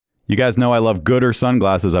You guys know I love Goodr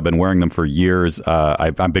sunglasses. I've been wearing them for years.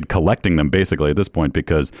 I've been collecting them basically at this point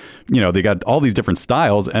because, they got all these different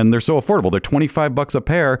styles and they're so affordable. They're $25 a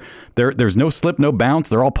pair. There's no slip, no bounce.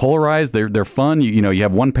 They're all polarized. They're fun. You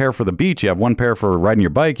have one pair for the beach. You have one pair for riding your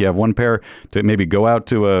bike. You have one pair to maybe go out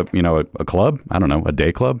to a club. I don't know, a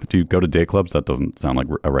day club. Do you go to day clubs? That doesn't sound like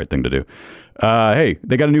a right thing to do. Hey,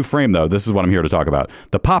 they got a new frame though. This is what I'm here to talk about.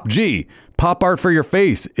 The Pop G. Pop art for your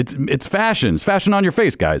face. It's fashion. It's fashion on your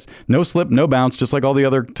face, guys. No slip, no bounce, just like all the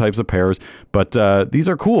other types of pairs. But these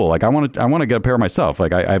are cool. Like I want to get a pair myself.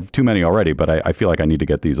 Like I have too many already, but I feel like I need to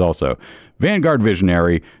get these also. Vanguard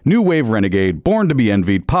Visionary, New Wave Renegade, Born to be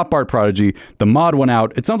Envied, Pop Art Prodigy. The mod went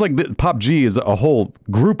out. It sounds like the Pop G is a whole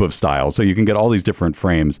group of styles, so you can get all these different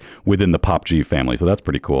frames within the Pop G family. So that's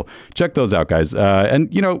pretty cool. Check those out, guys. And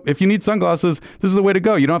if you need sunglasses, this is the way to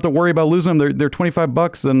go. You don't have to worry about losing them. They're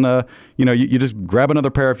 $25, and you just grab another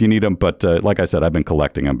pair if you need them. But like I said, I've been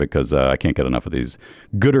collecting them because I can't get enough of these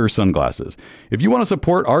Goodr sunglasses. If you want to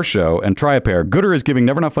support our show and try a pair, Goodr is giving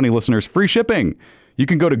Never Not Funny listeners free shipping. You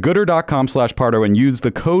can go to goodr.com/Pardo and use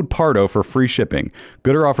the code Pardo for free shipping.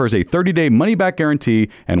 Goodr offers a 30-day money-back guarantee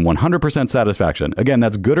and 100% satisfaction. Again,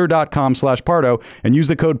 that's goodr.com/Pardo and use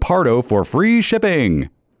the code Pardo for free shipping.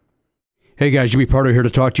 Hey guys, Jimmy Pardo here to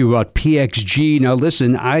talk to you about PXG. Now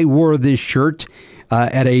listen, I wore this shirt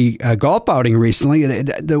at a golf outing recently, and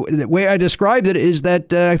the way I described it is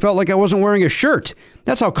that I felt like I wasn't wearing a shirt.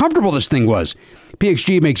 That's how comfortable this thing was.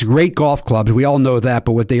 PXG makes great golf clubs. We all know that,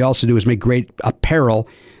 but what they also do is make great apparel.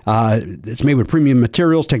 It's made with premium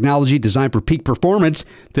materials, technology, designed for peak performance.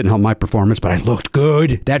 Didn't help my performance, but I looked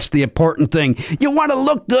good. That's the important thing. You want to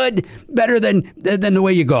look good better than the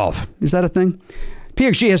way you golf. Is that a thing?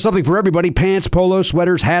 PXG has something for everybody. Pants, polos,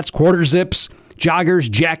 sweaters, hats, quarter zips, joggers,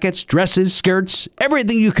 jackets, dresses, skirts,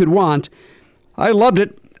 everything you could want. I loved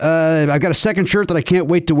it. I've got a second shirt that I can't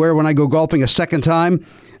wait to wear when I go golfing a second time,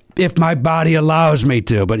 if my body allows me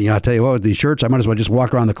to. But, I'll tell you what, with these shirts, I might as well just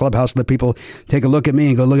walk around the clubhouse and let people take a look at me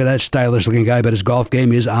and go, look at that stylish-looking guy, but his golf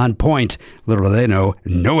game is on point. Little do they know,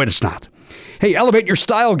 no, it's not. Hey, elevate your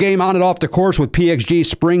style game on and off the course with PXG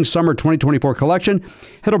Spring Summer 2024 collection.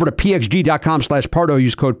 Head over to pxg.com/Pardo.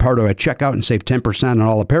 Use code Pardo at checkout and save 10% on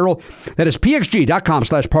all apparel. That is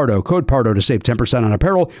pxg.com/Pardo. Code Pardo to save 10% on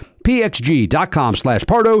apparel.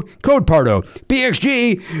 pxg.com/Pardo. Code Pardo.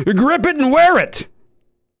 PXG, grip it and wear it.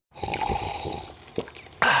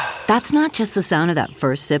 That's not just the sound of that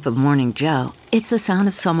first sip of Morning Joe. It's the sound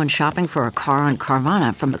of someone shopping for a car on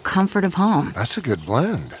Carvana from the comfort of home. That's a good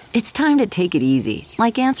blend. It's time to take it easy,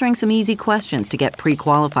 like answering some easy questions to get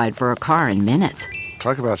pre-qualified for a car in minutes.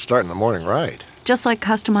 Talk about starting the morning right. Just like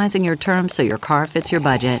customizing your terms so your car fits your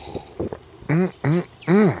budget.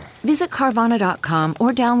 Visit Carvana.com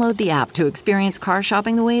or download the app to experience car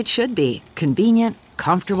shopping the way it should be. Convenient,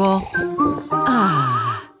 comfortable.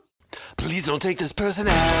 Please don't take this person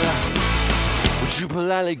out. Would you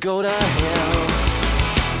politely go to hell?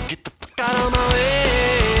 Get the fuck out of my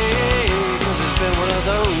way, 'cause it's been one of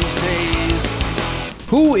those days.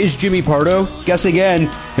 Who is Jimmy Pardo? Guess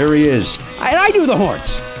again. Here he is. And I do the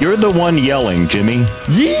horns. You're the one yelling, Jimmy.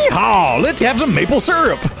 Yeehaw! Let's have some maple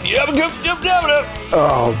syrup.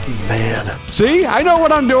 Oh, man. See? I know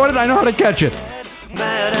what I'm doing and I know how to catch it.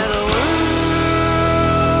 Mad at the world.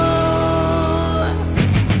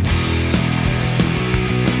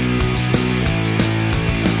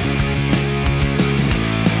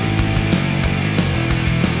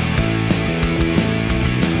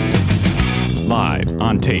 Live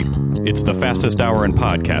on tape. It's the fastest hour in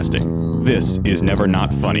podcasting. This is Never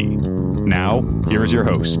Not Funny. Now, here is your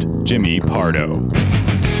host, Jimmy Pardo.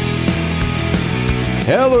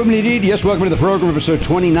 Hello, indeed. Yes, welcome to the program, episode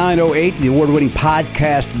 2908, the award-winning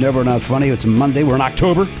podcast, Never Not Funny. It's Monday. We're in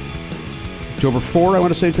October. October 4, I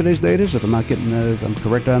want to say today's date is. If I'm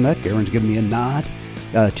correct on that, Garen's giving me a nod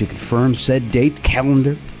to confirm said date,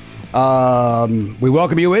 calendar. We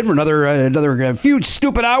welcome you in for another few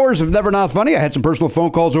stupid hours of Never Not Funny. I had some personal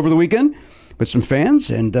phone calls over the weekend with some fans,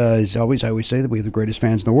 and as always, I always say that we have the greatest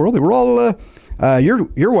fans in the world. They were all.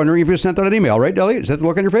 You're wondering if you sent out an email, right, Elliot? Is that the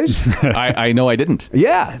look on your face? I know I didn't.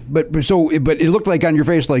 Yeah, but it looked like on your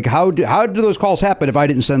face, like how do those calls happen if I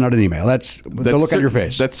didn't send out an email? That's the look on your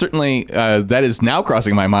face. That's certainly that is now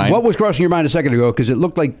crossing my mind. What was crossing your mind a second ago? Because it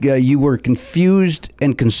looked like you were confused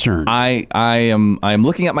and concerned. I am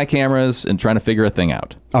looking at my cameras and trying to figure a thing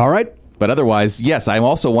out. All right, but otherwise, yes, I'm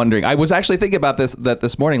also wondering. I was actually thinking about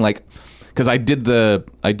this morning, like. Because I did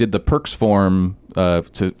the perks form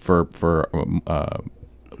for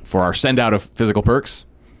our send out of physical perks.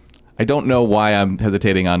 I don't know why I'm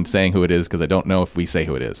hesitating on saying who it is because I don't know if we say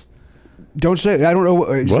who it is. Don't say. I don't know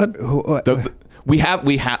what.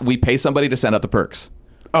 We pay somebody to send out the perks.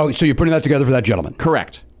 Oh, so you're putting that together for that gentleman?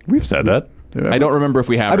 Correct. We've said that. I don't remember if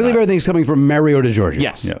we have. I believe everything's coming from Mario DeGiorgio.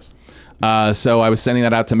 Yes. Yes. So I was sending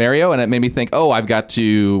that out to Mario, and it made me think, I've got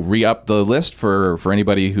to re-up the list for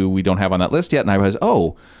anybody who we don't have on that list yet. And I was,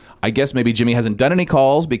 I guess maybe Jimmy hasn't done any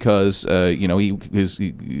calls because,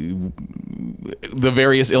 the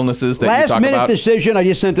various illnesses that you talk about. Last minute decision. I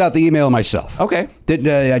just sent out the email myself. Okay. I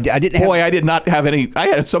didn't have... Boy, I did not have any... I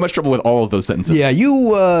had so much trouble with all of those sentences. Yeah,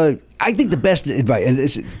 I think the best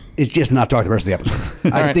advice is just not talk the rest of the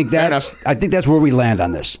episode. I think that's where we land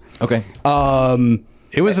on this. Okay.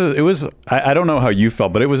 It was. I don't know how you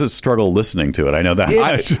felt, but it was a struggle listening to it. I know that.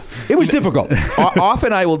 It was difficult.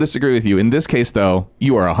 Often I will disagree with you. In this case, though,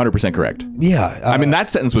 you are 100% correct. Yeah. I mean, that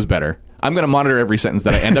sentence was better. I'm going to monitor every sentence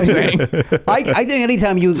that I end up saying. I think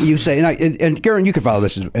anytime you say, and Karen, you can follow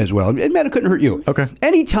this as well. And man, it couldn't hurt you. Okay.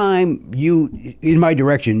 Anytime you, in my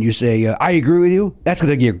direction, you say, I agree with you, that's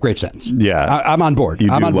going to give a great sentence. Yeah. I'm on board.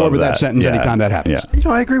 I'm on board with that sentence anytime that happens.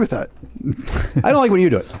 Yeah. I agree with that. I don't like when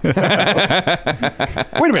you do it. Wait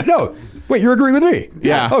a minute. No. Wait, you're agreeing with me?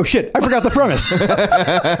 Yeah. Oh shit! I forgot the premise.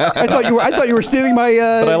 I thought you were stealing my.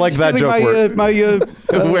 But I like that joke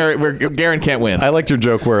where Garen can't win. I liked your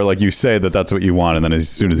joke where like you say that's what you want, and then as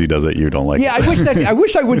soon as he does it, you don't like it. Yeah, I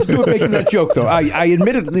wish I would do it making that joke though. I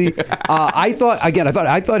admittedly, I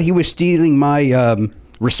thought he was stealing my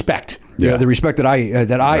respect. Yeah. The respect that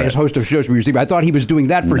I as host of shows we receive. I thought he was doing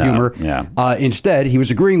that for humor. Yeah. Instead, he was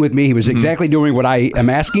agreeing with me. He was exactly doing what I am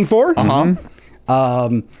asking for.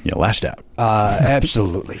 You lashed out.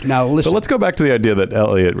 Absolutely. Now listen. So let's go back to the idea that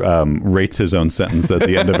Elliot rates his own sentence at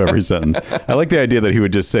the end of every sentence. I like the idea that he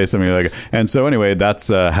would just say something like, and so anyway, that's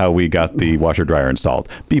how we got the washer dryer installed.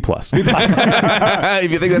 B+. If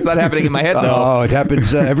you think that's not happening in my head, though. Oh, it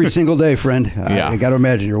happens every single day, friend. Yeah. I got to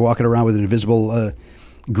imagine you're walking around with an invisible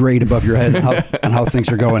grade above your head on how things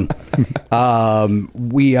are going. What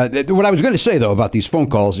I was going to say though about these phone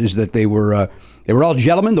calls is that they were all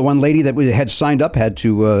gentlemen. The one lady that had signed up had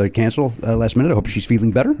to cancel last minute. I hope she's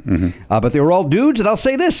feeling better. But they were all dudes, and I'll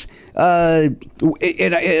say this. And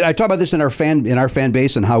I talk about this in our fan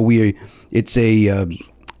base and how it's a a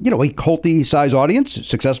culty size audience,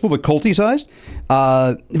 successful but culty sized.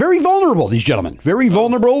 Very vulnerable. These gentlemen, very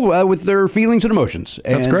vulnerable with their feelings and emotions.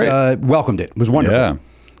 That's and, great. Welcomed it. It was wonderful. Yeah.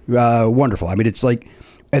 Wonderful. I mean, it's like.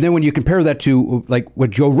 And then when you compare that to like what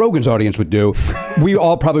Joe Rogan's audience would do, we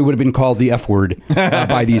all probably would have been called the F word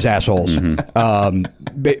by these assholes on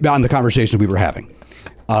the conversations we were having.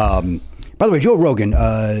 By the way, Joe Rogan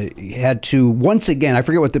had to once again, I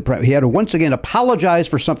forget he had to once again apologize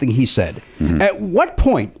for something he said. At what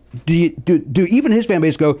point do even his fan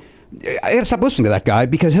base go, I got to stop listening to that guy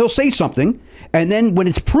because he'll say something, and then when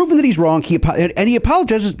it's proven that he's wrong, he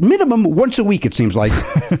apologizes minimum once a week. It seems like,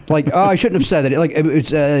 I shouldn't have said that. Like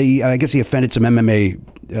it's, I guess he offended some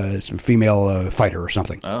MMA, some female fighter or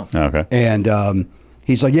something. Oh, okay. And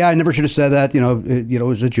he's like, yeah, I never should have said that. It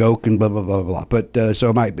was a joke and blah blah blah blah. But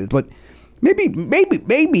maybe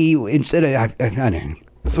instead of I don't know.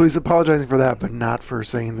 So he's apologizing for that, but not for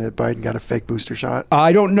saying that Biden got a fake booster shot.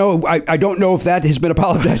 I don't know. I don't know if that has been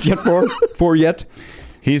apologized yet for yet.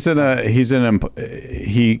 He's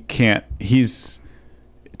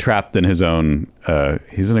trapped in his own.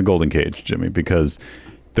 He's in a golden cage, Jimmy, because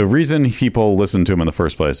the reason people listen to him in the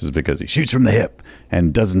first place is because he shoots from the hip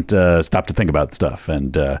and doesn't stop to think about stuff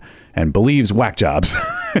and believes whack jobs,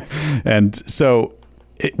 and so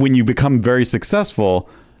when you become very successful.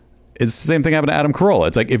 It's the same thing happened to Adam Carolla.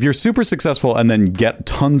 It's like if you're super successful and then get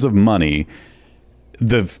tons of money,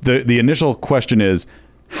 the initial question is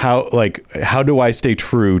how do I stay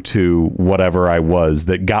true to whatever I was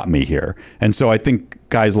that got me here? And so I think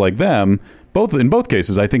guys like them, in both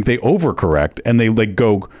cases, I think they overcorrect and they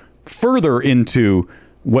go further into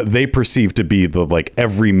what they perceive to be the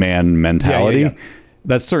everyman mentality. Yeah.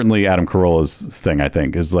 That's certainly Adam Carolla's thing. I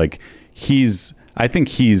think is he's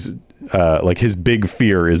his big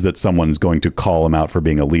fear is that someone's going to call him out for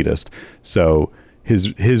being elitist. So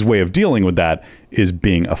his way of dealing with that is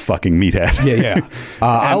being a fucking meathead. Yeah.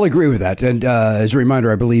 I'll agree with that. And as a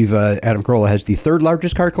reminder, I believe Adam Carolla has the third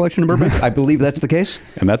largest car collection in Burbank. I believe that's the case.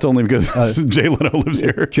 And that's only because Jay Leno lives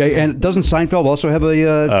here. And doesn't Seinfeld also have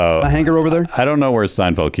a hangar over there? I don't know where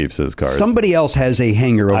Seinfeld keeps his cars. Somebody else has a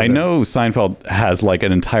hangar over there. I know Seinfeld has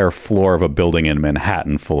an entire floor of a building in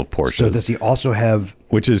Manhattan full of Porsches. So does he also have...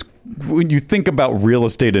 Which is, when you think about real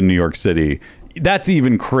estate in New York City, that's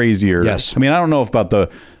even crazier. Yes. I mean, I don't know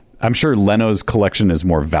about I'm sure Leno's collection is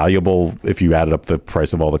more valuable if you added up the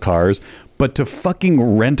price of all the cars, but to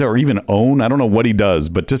fucking rent or even own, I don't know what he does,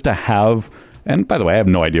 but just to have And by the way, I have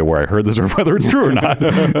no idea where I heard this or whether it's true or not.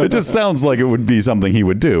 It just sounds like it would be something he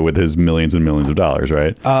would do with his millions and millions of dollars,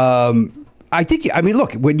 right? I think, I mean,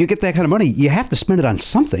 look, when you get that kind of money, you have to spend it on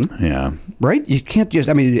something. Yeah. Right? You can't just,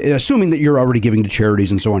 I mean, assuming that you're already giving to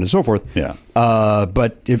charities and so on and so forth. Yeah.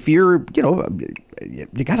 But if you're, you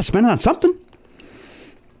got to spend it on something.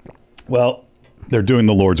 Well, they're doing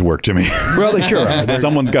the Lord's work, Jimmy. Well, they sure are.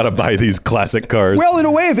 Someone's got to buy these classic cars. Well, in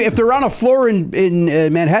a way, if they're on a floor in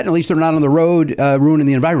Manhattan, at least they're not on the road ruining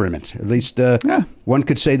the environment. At least one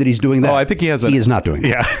could say that he's doing that. Oh, I think he has. He is not doing that.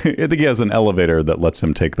 Yeah, I think he has an elevator that lets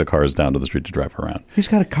him take the cars down to the street to drive around. He's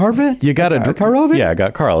got a Carvet? You got a car elevator? Yeah, I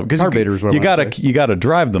got car elevator. Carvator is what you got to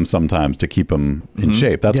drive them sometimes to keep them in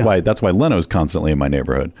shape. That's why Leno's constantly in my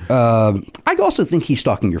neighborhood. I also think he's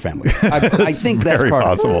stalking your family. I think that's very part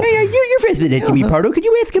possible. of it. Hey, you're visiting Jimmy Pardo. Could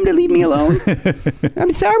you ask him to leave me alone?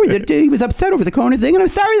 I'm sorry that he was upset over the corner thing, and I'm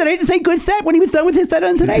sorry that I didn't say good set when he was done with his set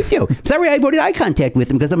on Tonight Show. I'm sorry I avoided eye contact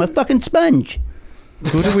with him because I'm a fucking sponge.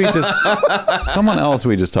 Who did we just... someone else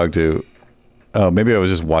we just talked to... Oh, maybe I was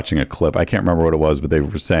just watching a clip. I can't remember what it was, but they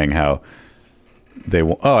were saying how they...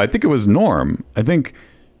 Oh, I think it was Norm. I think...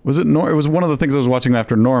 Was it Norm? It was one of the things I was watching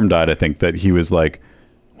after Norm died, I think, that he was like...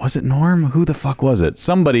 Was it Norm? Who the fuck was it?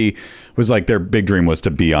 Somebody was like, their big dream was to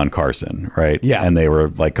be on Carson, right? Yeah. And they were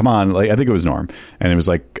like, come on. Like, I think it was Norm. And it was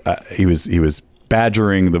like, he was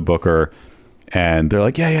badgering the booker. And they're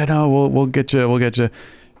like, yeah, no, we'll get you.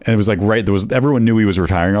 And it was like, everyone knew he was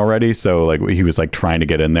retiring already. So like he was like trying to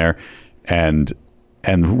get in there. And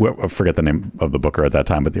I forget the name of the booker at that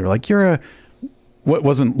time, but they were like, what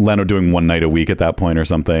wasn't Leno doing one night a week at that point or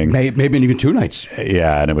something? Maybe even 2 nights.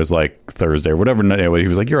 Yeah, and it was like Thursday or whatever. He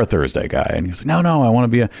was like, you're a Thursday guy. And he was like, no, I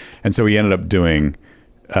want to be And so he ended up doing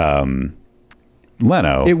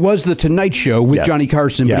Leno. It was the Tonight Show with Johnny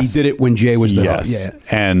Carson, but he did it when Jay was there. Yes.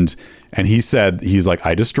 Yeah. And he said, he's like,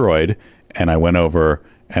 I destroyed, and I went over,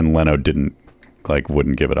 and Leno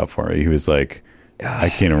wouldn't give it up for me. He was like... I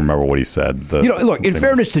can't even remember what he said. Look, in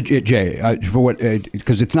fairness to Jay,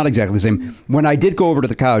 because it's not exactly the same. When I did go over to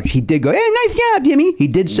the couch, he did go, "Hey, nice job, Jimmy." He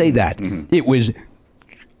did say that. Mm-hmm. It was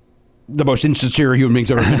the most insincere human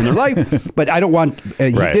beings ever seen in their life. But I don't want.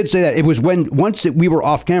 He did say that. It was once we were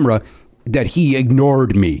off camera that he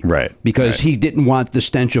ignored me, right? Because he didn't want the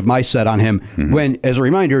stench of my set on him. Mm-hmm. When, as a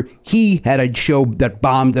reminder, he had a show that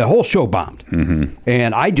bombed. The whole show bombed,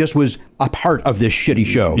 and I just was a part of this shitty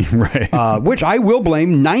show, right? Which I will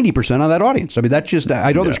blame 90% on that audience. I mean, that's just,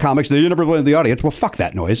 I know there's comics that you never blame the audience. Well, fuck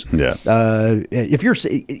that noise. Yeah. If you're,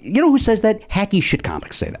 who says that? Hacky shit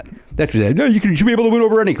comics say that. That's what they say. No, you should be able to win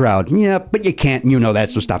over any crowd. Yeah, but you can't. You know that,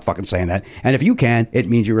 so stop fucking saying that. And if you can, it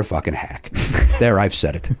means you're a fucking hack. There, I've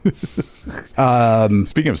said it.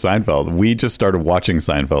 Speaking of Seinfeld, we just started watching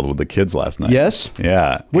Seinfeld with the kids last night. Yes?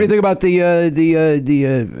 Yeah. What do you think about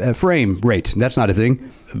the frame rate? That's not a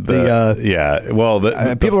thing. People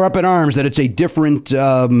are up in arms that it's a different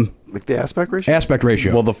like the aspect ratio. Aspect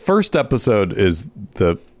ratio. Well, the first episode is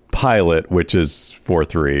the pilot, which is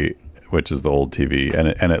 4:3, which is the old TV,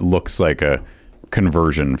 and it looks like a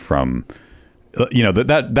conversion from,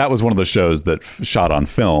 that was one of the shows that shot on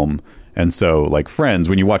film. And so, like Friends,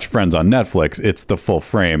 when you watch Friends on Netflix, it's the full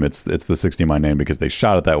frame. It's the 60x9 because they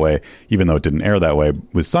shot it that way, even though it didn't air that way.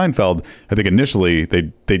 With Seinfeld, I think initially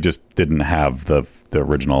they just didn't have the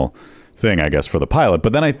original thing, I guess, for the pilot.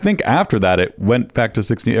 But then I think after that, it went back to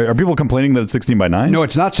 16. Are people complaining that it's 16x9? No,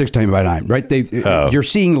 it's not 16x9, right? You're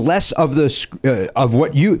seeing less of the of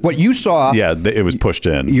what you saw. Yeah, it was pushed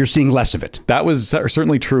in. You're seeing less of it. That was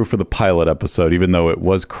certainly true for the pilot episode, even though it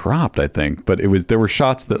was cropped, I think. But there were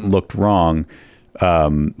shots that looked wrong.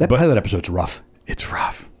 That pilot episode's rough. It's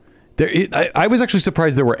rough. I was actually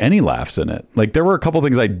surprised there were any laughs in it. Like, there were a couple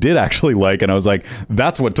things I did actually like, and I was like,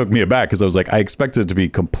 that's what took me aback, because I was like, I expected it to be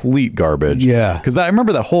complete garbage. Yeah. Because I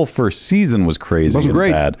remember that whole first season was crazy. It wasn't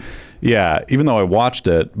great. Bad. Yeah, even though I watched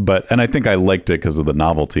it, and I think I liked it because of the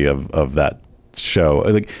novelty of that show.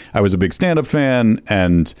 Like, I was a big stand-up fan,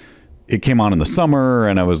 and it came on in the summer,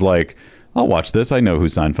 and I was like, I'll watch this. I know who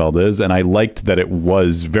Seinfeld is. And I liked that it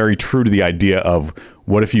was very true to the idea of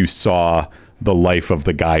what if you saw the life of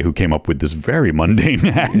the guy who came up with this very mundane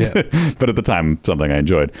act, but at the time, something I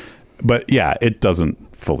enjoyed. But yeah, it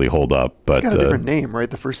doesn't fully hold up. But it's got a different name, right?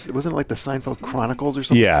 The first, wasn't it like the Seinfeld Chronicles or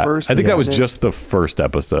something? Yeah, first? I think that was just the first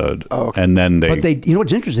episode. Oh, okay. And then But you know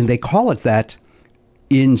what's interesting? They call it that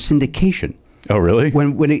in syndication. Oh, really?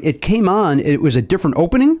 When it came on, it was a different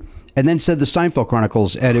opening, and then said the Seinfeld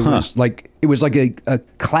Chronicles, and it was like a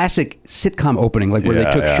classic sitcom opening, like where they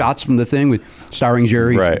took shots from the thing with starring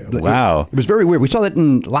Jerry. Right. Wow. It was very weird. We saw that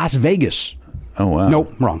in Las Vegas. Oh, wow.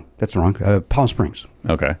 Nope, wrong. That's wrong. Palm Springs.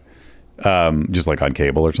 Okay. Just like on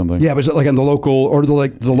cable or something. Yeah, but like on the local or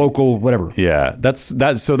the local whatever. Yeah, that's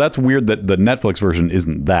weird that the Netflix version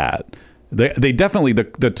isn't that. They definitely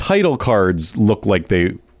the title cards look like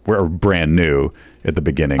they were brand new at the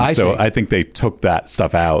beginning. I think they took that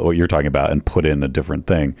stuff out, what you're talking about, and put in a different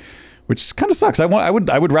thing, which kind of sucks. I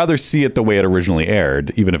would rather see it the way it originally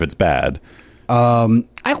aired, even if it's bad. I'll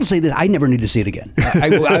say that I never need to see it again.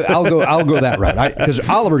 I'll go that route because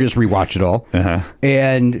Oliver just rewatched it all,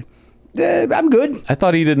 and I'm good. I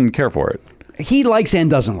thought he didn't care for it. He likes and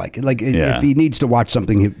doesn't like it. Like if he needs to watch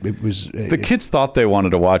something, it was the kids thought they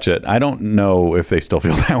wanted to watch it. I don't know if they still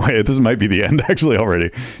feel that way. This might be the end actually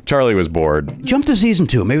already. Charlie was bored. Jump to season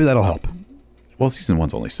 2. Maybe that'll help. Well, season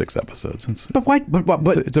 1's only 6 episodes. But why?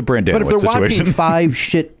 But it's a Brandon. But if they're situation. watching 5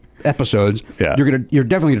 shit episodes, you're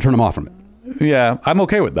definitely gonna turn them off from it. Yeah, I'm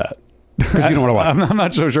okay with that. Because you don't want to watch it. I'm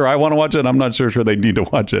not so sure I want to watch it. I'm not sure they need to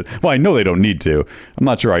watch it. Well, I know they don't need to. I'm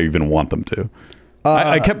not sure I even want them to.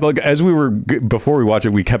 I kept, like, before we watch it,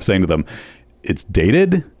 we kept saying to them, it's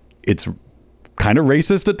dated. It's kind of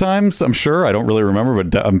racist at times, I'm sure. I don't really remember,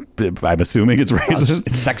 but I'm assuming it's racist.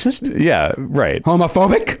 It's sexist? Yeah, right.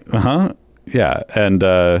 Homophobic? Uh-huh. Yeah. And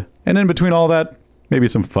in between all that, maybe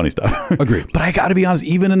some funny stuff. Agreed. But I got to be honest,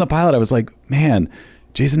 even in the pilot, I was like, man,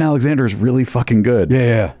 Jason Alexander is really fucking good.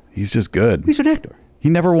 Yeah. He's just good. He's an actor.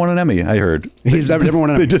 He never won an Emmy, I heard. He's never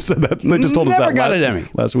won an Emmy. They just said that. They just told us that got an Emmy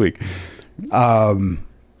last week. Well,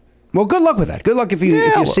 good luck with that. Good luck if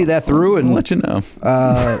you see that through. And I'll let you know.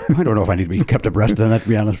 I don't know if I need to be kept abreast of that, to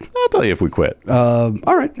be honest. I'll tell you if we quit. All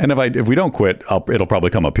right. And if we don't quit, it'll probably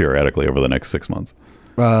come up periodically over the next 6 months.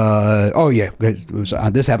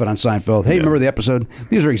 This happened on Seinfeld. Hey, remember the episode?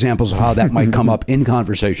 These are examples of how that might come up in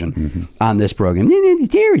conversation on this program.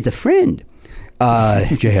 Jerry's a friend.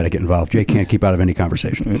 Jay had to get involved. Jay can't keep out of any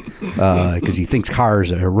conversation because he thinks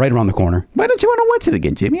Cars are right around the corner. Why don't you want to watch it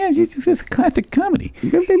again, Jimmy? It's classic comedy.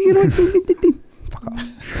 Fuck off.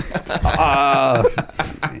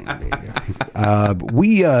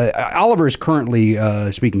 Oliver is currently,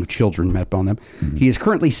 speaking of children, Matt Belknap, he is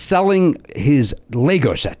currently selling his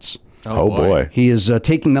Lego sets. Oh boy. He is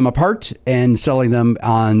taking them apart and selling them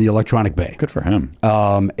on the electronic bay. Good for him.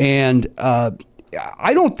 And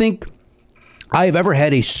I don't think I've ever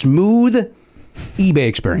had a smooth eBay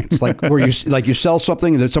experience, like where you sell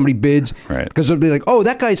something and then somebody bids, right? Because it'll be like, oh,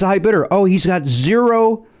 that guy's a high bidder. Oh, he's got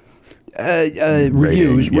 0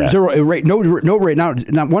 reviews, yeah. 0 rate, no rate,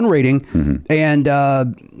 not 1 rating, and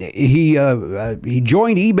he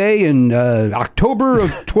joined eBay in October of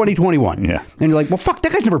 2021. Yeah, and you're like, well, fuck,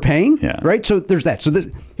 that guy's never paying, right? So there's that. So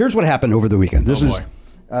here's what happened over the weekend. This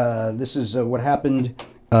is what happened.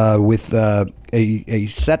 With a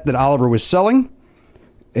set that Oliver was selling,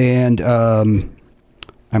 and I'm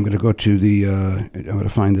going to go to I'm going to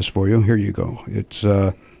find this for you. Here you go. It's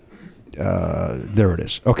there. It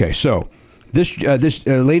is. Okay, so this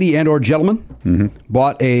lady and or gentleman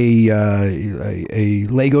bought a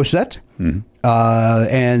Lego set,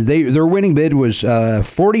 and their winning bid was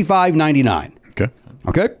 $45.99.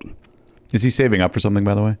 Okay. Is he saving up for something,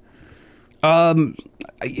 by the way? I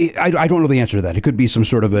don't know the answer to that. It could be some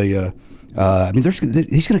sort of a. I mean, he's going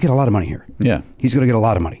to get a lot of money here. Yeah, he's going to get a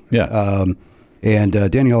lot of money. Yeah.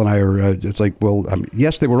 And Danielle and I are. It's like, well,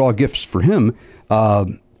 yes, they were all gifts for him,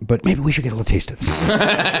 but maybe we should get a little taste of this.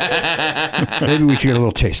 Maybe we should get a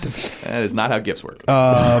little taste of this. That is not how gifts work.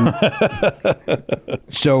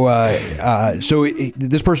 So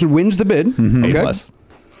this person wins the bid. Okay. Plus.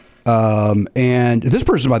 And this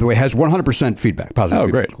person, by the way, has 100% feedback. Positive. Oh,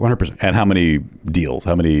 feedback, great. 100%. And how many deals?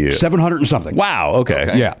 How many? 700 and something. Wow.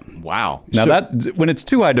 Okay. Yeah. Wow. Now that when it's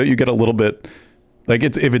too high, don't you get a little bit like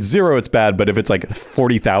if it's 0, it's bad. But if it's like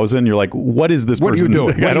 40,000, you're like, what is this person? What are you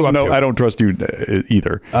doing? I don't know. I don't trust you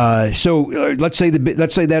either. So let's say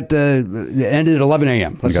that ended at 11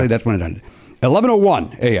 a.m. Let's say that's when it ended.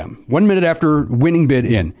 11:01 a.m. 1 minute after winning bid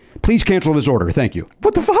in. Please cancel this order. Thank you.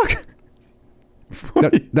 What the fuck?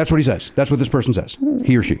 That's what he says. That's what this person says.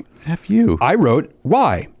 He or she. F you. I wrote,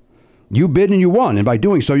 why? You bid and you won, and by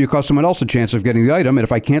doing so, you cost someone else a chance of getting the item, and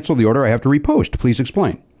if I cancel the order, I have to repost. Please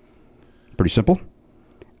explain. Pretty simple.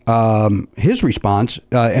 His response,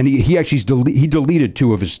 and he actually he deleted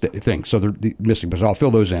 2 of his things, so they're missing, but I'll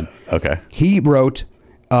fill those in. Okay. He wrote,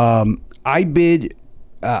 I bid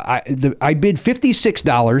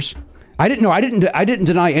 $56. I didn't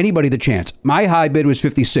deny anybody the chance. My high bid was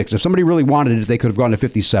 56. If somebody really wanted it, they could have gone to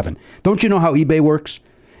 57. Don't you know how eBay works?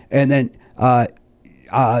 And then,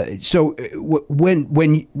 so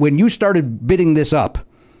when you started bidding this up,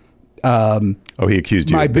 he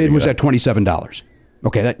accused you. My bid was at $27.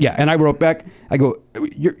 Okay, and I wrote back. I go,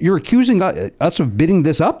 you're accusing us of bidding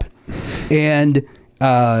this up, and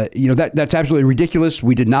That's absolutely ridiculous.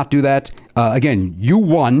 We did not do that. Again, you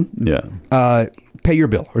won. Yeah. Pay your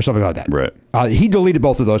bill or something like that. Right. He deleted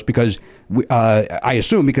both of those because I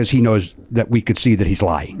assume because he knows that we could see that he's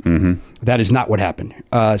lying. Mm-hmm. That is not what happened.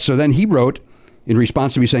 So then he wrote in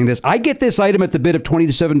response to me saying this, I get this item at the bid of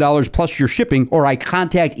 $27 plus your shipping, or I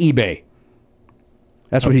contact eBay.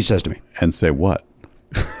 That's what he says to me. And say what?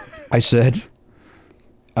 I said,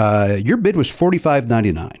 your bid was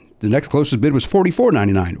 $45.99. The next closest bid was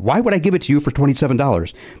 $44.99. Why would I give it to you for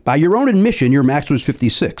 $27? By your own admission, your max was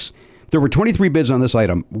 $56. There were 23 bids on this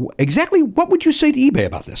item. Exactly what would you say to eBay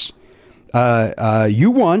about this?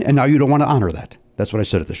 You won, and now you don't want to honor that. That's what I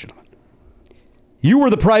said at the gentleman. You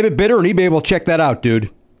were the private bidder, and eBay will check that out,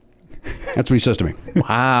 dude. That's what he says to me.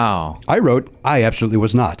 Wow. I wrote, I absolutely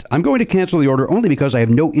was not. I'm going to cancel the order only because I have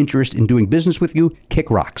no interest in doing business with you.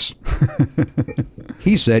 Kick rocks.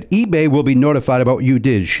 He said, eBay will be notified about what you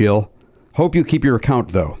did, shill. Hope you keep your account,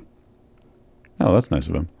 though. Oh, that's nice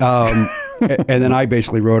of him. And then I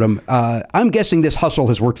basically wrote him, I'm guessing this hustle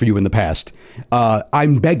has worked for you in the past.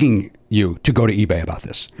 I'm begging you to go to eBay about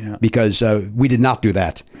this because we did not do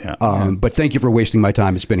that. Yeah. But thank you for wasting my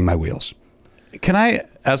time and spinning my wheels. Can I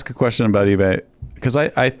ask a question about eBay? Because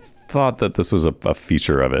I thought that this was a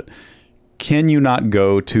feature of it. Can you not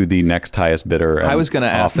go to the next highest bidder? I was going to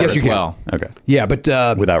ask that as well. Okay. Yeah, but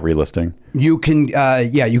without relisting, you can.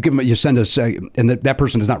 You send us, and that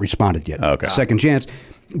person has not responded yet. Okay. Second chance,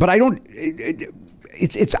 but I don't.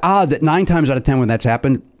 It's odd that 9 times out of 10 when that's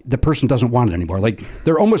happened, the person doesn't want it anymore. Like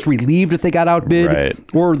they're almost relieved if they got outbid,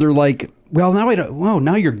 right. Or they're like, well, now I don't. Well,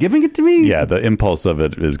 now you're giving it to me. Yeah, the impulse of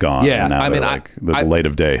it is gone. Yeah, now the light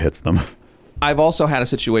of day hits them. I've also had a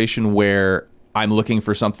situation where I'm looking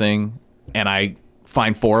for something and I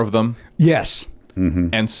find 4 of them. Yes. Mm-hmm.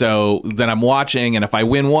 And so then I'm watching, and if I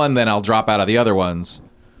win one, then I'll drop out of the other ones.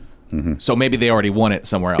 Mm-hmm. So maybe they already won it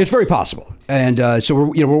somewhere else. It's very possible, and so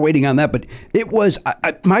we're waiting on that. But it was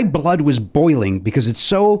my blood was boiling because it's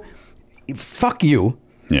so fuck you.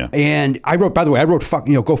 Yeah. And I wrote, by the way, fuck,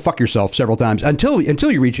 go fuck yourself several times until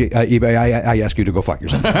you reach eBay. I ask you to go fuck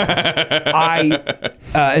yourself.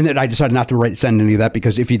 And then I decided not to send any of that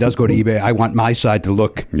because if he does go to eBay, I want my side to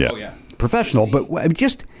look professional. But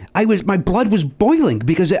my blood was boiling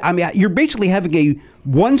because you're basically having a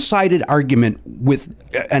one-sided argument with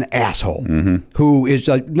an asshole who is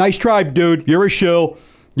like, nice try, dude. You're a shill.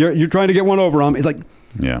 You're trying to get one over on him. It's like,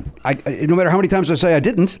 yeah. No matter how many times I say I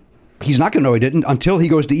didn't, he's not going to know he didn't until he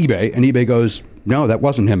goes to eBay, and eBay goes, no, that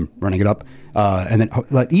wasn't him running it up. And then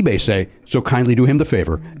let eBay say, so kindly do him the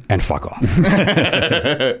favor and fuck off.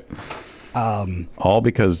 All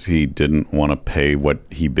because he didn't want to pay what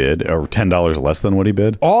he bid, or $10 less than what he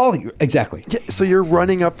bid? Exactly. Yeah, so you're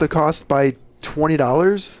running up the cost by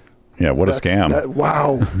 $20? Yeah, what a scam.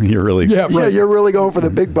 Wow. You're really... Yeah, you're really going for the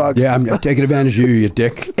big bucks. Yeah, I'm taking advantage of you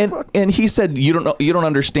dick. And he said, you don't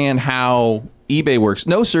understand how eBay works.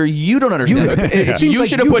 No, sir, you don't understand. You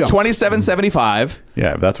should have put $27.75.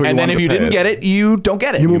 Yeah, that's what you and then if you didn't get it, you don't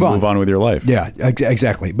get it. You move on with your life. Yeah,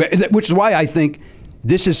 exactly. But which is why I think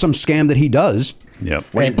this is some scam that he does. Yep.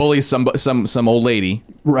 Where he bullies some old lady.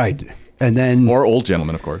 Right. And then... Or old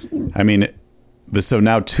gentleman, of course. I mean, so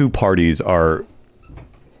now 2 parties are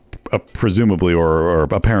presumably or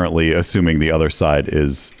apparently assuming the other side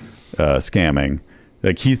is scamming.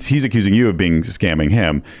 Like he's accusing you of scamming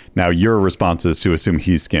him. Now your response is to assume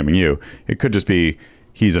he's scamming you. It could just be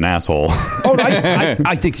he's an asshole. Oh,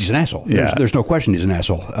 I think he's an asshole. Yeah. There's no question he's an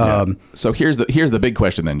asshole. So here's the big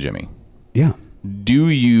question then, Jimmy. Yeah. Do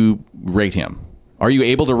you rate him? Are you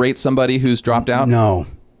able to rate somebody who's dropped out? No.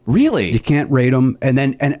 Really? You can't rate them. And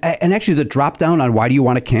then and actually the drop down on why do you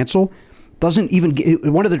want to cancel doesn't even get,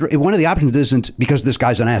 one of the options isn't because this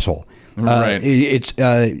guy's an asshole. Right. It's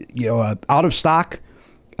out of stock,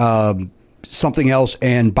 something else,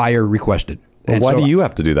 and buyer requested. Well, why do you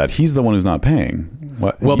have to do that? He's the one who's not paying.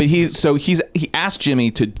 What? Well, but he asked Jimmy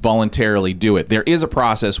to voluntarily do it. There is a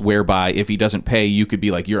process whereby if he doesn't pay, you could be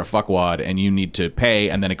like, you're a fuckwad and you need to pay,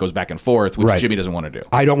 and then it goes back and forth, which Jimmy doesn't want to do.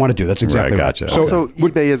 I don't want to do. That's exactly right. Gotcha. So also,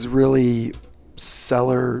 eBay is really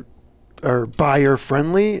seller or buyer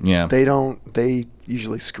friendly. Yeah. They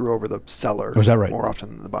usually screw over the seller. Oh, is that right? More often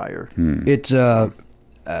than the buyer. It's I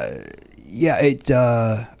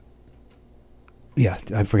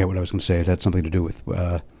forget what I was going to say. It had something to do with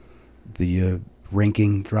the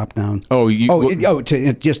ranking drop down.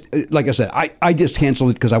 Just like I said, I just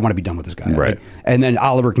canceled it because I want to be done with this guy. Right. And then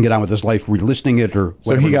Oliver can get on with his life relisting it or whatever.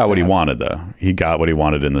 So he got what he wanted, though. He got what he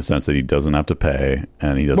wanted in the sense that he doesn't have to pay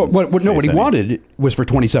and he doesn't. What he wanted was for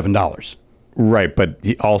 $27. Right, but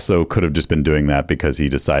he also could have just been doing that because he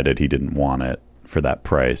decided he didn't want it for that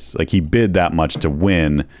price. Like he bid that much to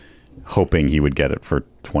win, hoping he would get it for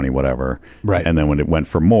 20 whatever. Right. And then when it went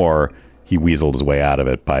for more, he weaseled his way out of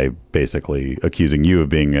it by basically accusing you of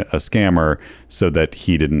being a scammer so that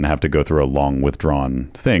he didn't have to go through a long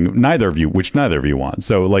withdrawn thing, which neither of you want.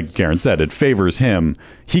 So like Garen said, it favors him.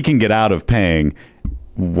 He can get out of paying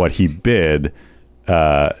what he bid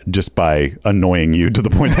just by annoying you to the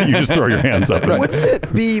point that you just throw your hands up. Wouldn't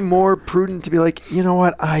it be more prudent to be like, you know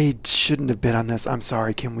what, I shouldn't have bid on this. I'm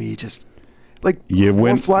sorry. Can we just you more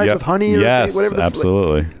win flies with honey? Yes, or whatever.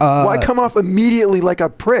 absolutely. Why come off immediately like a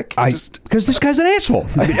prick? Because this guy's an asshole.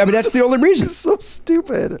 I mean, that's the only reason. It's so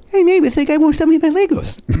stupid. Hey, maybe I think I won't sell me my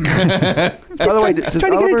Legos. By the way, does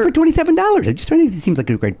trying to get Oliver, it for $27. I just trying to. It seems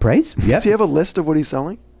like a great price. Yeah. does he have a list of what he's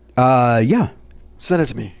selling? Yeah. Send it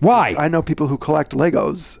to me. Why? I know people who collect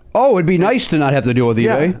Legos. Oh, it'd be nice to not have to deal with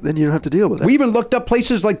Yeah, eBay. then you don't have to deal with it. We even looked up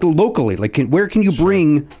places like locally, like where can you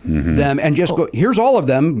bring them and just go, here's all of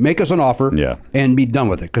them, make us an offer, and be done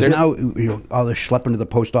with it. Because now, all the schlepping to the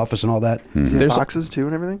post office and all that. Does he have boxes too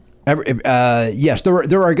and everything? Yes, there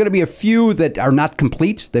are going to be a few that are not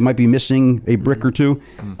complete. They might be missing a brick or two,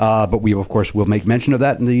 but we, of course, will make mention of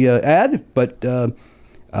that in the ad. But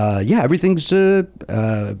everything's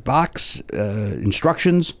box,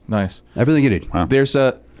 instructions. Nice. Everything you need. Wow.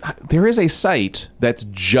 There is a site that's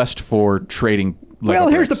just for trading Lego Well,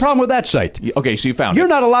 here's the bricks. problem with that site. Okay, so you found You're it.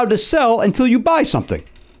 not allowed to sell until you buy something.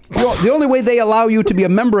 The only way they allow you to be a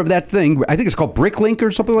member of that thing, I think it's called BrickLink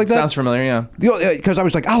or something like that. Sounds familiar, yeah. Because I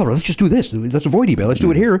was like, Oliver, let's just do this. Let's avoid eBay. Let's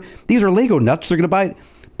do it here. These are Lego nuts. They're going to buy it.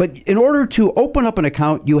 But in order to open up an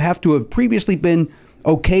account, you have to have previously been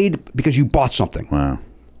okayed because you bought something. Wow.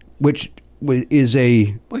 Which is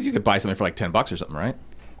a... Well, you could buy something for like $10 or something, right?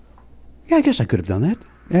 Yeah, I guess I could have done that.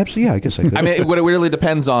 Absolutely, yeah, I guess I could. I mean, what it really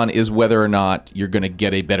depends on is whether or not you're going to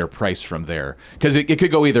get a better price from there. Because it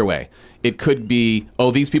could go either way. It could be,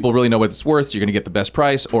 oh, these people really know what it's worth, so you're going to get the best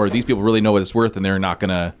price, or these people really know what it's worth, and they're not going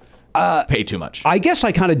to pay too much. I guess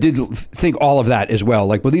I kind of did think all of that as well.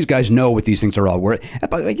 Like, well, these guys know what these things are all worth.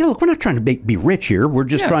 But look, we're not trying to be rich here. We're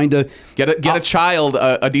just trying to get a child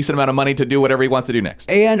a decent amount of money to do whatever he wants to do next.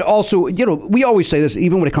 And also, we always say this,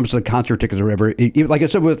 even when it comes to the concert tickets or whatever. Like I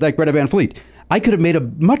said with like Greta Van Fleet, I could have made a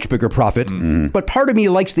much bigger profit. Mm-hmm. But part of me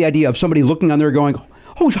likes the idea of somebody looking on there going,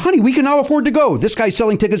 "Oh, honey, we can now afford to go. This guy's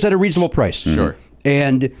selling tickets at a reasonable price." Sure.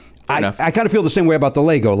 And I kind of feel the same way about the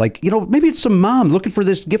Lego. Like, maybe it's some mom looking for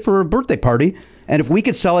this gift for her birthday party. And if we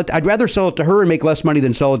could sell it, I'd rather sell it to her and make less money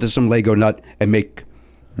than sell it to some Lego nut and make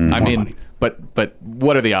more money. But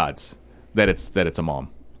what are the odds that it's a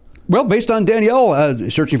mom? Well, based on Danielle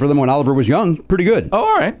searching for them when Oliver was young, pretty good. Oh,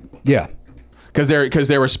 all right. Yeah. Because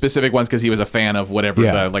there were specific ones because he was a fan of whatever,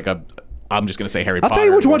 I'm just going to say Harry Potter. I'll tell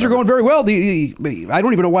you which ones are going very well. I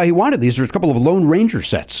don't even know why he wanted these. There's a couple of Lone Ranger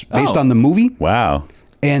sets based on the movie. Wow.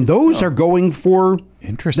 And those are going for...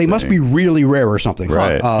 Interesting. They must be really rare or something.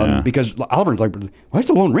 Right. Because Oliver's like, why is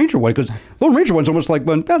the Lone Ranger one? Because Lone Ranger one's almost like,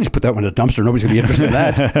 well, I'll just put that one in a dumpster. Nobody's going to be interested in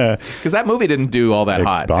that. Because that movie didn't do all that It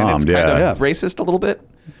hot. bombed, and it's kind yeah. of racist a little bit.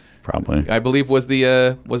 Probably. I believe was something is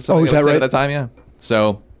that was that said right? at that time, yeah.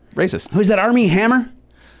 So, racist. Who's that, Army Hammer?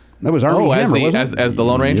 That was Army Hammer, wasn't it? as the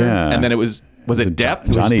Lone Ranger? Yeah. And then it was it Depp?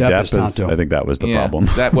 Johnny Depp Depp as is, Tonto. I think that was the problem.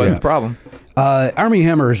 That was the problem. Army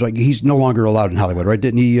Hammer is like, he's no longer allowed in Hollywood, right?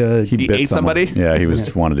 Didn't he? He bit ate someone. somebody? Yeah, he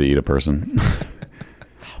wanted to eat a person.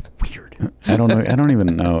 Weird. I don't know. I don't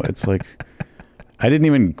even know. It's like, I didn't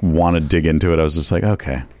even want to dig into it. I was just like,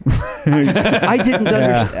 okay. I didn't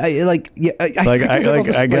understand.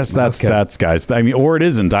 I guess that's guys. I mean, or it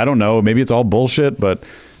isn't. I don't know. Maybe it's all bullshit, but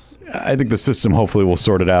I think the system hopefully will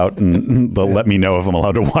sort it out and they'll let me know if I'm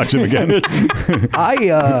allowed to watch it again.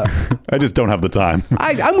 I just don't have the time.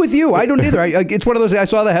 I'm with you. I don't either. It's one of those. I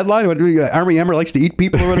saw the headline. Army Hammer likes to eat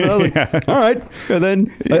people or whatever. All right, and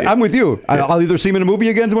then I'm with you. I'll either see him in a movie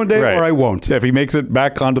again one day, or I won't. If he makes it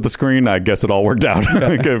back onto the screen, I guess it all worked out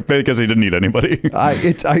because he didn't eat anybody.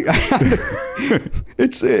 It's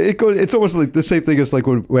almost like the same thing as like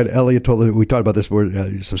when Elliot told us, we talked about this.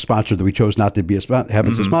 Some sponsor that we chose not to be have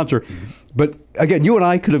as a sponsor. But again, you and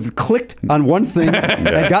I could have clicked on one thing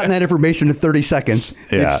and gotten that information in 30 seconds.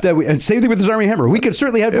 Yeah. Instead, and same thing with this Army Hammer. We could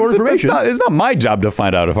certainly have more information. It's not my job to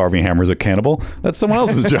find out if Army Hammer's a cannibal. That's someone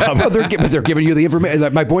else's job. Well, they're giving you the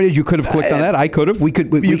information. My point is, you could have clicked on that. I could have. We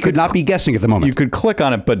could not be guessing at the moment. You could click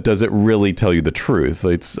on it, but does it really tell you the truth?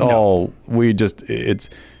 It's all we just.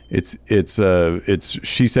 It's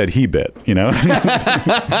she said he bit, eBit,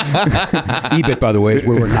 by the way, is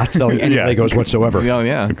where we're not selling any Legos whatsoever. Oh,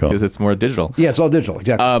 yeah, because it's more digital. Yeah, it's all digital,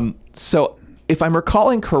 exactly. So if I'm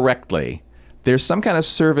recalling correctly, there's some kind of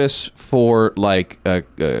service for like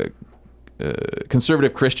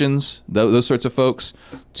conservative Christians, those sorts of folks,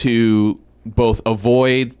 to both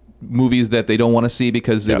avoid movies that they don't want to see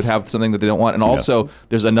because they would have something that they don't want, and also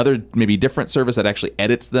there's another maybe different service that actually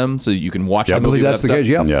edits them so you can watch the movie. I believe that's the case.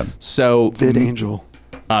 Yeah. So VidAngel.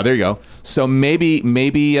 There you go. So maybe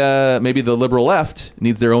the liberal left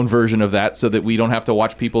needs their own version of that so that we don't have to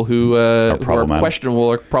watch people who are questionable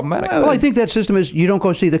or problematic. Well, I think that system is you don't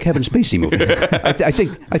go see the Kevin Spacey movie. I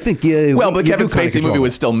think. Well, the Kevin Spacey movie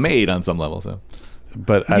was still made on some level, so.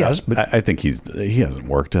 But I think he hasn't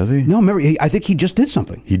worked, has he? No, remember, I think he just did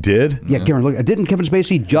something. He did? Yeah, Karen, look, didn't Kevin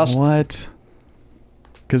Spacey just... What?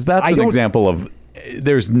 Because that's an example of,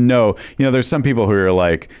 there's some people who are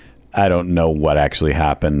like, I don't know what actually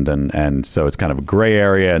happened, and so it's kind of a gray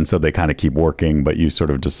area, and so they kind of keep working, but you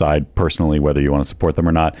sort of decide personally whether you want to support them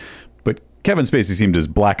or not. But Kevin Spacey seemed as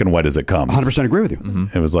black and white as it comes. 100% agree with you.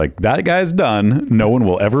 Mm-hmm. It was like, that guy's done. No one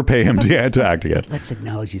will ever pay him to act again. Let's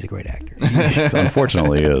acknowledge he's a great actor.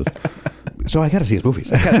 Unfortunately, he is. So I got to see his movies.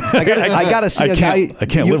 I got to see a guy. I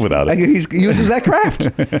can't live without it. He uses that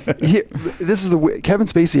craft. This is Kevin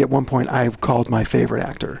Spacey. At one point, I called my favorite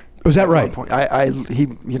actor. Was that right? He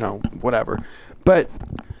whatever. But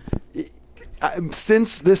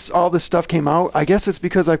since all this stuff came out, I guess it's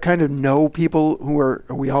because I kind of know people who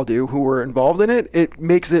were involved in it. It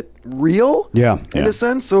makes it real, in a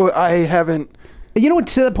sense. So I haven't. You know what?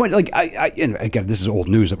 To that point, like and again, this is old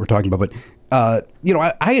news that we're talking about, but I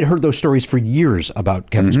had heard those stories for years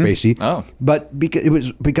about Kevin Spacey. Oh, but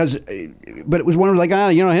because it was one of like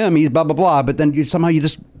him, he's blah blah blah. But then somehow you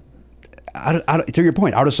just. To your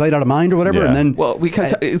point, out of sight, out of mind, or whatever, and then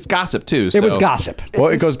because it's gossip too. So. It was gossip. Well,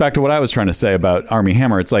 it goes back to what I was trying to say about Armie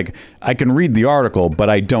Hammer. It's like I can read the article, but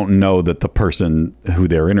I don't know that the person who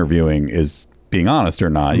they're interviewing is being honest or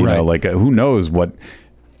not. You know, like who knows what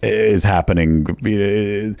is happening.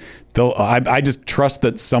 I just trust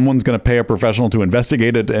that someone's going to pay a professional to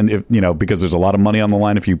investigate it, and if because there's a lot of money on the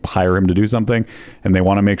line if you hire him to do something, and they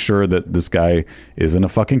want to make sure that this guy isn't a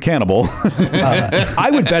fucking cannibal. I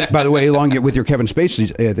would bet, by the way, along with your Kevin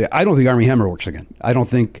Spacey, I don't think Armie Hammer works again. I don't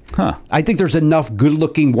think. I think there's enough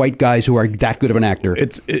good-looking white guys who are that good of an actor.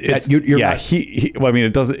 It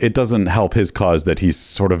doesn't help his cause that he's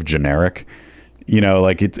sort of generic.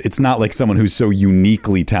 Like it's not like someone who's so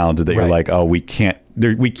uniquely talented that you're like, oh, we can't.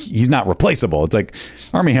 He's not replaceable. It's like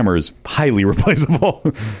Armie Hammer is highly replaceable.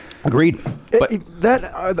 Agreed.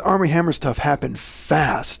 The Armie Hammer stuff happened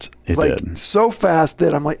fast. It did. So fast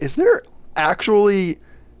that I'm like, is there actually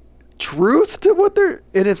truth to what they're?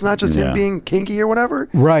 And it's not just him being kinky or whatever.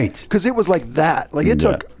 Right. Because it was like that. Like it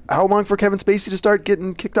took how long for Kevin Spacey to start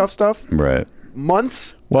getting kicked off stuff? Right.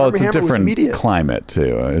 Months. Well, Armie it's a Hammer different climate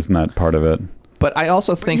too. Isn't that part of it? But I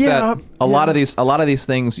also think that a lot of these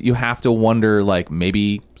things you have to wonder, like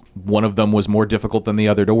maybe one of them was more difficult than the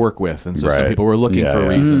other to work with, and so some people were looking for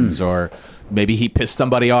reasons, or maybe he pissed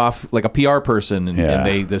somebody off, like a PR person, and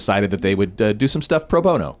they decided that they would do some stuff pro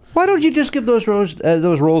bono. Why don't you just give those roles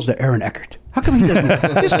to Aaron Eckhart? How come he doesn't?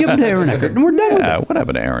 Just give them to Aaron Eckhart, and we're done with it. What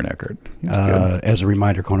happened to Aaron Eckhart? As a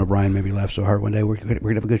reminder, Conan O'Brien made me laugh so hard one day. We're going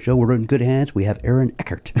to have a good show. We're in good hands. We have Aaron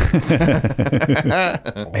Eckhart. And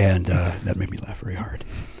that made me laugh very hard.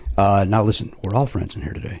 Now, listen, we're all friends in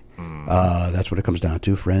here today. That's what it comes down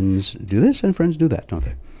to. Friends do this and friends do that, don't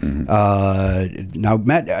they? Now,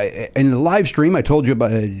 Matt, in the live stream, I told you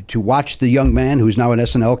to watch the young man who's now an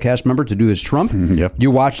SNL cast member to do his Trump. Yep.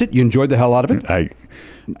 You watched it. You enjoyed the hell out of it.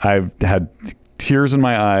 I've had tears in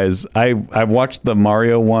my eyes. I've watched the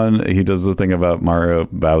Mario one. He does the thing about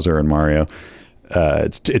Bowser and Mario.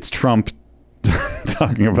 It's Trump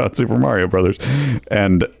talking about Super Mario Brothers,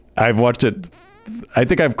 and I've watched it. I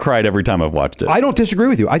think I've cried every time I've watched it. I don't disagree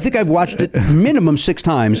with you. I think I've watched it minimum 6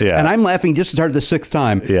 times, and I'm laughing just as hard the 6th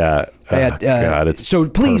time. Yeah. God, it's so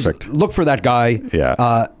please perfect. Look for that guy.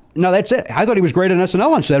 Yeah. No, that's it. I thought he was great on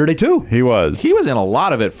SNL on Saturday too. He was. He was in a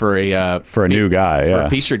lot of it for a new guy. For a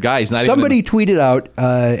featured guy. He's not Somebody tweeted out,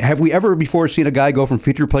 "Have we ever before seen a guy go from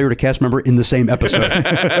featured player to cast member in the same episode?"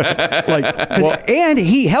 And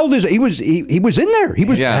he held his. He was in there. He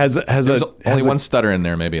was. Yeah. Has only one stutter in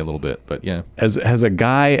there, maybe a little bit, but yeah. Has a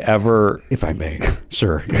guy ever? If I may,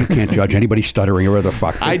 sir, you can't judge anybody stuttering or whatever the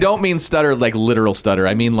fuck. I don't mean stutter like literal stutter.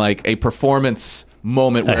 I mean like a performance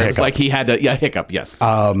moment where it's like he had to hiccup. Yes.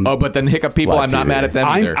 But then hiccup people, I'm not mad at them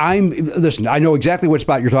either. Listen, I know exactly what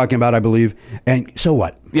spot you're talking about, I believe. And so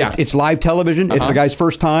what? Yeah. It's live television. It's the guy's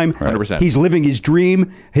first time. 100%. He's living his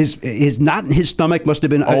dream. His knot in his stomach must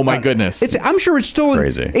have been. Oh my goodness. I'm sure it's still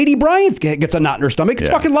crazy. A.D. Bryant gets a knot in her stomach.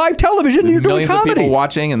 It's fucking live television. And you're doing millions comedy. of people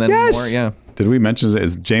watching, and then more. Yeah. Did we mention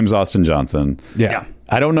is James Austin Johnson? Yeah.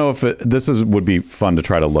 I don't know if would be fun to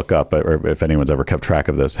try to look up, or if anyone's ever kept track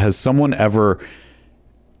of this. Has someone ever,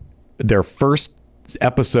 their first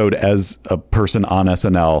episode as a person on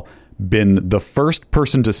SNL, been the first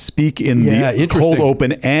person to speak in the cold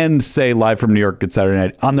open and say live from New York at Saturday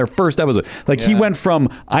night on their first episode? Like he went from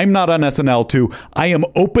I'm not on SNL to I am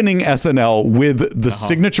opening SNL with the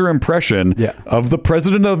signature impression of the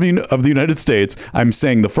president of the United States. I'm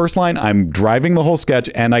saying the first line, I'm driving the whole sketch,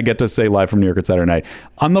 and I get to say live from New York at Saturday night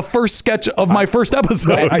on the first sketch of my first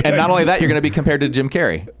episode. And not only that, you're going to be compared to Jim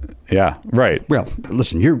Carrey. Yeah, right. Well,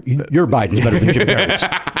 listen, your Biden's better than Jim Carrey's.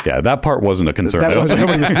 Yeah, that part wasn't a concern.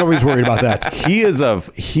 Nobody's worried about that. He is a.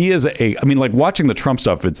 I mean, like watching the Trump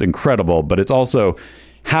stuff, it's incredible, but it's also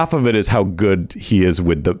half of it is how good he is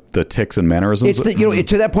with the tics and mannerisms. It's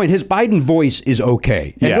to that point, his Biden voice is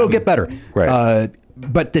okay, and it'll get better. Right.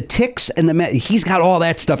 But the tics and he's got all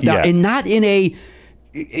that stuff down, and not in a.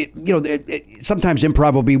 Sometimes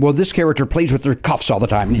improv will be, well, this character plays with their cuffs all the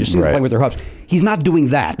time, and you see them play with their cuffs. He's not doing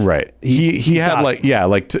that. Right. He had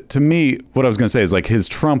to me, what I was going to say is like his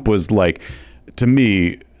Trump was like, to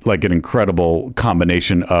me, like an incredible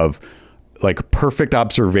combination of like perfect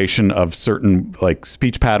observation of certain like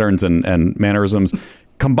speech patterns and mannerisms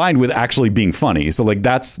combined with actually being funny. So like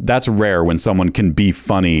that's rare when someone can be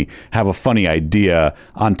funny, have a funny idea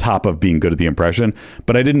on top of being good at the impression.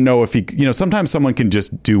 But I didn't know if he, sometimes someone can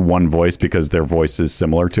just do one voice because their voice is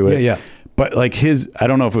similar to it. Yeah. But like I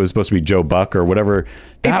don't know if it was supposed to be Joe Buck or whatever.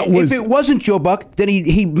 If it wasn't Joe Buck, then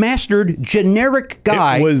he mastered generic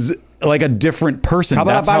guy. It was like a different person.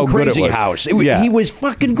 That's how good it was. House. He was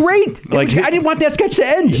fucking great. I didn't want that sketch to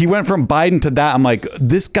end. He went from Biden to that. I'm like,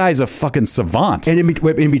 this guy's a fucking savant. And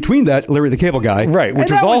in between that, Larry the Cable Guy, right, which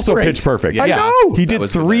was also pitch perfect. I know. He did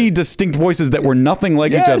 3 distinct voices that were nothing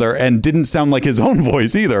like each other and didn't sound like his own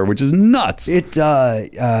voice either, which is nuts.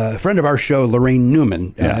 A friend of our show, Lorraine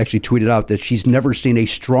Newman, actually tweeted out that she's never seen a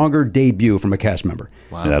stronger debut from a cast member.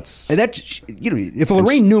 Wow. That's if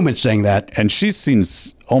Lorraine Newman's saying that, and she's seen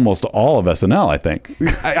almost all of SNL, I think.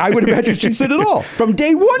 I would imagine she's seen it all. From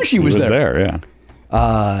day one, she was there.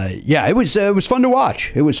 It was fun to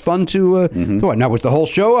watch. It was fun to watch. Now, was the whole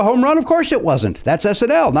show a home run? Of course it wasn't. That's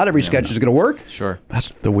SNL. Not every sketch is going to work. Sure. That's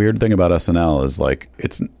the weird thing about SNL is like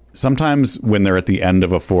it's sometimes when they're at the end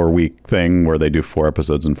of a 4-week thing where they do 4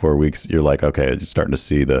 episodes in 4 weeks, you're like, okay, you're starting to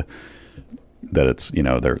see that it's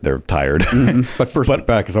they're tired. But first week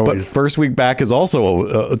back is always. But first week back is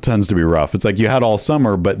also tends to be rough. It's like you had all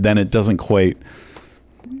summer, but then it doesn't quite.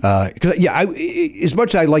 As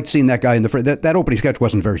much as I liked seeing that guy in that opening sketch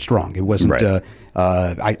wasn't very strong. It wasn't. Right.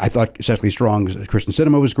 I thought Cecily Strong's Kristen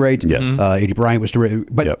Cinema was great. Yes. Edie Bryant was terrific.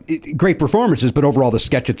 But great performances. But overall, the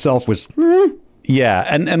sketch itself was. Yeah,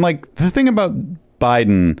 and like the thing about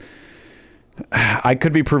Biden. I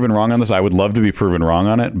could be proven wrong on this. I would love to be proven wrong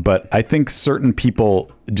on it, but I think certain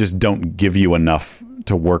people just don't give you enough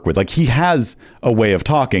to work with. Like he has a way of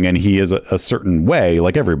talking and he is a certain way,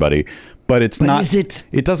 like everybody, but it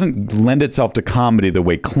doesn't lend itself to comedy the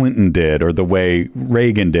way Clinton did or the way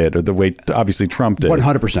Reagan did or the way obviously Trump did.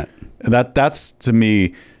 100%. That's to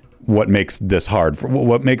me what makes this hard.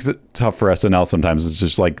 What makes it tough for SNL sometimes is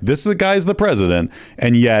just like, this guy's the president,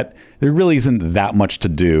 and yet there really isn't that much to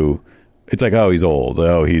do. It's like, oh, he's old.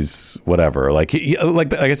 Oh, he's whatever. Like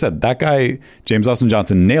I said, that guy, James Austin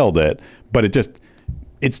Johnson, nailed it. But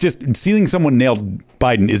it's just seeing someone nail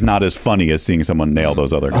Biden is not as funny as seeing someone nail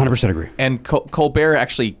those other guys. 100% agree. And Colbert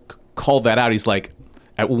actually called that out. He's like,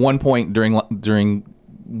 at one point during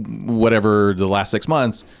whatever the last 6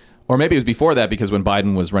 months, or maybe it was before that, because when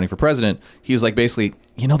Biden was running for president, he was like, basically,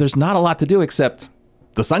 there's not a lot to do except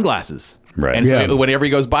the sunglasses. Right. And so whenever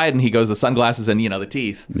he goes Biden, he goes the sunglasses and the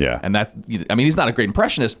teeth. Yeah. And he's not a great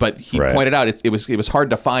impressionist, but he pointed out it was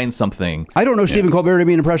hard to find something. I don't know Stephen Colbert to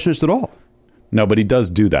be an impressionist at all. No, but he does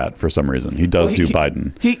do that for some reason. He does do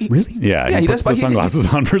Biden. He really? Yeah, he puts the sunglasses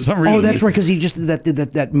on for some reason. Oh, that's right, because he just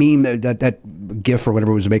that meme, that GIF or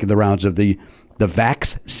whatever was making the rounds of the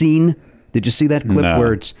vax scene. Did you see that clip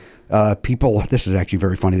where it's people? This is actually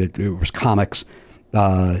very funny. That it was comics,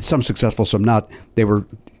 some successful, some not. They were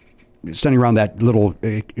sending around that little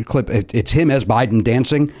clip. It's him as Biden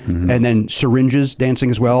dancing, and then syringes dancing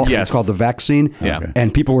as well. Yes. It's called the vaccine. Yeah. Okay.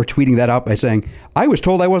 And people were tweeting that out by saying, I was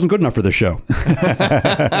told I wasn't good enough for this show.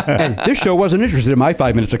 And this show wasn't interested in my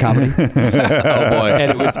 5 minutes of comedy. Oh, boy.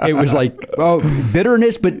 And it was like,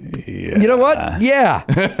 bitterness, but you know what? Yeah.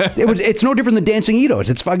 It's no different than Dancing Itos.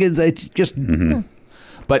 It's just...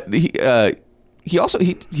 But he also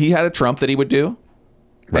had a Trump that he would do.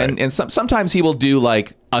 Right. And sometimes he will do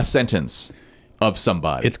like a sentence of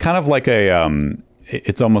somebody. It's kind of like a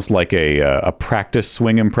it's almost like a practice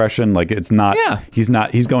swing impression. Like it's not. Yeah. He's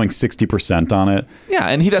going 60% on it. Yeah,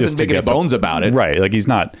 and he doesn't just to make any get the- bones about it. Right. Like he's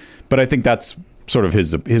not. But I think that's sort of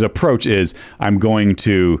his approach is I'm going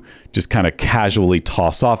to just kind of casually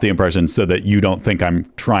toss off the impression so that you don't think I'm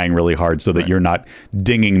trying really hard, so that you're not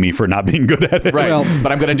dinging me for not being good at it. Right.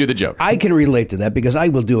 But I'm going to do the joke. I can relate to that because I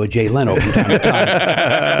will do a Jay Leno from time to time.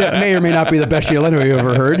 That may or may not be the best Jay Leno you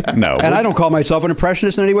ever heard. No. And I don't call myself an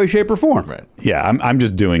impressionist in any way, shape, or form. Right. Yeah, I'm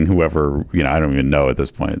just doing whoever, I don't even know at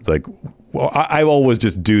this point. It's like, well, I always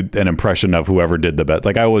just do an impression of whoever did the best.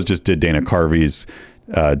 Like I always just did Dana Carvey's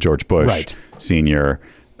George Bush Right. Senior.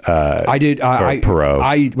 I did.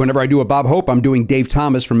 Perot. Whenever I do a Bob Hope, I'm doing Dave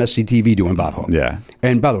Thomas from SCTV doing Bob Hope. Yeah.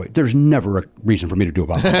 And by the way, there's never a reason for me to do a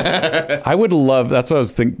Bob Hope. I would love. That's what I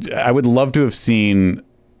was thinking. I would love to have seen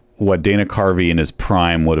what Dana Carvey in his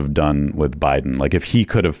prime would have done with Biden. Like if he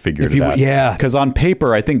could have figured it out. Yeah. Because on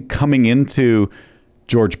paper, I think coming into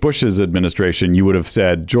George Bush's administration, you would have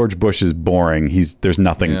said George Bush is boring. There's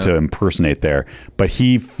nothing to impersonate there. But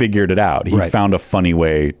he figured it out. He found a funny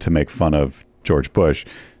way to make fun of George Bush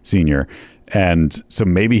Senior. And so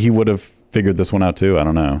maybe he would have figured this one out too. I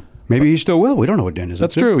don't know. Maybe he still will. We don't know what Dan is.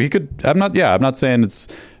 That's true. He could. I'm not saying it's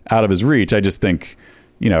out of his reach. I just think,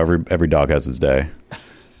 every dog has his day.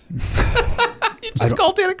 You just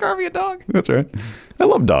called Dana Carvey a dog. That's right. I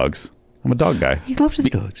love dogs. I'm a dog guy. He loves his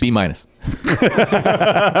dogs. B-. Elliot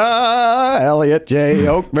J.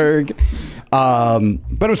 Oakberg.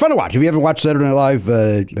 But it was fun to watch. If you haven't watched Saturday Night Live,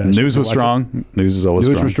 News was strong. News is always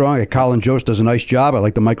News strong. was strong. Colin Jost does a nice job. I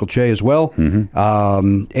like the Michael Che as well.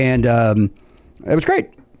 Mm-hmm. It was great.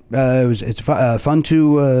 It's fun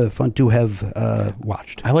to have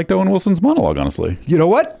watched. I liked Owen Wilson's monologue, honestly. You know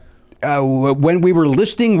what? When we were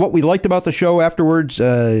listing what we liked about the show afterwards,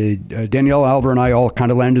 Danielle, Oliver, and I all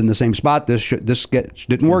kind of landed in the same spot. This sketch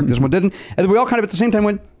didn't work. This one didn't. And then we all kind of at the same time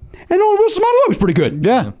went, and Owen Wilson's monologue was pretty good.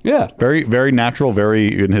 Yeah. Very, very natural,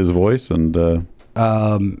 very in his voice. And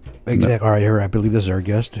exactly. All right, here, I believe this is our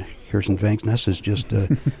guest. Kirsten Vangsness has just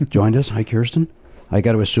joined us. Hi, Kirsten. I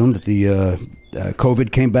got to assume that the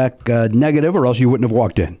COVID came back negative, or else you wouldn't have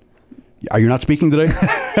walked in. Are you not speaking today?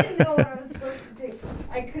 I didn't know what I was supposed to do.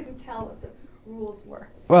 I couldn't tell what the rules were.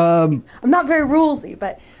 I'm not very rulesy,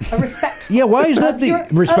 but a respect. Yeah, why is that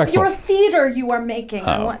respectful? Of your theater you are making.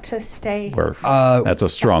 I want to stay. That's a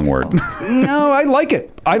strong word. No, I like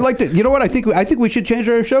it. I liked it. You know what? I think we should change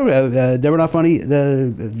our show. They Were Not Funny.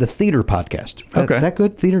 The theater podcast. Okay. Is that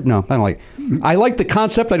good? Theater? No, I don't like it. I like the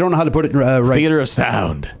concept. I don't know how to put it right. Theater of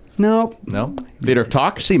sound. No. Theater of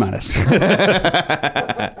talk. C-. All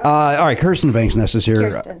right, Kirsten Vangsness is here.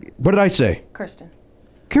 Kirsten. What did I say? Kirsten.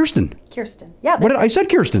 Yeah. Yeah. I said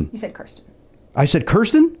Kirsten. You said Kirsten. I said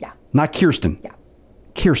Kirsten? Yeah. Not Kirsten. Yeah.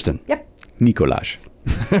 Kirsten. Yep. Nicolaj.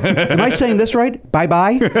 Am I saying this right?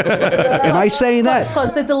 Bye-bye? Am I saying that?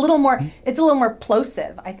 Close. It's a little more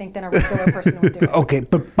plosive, I think, than a regular person would do. Okay,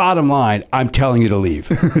 but bottom line, I'm telling you to leave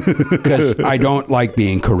because I don't like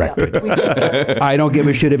being corrected. I don't give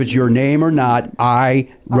a shit if it's your name or not.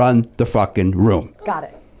 I run the fucking room. Got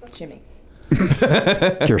it, Jimmy.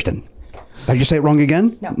 Kirsten. Did I just say it wrong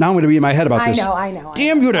again? No. Now I'm going to be in my head about this. I know.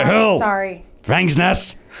 Damn you to hell. Sorry.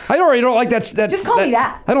 Vangsness. I already don't like that. Just call me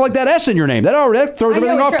that. I don't like that S in your name. That throws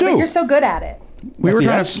everything off too. But you're so good at it. We were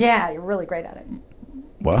trying to. Yeah, you're really great at it.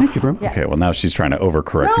 Well, thank you very much. Okay, well now she's trying to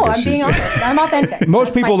overcorrect. No, because I'm being honest. I'm authentic.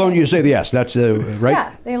 Most people don't use say the S. That's right.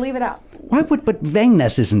 Yeah, they leave it out. But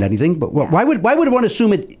Vangsness isn't anything. But why would one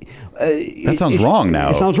assume it? That sounds wrong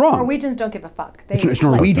now. It sounds wrong. Norwegians don't give a fuck. It's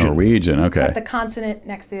Norwegian. Norwegian. Okay. Put the consonant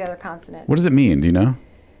next to the other consonant. What does it mean? Do you know?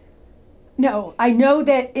 No, I know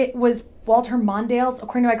that it was Walter Mondale's.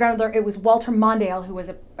 According to my grandmother, it was Walter Mondale who was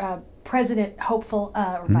a president hopeful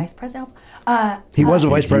or vice president. He was a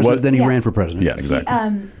vice president, then he ran for president. Yeah,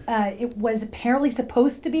 exactly. It was apparently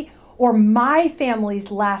supposed to be, or my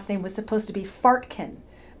family's last name was supposed to be Fartkin.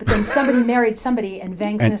 But then somebody married somebody, and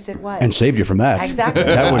Vangsness it was. And saved you from that. Exactly.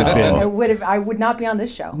 That would have been. I would not be on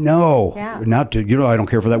this show. No. Yeah. Not to, I don't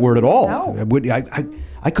care for that word at all. No.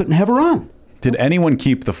 I couldn't have her on. Did anyone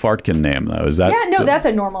keep the Fartkin name though? Is that? Yeah, no, that's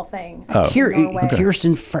a normal thing.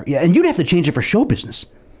 Kirsten, and you'd have to change it for show business.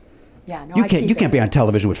 Yeah, no, you can't be on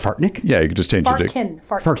television with Fartnik. Yeah, you could just change it.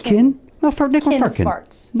 Fartkin. No, Fartnik or Fartkin.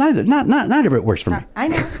 Farts. Neither. Neither it works for me. I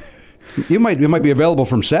know. It might be available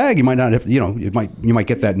from SAG. You might not have. You might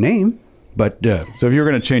get that name. But so if you're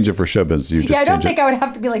going to change it for show business, you just I don't think I would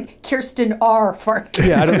have to be like Kirsten R. Fartkin.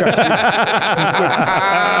 Yeah, I don't know.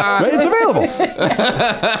 It's available.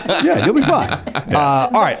 Yeah, you'll be fine.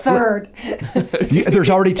 All right. Third. There's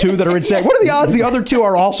already two that are in SAG. What are the odds the other two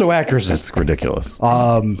are also actresses? That's ridiculous.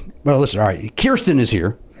 Well, listen. All right, Kirsten is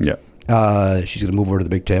here. Yeah. She's going to move over to the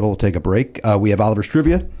big table. We'll take a break. We have Oliver's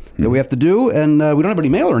trivia that we have to do, and we don't have any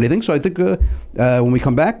mail or anything. So I think when we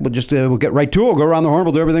come back, we'll get right to it. We'll go around the horn.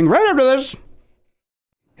 We'll do everything right after this.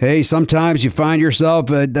 Hey, sometimes you find yourself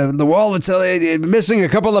the wall that's missing a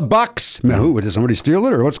couple of bucks. Did somebody steal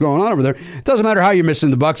it or what's going on over there? It doesn't matter how you're missing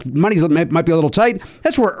the bucks. Money might be a little tight.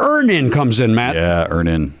 That's where Earn-In comes in, Matt. Yeah,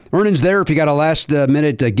 Earn-In. Earn-In's there if you got a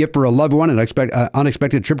last-minute gift for a loved one, an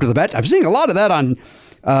unexpected trip to the vet. I'm seeing a lot of that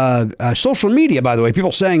on social media, by the way.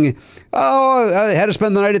 People saying, I had to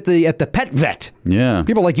spend the night at the pet vet. Yeah.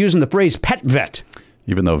 People like using the phrase pet vet.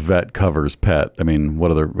 Even though vet covers pet. I mean, what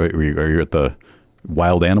other... Are you at the...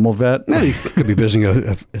 wild animal vet? Yeah, you could be visiting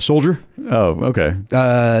a soldier. Oh, okay.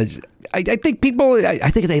 I think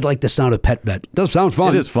they like the sound of pet vet. It does sound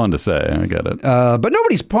fun. It is fun to say. I get it. But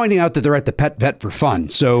nobody's pointing out that they're at the pet vet for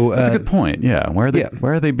fun. So that's a good point. Yeah. Why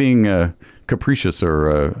are they being capricious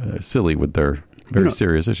or silly with their very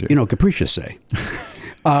serious issue? Capricious say.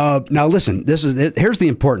 Now listen, here's the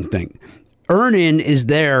important thing. Earn-In is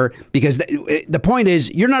there because the point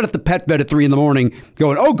is you're not at the pet vet at 3 a.m.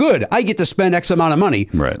 going, oh, good, I get to spend X amount of money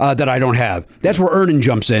that I don't have. That's where Earn-In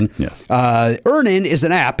jumps in. Yes. Earn-In is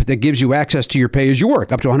an app that gives you access to your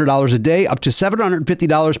pay-as-you-work, up to $100 a day, up to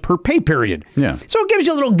 $750 per pay period. Yeah. So it gives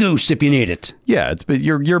you a little goose if you need it. Yeah,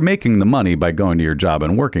 you're making the money by going to your job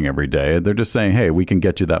and working every day. They're just saying, hey, we can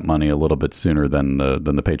get you that money a little bit sooner than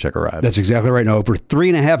the paycheck arrives. That's exactly right. Now, over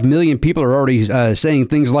 3.5 million people are already saying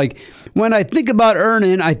things like, when I think about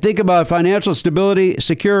Earn-In, I think about financial stability,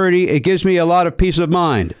 security. It gives me a lot of peace of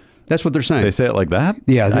mind. That's what they're saying. They say it like that?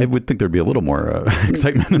 Yeah. I would think there'd be a little more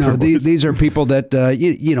excitement in their voice. These are people that,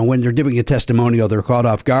 when they're giving a testimonial, they're caught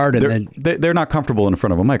off guard. And they're not comfortable in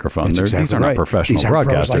front of a microphone. These are not professional these are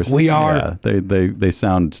broadcasters. pros like we are. Yeah, they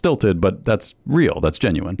sound stilted, but that's real. That's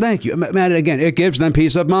genuine. Thank you. Matt, again, it gives them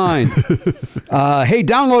peace of mind. Hey,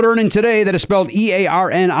 download Earn-In today. That is spelled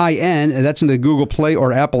EARNIN. That's in the Google Play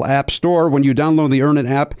or Apple App Store. When you download the Earn-In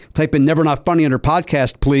app, type in Never Not Funny under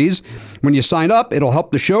podcast, please. When you sign up, it'll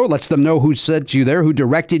help the show. Lets them know who sent you there, who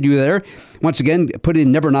directed you there. Once again, put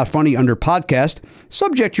in Never Not Funny under podcast.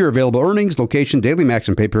 Subject to your available earnings, location, daily max,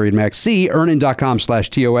 and pay period max. See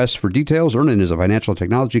earnin.com/TOS for details. Earn-In is a financial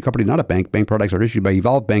technology company, not a bank. Bank products are issued by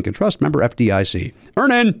Evolve Bank and Trust, member FDIC.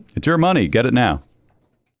 Earn-In. It's your money. Get it now.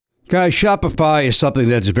 Guys, Shopify is something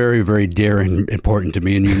that's very, very dear and important to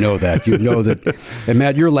me, and you know that. You know that. And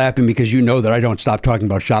Matt, you're laughing because you know that I don't stop talking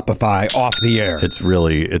about Shopify off the air. It's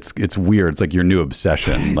really, it's weird. It's like your new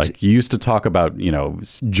obsession. Like you used to talk about,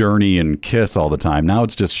 Journey and Kiss all the time. Now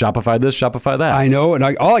it's just Shopify this, Shopify that. I know, and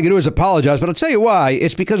all I can do is apologize, but I'll tell you why.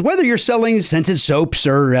 It's because whether you're selling scented soaps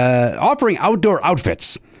or offering outdoor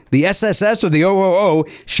outfits, the SSS or the OOO,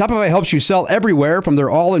 Shopify helps you sell everywhere from their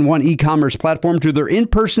all-in-one e-commerce platform to their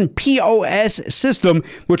in-person POS system,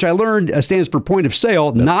 which I learned stands for point of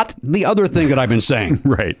sale, not the other thing that I've been saying.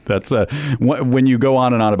 Right. That's when you go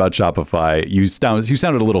on and on about Shopify, you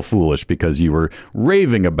sounded a little foolish because you were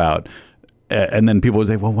raving about, and then people would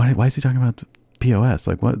say, well, why is he talking about POS?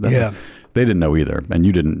 Like what? They didn't know either, and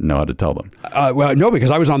you didn't know how to tell them. Well, no,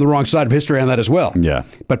 because I was on the wrong side of history on that as well. Yeah.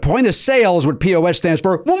 But point of sale is what POS stands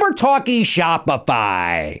for when we're talking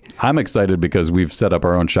Shopify. I'm excited because we've set up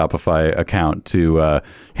our own Shopify account to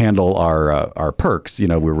handle our perks.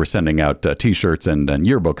 We're sending out T-shirts and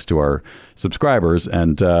yearbooks to our subscribers,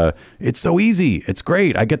 and it's so easy. It's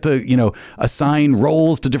great. I get to assign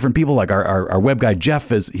roles to different people. Like our web guy Jeff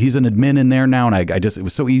he's an admin in there now, and it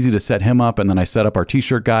was so easy to set him up. And then I set up our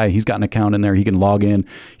T-shirt guy. He's got an account in there. He can log in.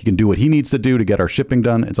 He can do what he needs to do to get our shipping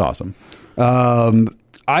done. It's awesome.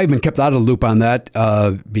 I've been kept out of the loop on that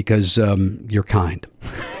because you're kind.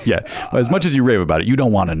 Yeah. As much as you rave about it, you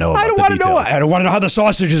don't want to know about the details. I don't want to know how the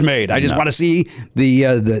sausage is made. I just want to see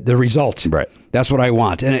the result. Right. That's what I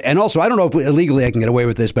want. And also, I don't know if illegally I can get away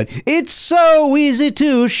with this, but it's so easy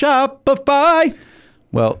to Shopify.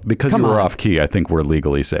 Well, because you were off key, I think we're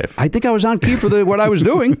legally safe. I think I was on key for what I was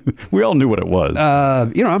doing. We all knew what it was.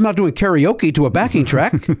 I'm not doing karaoke to a backing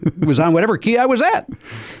track. It was on whatever key I was at.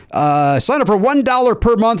 Sign up for $1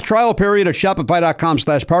 per month trial period at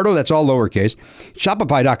Shopify.com/Pardo. That's all lowercase.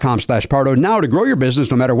 Shopify.com/Pardo. Now to grow your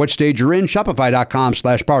business no matter what stage you're in.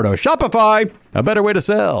 Shopify.com/Pardo. Shopify. A better way to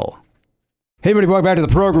sell. Hey, everybody, welcome back to the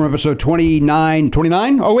program, episode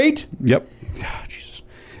 2908? Yep.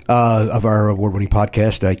 Of our award-winning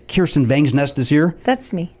podcast. Kirsten Vangsness is here.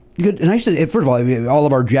 That's me. Good. Nice to, first of all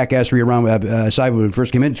of our jackassery around side when we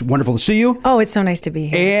first came in. It's wonderful to see you. Oh, it's so nice to be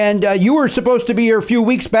here. And you were supposed to be here a few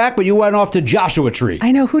weeks back, but you went off to Joshua Tree.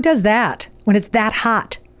 I know. Who does that when it's that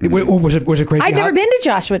hot? Was it crazy I've never been to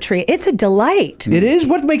Joshua Tree. It's a delight. It is?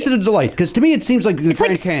 What makes it a delight? Because to me, it seems like the It's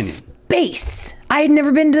Grand like Canyon. space. I had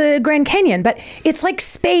never been to Grand Canyon, but it's like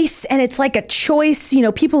space, and it's like a choice. You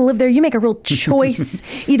know, people who live there, you make a real choice.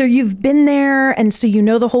 Either you've been there, and so you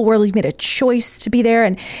know the whole world, you've made a choice to be there,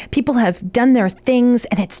 and people have done their things,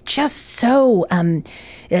 and it's just so, like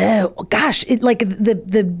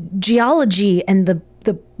the geology and the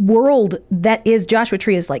world that is Joshua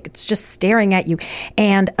Tree is like, it's just staring at you.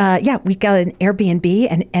 And we got an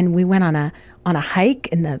Airbnb, and we went on a hike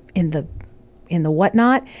in the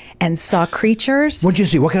whatnot and saw creatures. What'd you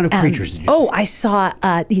see? What kind of creatures did you see? I saw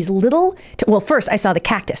these little. First I saw the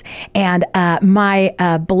cactus, and my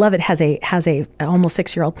beloved has a almost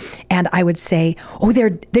 6-year-old, and I would say,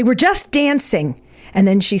 they were just dancing. And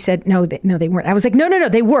then she said, no, they weren't. I was like, no,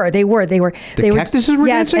 they were. The cactuses were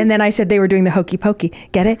yes, dancing? and then I said they were doing the hokey pokey.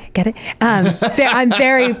 Get it? I'm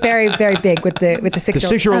very, very, very big with the 6-year-old. The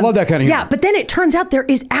 6-year-old love that kind of humor. Yeah, but then it turns out there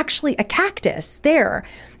is actually a cactus there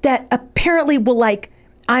that apparently will, like,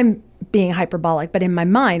 I'm being hyperbolic, but in my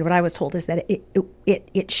mind, what I was told is that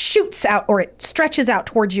it shoots out, or it stretches out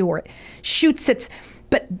towards you, or it shoots its.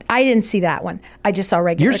 But I didn't see that one. I just saw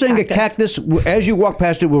regular You're saying cactus. a cactus, as you walk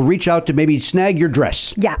past it, will reach out to maybe snag your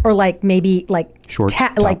dress. Yeah, or maybe Shorts,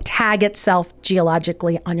 tag itself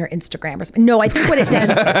geologically on your Instagram or something. No, I think what it does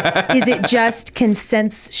is it just can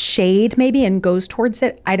sense shade maybe and goes towards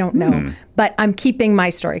it. I don't know. But I'm keeping my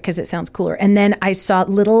story because it sounds cooler. And then I saw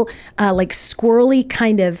little squirrely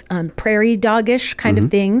kind of prairie doggish kind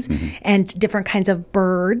of things and different kinds of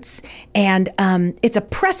birds. And it's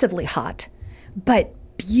oppressively hot, but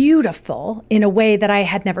beautiful in a way that I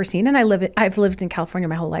had never seen. And I've lived in California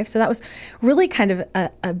my whole life. So that was really kind of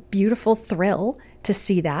a beautiful thrill to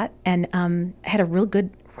see that. And I had a real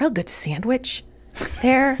good sandwich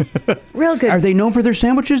there. Real good. Are they known for their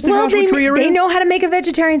sandwiches? They know how to make a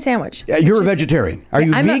vegetarian sandwich. You're a vegetarian. Are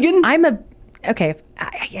you vegan? Okay. I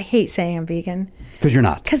hate saying I'm vegan. Because you're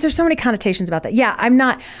not. Because there's so many connotations about that. Yeah, I'm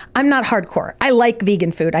not hardcore. I like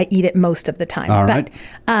vegan food. I eat it most of the time. All right.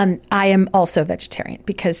 But I am also vegetarian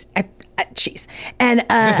because cheese and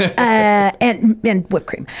whipped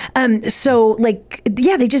cream. So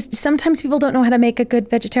they just, sometimes people don't know how to make a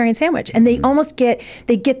good vegetarian sandwich, and they almost get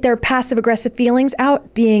their passive aggressive feelings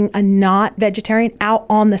out being a not vegetarian out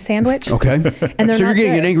on the sandwich. Okay. And so you're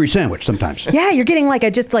getting an angry sandwich sometimes. Yeah, you're getting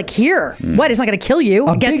here. What? It's not going to kill you.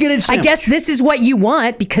 A bigoted sandwich. I guess this is what you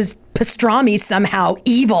want because pastrami's somehow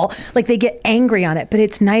evil. Like, they get angry on it, but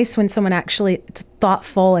it's nice when someone actually, it's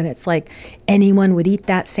thoughtful, and it's like anyone would eat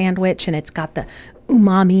that sandwich, and it's got the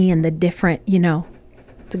umami and the different,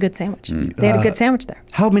 it's a good sandwich. They had a good sandwich there.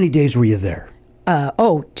 How many days were you there?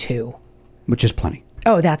 2. Which is plenty.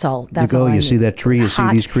 Oh, that's all. That's you go, all. You see that tree, you see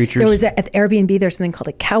these creatures. There was at the Airbnb, there's something called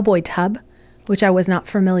a cowboy tub, which I was not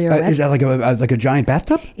familiar with. Is that like a giant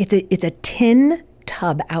bathtub? It's a tin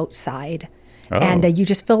tub outside. Oh. And you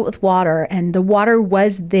just fill it with water. And the water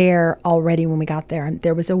was there already when we got there. And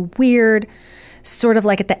there was a weird, sort of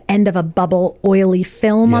like at the end of a bubble, oily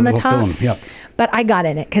film on the top. Film. Yep. But I got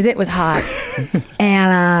in it because it was hot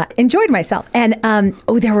and enjoyed myself. And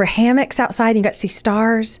there were hammocks outside, and you got to see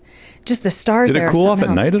stars. Just the stars. Did there it cool off at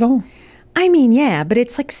night at all? I mean, yeah, but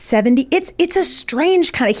it's like 70. It's a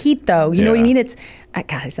strange kind of heat, though. You know what I mean? It's, God,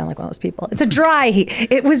 I sound like one of those people. It's a dry heat.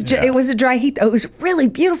 It was a dry heat, though. It was really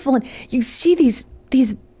beautiful, and you see these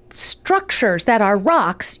structures that are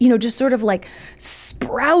rocks, just sort of like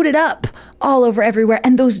sprouted up all over everywhere.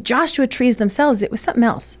 And those Joshua trees themselves, it was something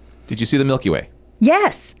else. Did you see the Milky Way?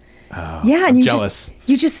 Yes. Oh, yeah, and I'm jealous.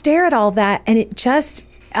 You just stare at all that, and it just,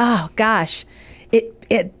 oh gosh,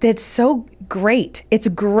 it's so great. It's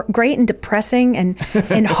great and depressing and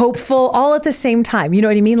hopeful all at the same time. You know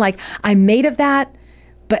what I mean? Like, I'm made of that,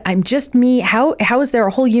 but I'm just me. How is there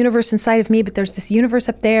a whole universe inside of me? But there's this universe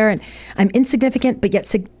up there, and I'm insignificant, but yet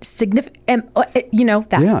significant.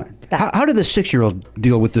 That. Yeah. That. How did the 6-year-old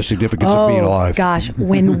deal with the significance of being alive? Gosh,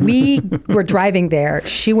 when we were driving there,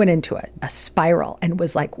 she went into a spiral and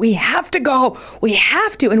was like, "We have to go. We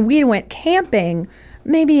have to." And we went camping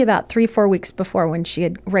maybe about 3-4 weeks before,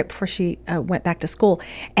 right before she went back to school.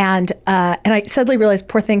 And I suddenly realized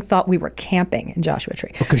poor thing thought we were camping in Joshua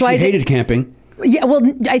Tree. Because she hated camping. Yeah, well,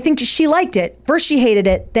 I think she liked it. First she hated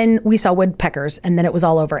it, then we saw woodpeckers, and then it was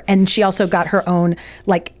all over. And she also got her own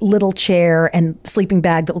little chair and sleeping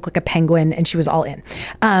bag that looked like a penguin, and she was all in.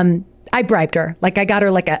 I bribed her. I got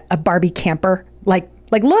her a Barbie camper.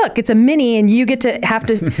 Look, it's a mini, and you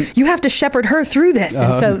have to shepherd her through this.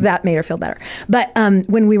 And so that made her feel better. But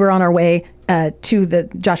when we were on our way to the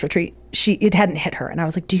Joshua Tree, it hadn't hit her. And I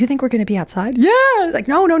was like, "Do you think we're going to be outside?" Yeah.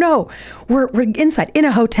 No. We're inside. In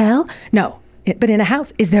a hotel? No. But in a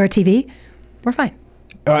house. Is there a TV? We're fine.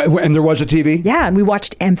 And there was a TV? Yeah, and we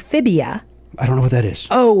watched Amphibia. I don't know what that is.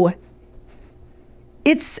 Oh,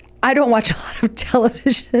 I don't watch a lot of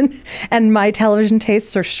television, and my television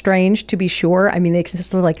tastes are strange, to be sure. I mean, they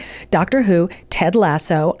consist of like Doctor Who, Ted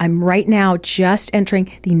Lasso. I'm right now just entering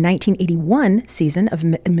the 1981 season of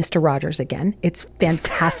Mr. Rogers again. It's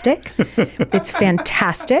fantastic. It's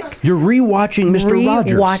fantastic. You're rewatching Mr.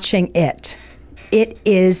 Rogers. Rewatching it. It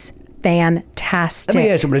is fantastic. Let me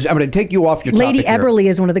ask you, I'm going to take you off your topic Lady here. Eberle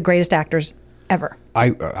is one of the greatest actors ever.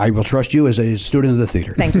 I will trust you as a student of the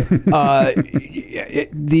theater. Thank you.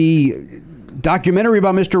 The documentary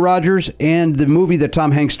about Mr. Rogers and the movie that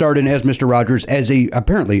Tom Hanks starred in as Mr. Rogers, as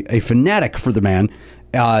apparently a fanatic for the man.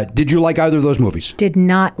 Did you like either of those movies? Did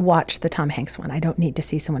not watch the Tom Hanks one. I don't need to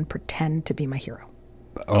see someone pretend to be my hero.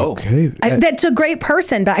 Okay. That's a great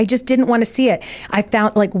person, but I just didn't want to see it. I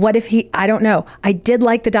found, like, what if I don't know. I did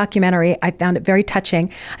like the documentary. I found it very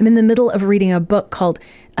touching. I'm in the middle of reading a book called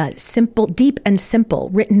Deep and Simple,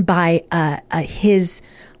 written by his,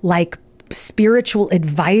 like, spiritual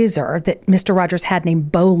advisor that Mr. Rogers had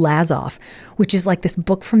named Bo Lazoff, which is like this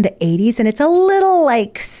book from the 80s. And it's a little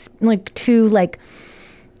like too, like,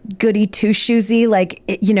 goody two-shoesy, like,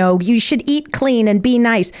 you know, you should eat clean and be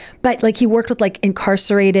nice, but like he worked with like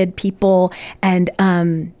incarcerated people, and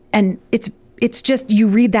it's just, you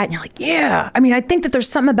read that and you're like, yeah. I mean, I think that there's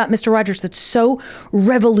something about Mr. Rogers that's so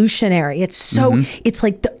revolutionary. It's so it's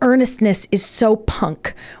like the earnestness is so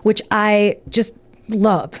punk, which I just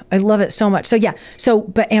love. I love it so much. So yeah.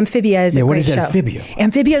 But Amphibia is a great show. What is Amphibia?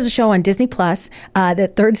 Amphibia is a show on Disney Plus. The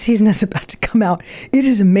third season is about to come out. It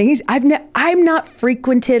is amazing. I'm not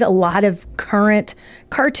frequented a lot of current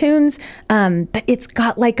cartoons, but it's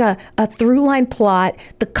got like a through line plot.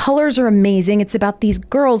 The colors are amazing. It's about these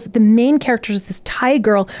girls. The main character is this Thai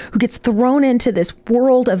girl who gets thrown into this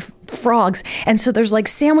world of frogs, and so there's like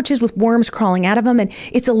sandwiches with worms crawling out of them, and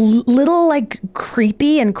it's a little like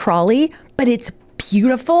creepy and crawly, but it's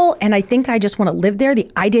beautiful, and I think I just want to live there. The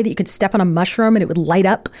idea that you could step on a mushroom and it would light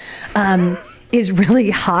up is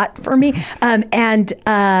really hot for me. And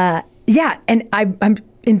I'm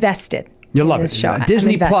invested. You love in it. this show.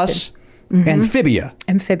 Disney Plus, Amphibia.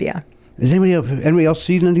 Amphibia. Has anybody else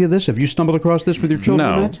seen any of this? Have you stumbled across this with your children?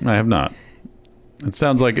 No, Matt? I have not. It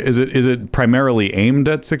sounds like, is it primarily aimed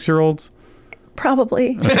at 6-year-olds?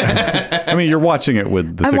 Probably. I mean, you're watching it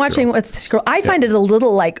with the 6-year-old. I'm watching it with the girl. I find it a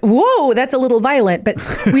little like, whoa, that's a little violent. But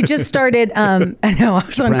we just started. I know I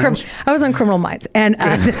was on Criminal Minds, and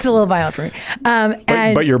it's a little violent for me.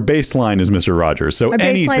 But your baseline is Mr. Rogers. So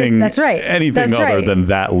anything, that's right. Anything other than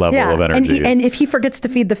that level of energy. And if he forgets to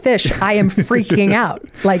feed the fish, I am freaking out.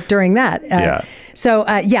 Like during that. So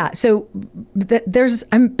I'm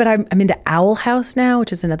into Owl House now,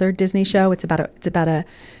 which is another Disney show. It's about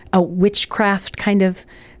a witchcraft kind of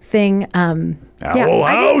thing. Owl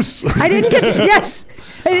House. I didn't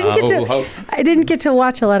get to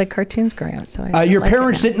watch a lot of cartoons growing up. So your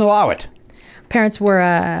parents didn't allow it. Parents were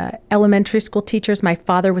elementary school teachers. My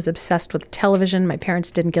father was obsessed with television. My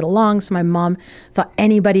parents didn't get along, so my mom thought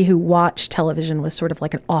anybody who watched television was sort of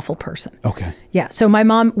like an awful person. Okay. Yeah, so my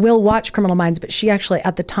mom will watch Criminal Minds, but she actually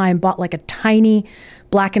at the time bought like a tiny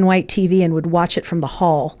black and white TV and would watch it from the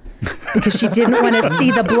hall because she didn't want to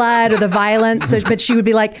see the blood or the violence. So, but she would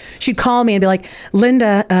be like, she'd call me and be like,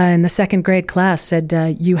 Linda in the second grade class said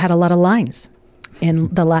you had a lot of lines.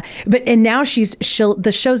 In the and now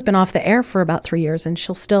the show's been off the air for about 3 years, and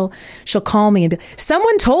she'll call me and be,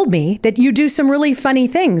 someone told me that you do some really funny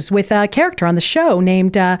things with a character on the show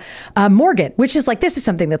named Morgan, which is like, this is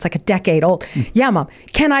something that's like a decade old. Yeah, Mom,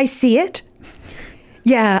 can I see it?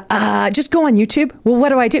 Yeah, just go on YouTube. Well, what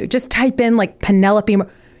do I do? Just type in like Penelope.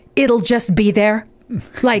 It'll just be there.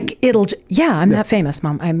 Like I'm that famous,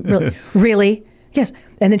 Mom. I'm really. Yes.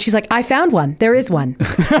 And then she's like, I found one. There is one.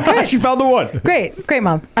 She found the one. Great,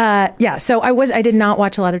 Mom. So I did not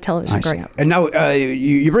watch a lot of television growing up. And now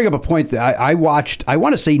you bring up a point that I watched, I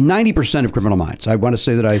want to say 90% of Criminal Minds. I want to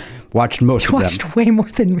say that I watched most of them. You watched way more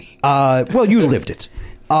than me. Well, you lived it.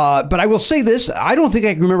 But I will say this, I don't think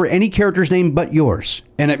I can remember any character's name but yours.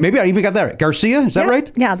 And maybe I even got that right. Garcia, is that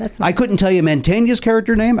right? Yeah, that's I couldn't tell you Mantegna's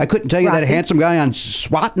character name. I couldn't tell you that handsome guy on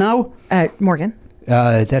SWAT now. Morgan.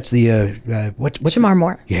 That's the what's Shamar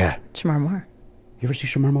Moore. Yeah, Shamar Moore. You ever see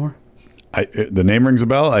Shamar Moore? The name rings a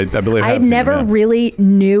bell. I believe I never really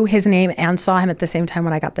knew his name and saw him at the same time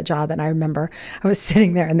when I got the job. And I remember I was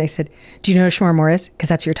sitting there and they said, "Do you know who Shamar Moore is? Because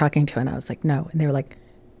that's who you're talking to." And I was like, "No." And they were like,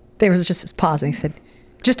 there was just this pause. And they said,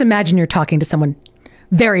 "Just imagine you're talking to someone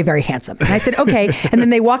very, very handsome. And I said, okay. And then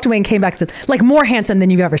they walked away and came back and said, like, more handsome than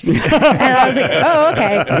you've ever seen. And I was like, oh,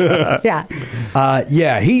 okay.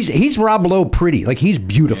 Yeah. He's Rob Lowe pretty. Like, he's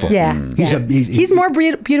beautiful. Yeah. He's more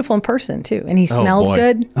beautiful in person, too. And he smells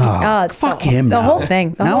good. It's fuck him. The whole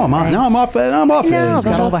thing. Now I'm off. No,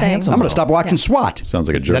 got all the handsome. I'm going to stop watching SWAT. Sounds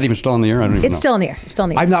like a joke. Is that even still on the air? I don't even know. It's still in the air. It's still in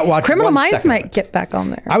the air. I've not watched Criminal 1 Minds second. might get back on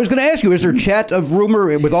there. I was going to ask you, is there chat of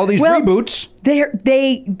rumor with all these reboots?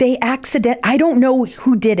 They I don't know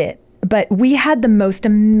who did it, but we had the most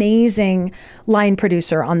amazing line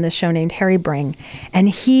producer on this show named Harry Bring, and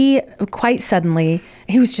he quite suddenly,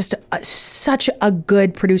 he was just such a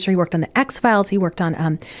good producer. He worked on the X-Files, he worked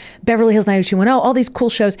on Beverly Hills 90210, all these cool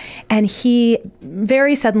shows, and he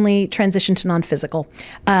very suddenly transitioned to non-physical,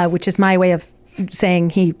 which is my way of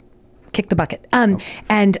saying he kick the bucket.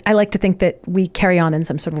 And I like to think that we carry on in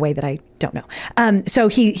some sort of way that I don't know. So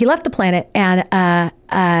he left the planet,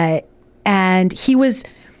 and he was,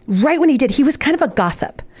 right when he did, he was kind of a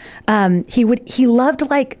gossip. He loved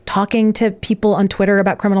like talking to people on Twitter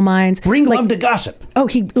about Criminal Minds. Bring loved to gossip. Oh,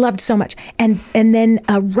 he loved so much. And then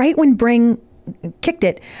right when Bring kicked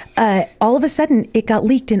it, all of a sudden it got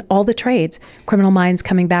leaked in all the trades. Criminal Minds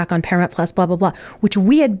coming back on Paramount Plus, blah, blah, blah, which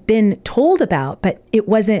we had been told about, but it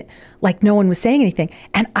wasn't like no one was saying anything.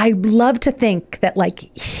 And I love to think that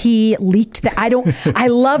like he leaked that. I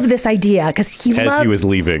love this idea because he was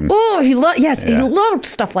leaving. Oh, he loved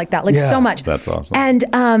stuff like that, like so much. That's awesome.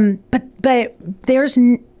 And, but there's,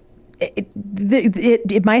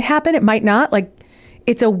 it might happen. It might not. Like,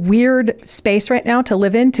 it's a weird space right now to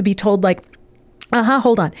live in, to be told like,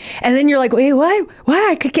 hold on. And then you're like, wait, what?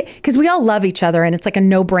 Why? Because we all love each other, and it's like a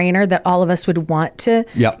no-brainer that all of us would want to,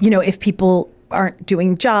 if people aren't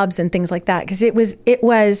doing jobs and things like that. Because it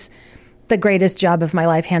was the greatest job of my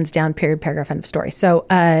life, hands down, period, paragraph, end of story. So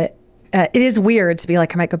it is weird to be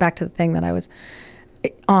like, I might go back to the thing that I was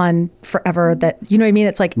on forever, that, you know what I mean?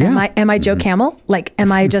 It's like, am I Joe Camel? Like,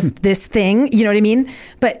 am I just this thing? You know what I mean?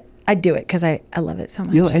 But I do it because I love it so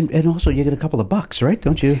much. And also you get a couple of bucks, right?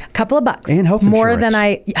 Don't you? A couple of bucks. And health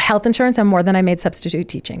insurance. Health insurance and more than I made substitute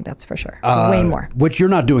teaching. That's for sure. Way more. Which you're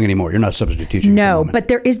not doing anymore. You're not substitute teaching. No, but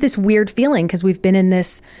there is this weird feeling because we've been in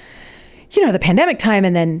this, the pandemic time,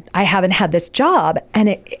 and then I haven't had this job, and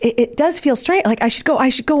it does feel strange. Like I should go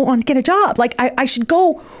on get a job. Like I should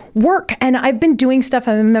go work. And I've been doing stuff.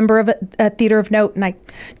 I'm a member of a theater of note, and I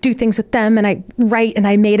do things with them, and I write, and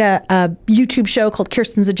I made a YouTube show called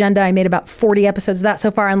Kirsten's Agenda. I made about 40 episodes of that so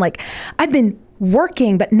far. And like, I've been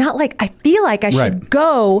working, but not like, I feel like I should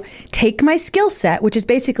go take my skill set, which is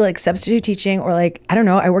basically like substitute teaching, or like, I don't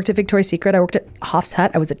know, I worked at Victoria's Secret, I worked at Hoff's Hut.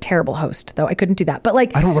 I was a terrible host, though. I couldn't do that. But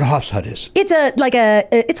like, I don't know what Hoff's Hut is. It's like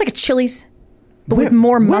a Chili's, but with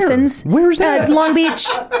more muffins. Where's that? Long Beach.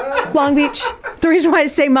 Long Beach. The reason why I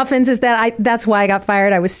say muffins is that that's why I got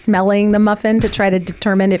fired. I was smelling the muffin to try to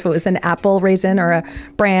determine if it was an apple raisin or a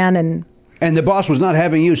bran, and the boss was not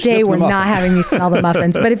having you sniff They were the muffin. not having me smell the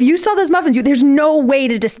muffins. But if you saw those muffins, there's no way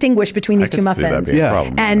to distinguish between these two muffins. See that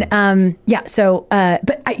being a problem,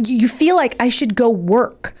 and you feel like I should go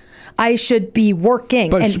work. I should be working.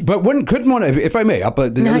 But couldn't one, if I may, up the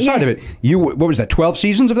other side of it, what was that, 12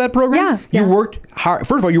 seasons of that program? Yeah. You worked hard.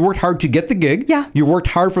 First of all, you worked hard to get the gig. Yeah. You worked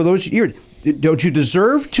hard for those years. Don't you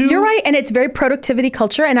deserve to? You're right. And it's very productivity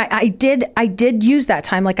culture. And I did use that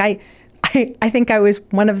time. Like I think I was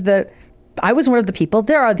one of the people.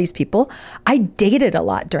 There are these people. I dated a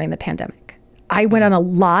lot during the pandemic. I went on a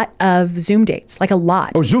lot of Zoom dates, like a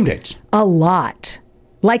lot. Oh, Zoom dates. A lot.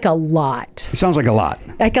 Like a lot. It sounds like a lot.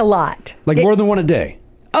 Like a lot. Like more than one a day.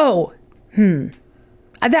 Oh,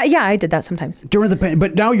 I did that sometimes. During the pandemic.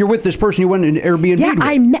 But now you're with this person you went in Airbnb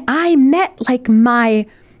with. I met like my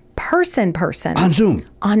person. On Zoom.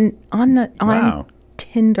 On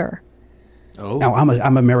Tinder. Oh. Now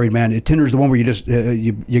I'm a married man. Tinder's the one where you just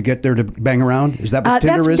you get there to bang around. Is that what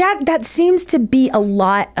Tinder is? That seems to be a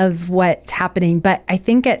lot of what's happening. But I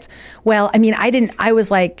think I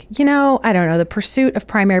was like, I don't know. The pursuit of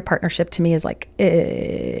primary partnership to me is like,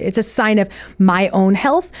 it's a sign of my own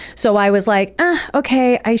health. So I was like,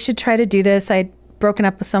 okay, I should try to do this. I'd broken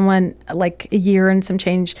up with someone like a year and some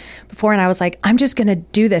change before, and I was like, I'm just going to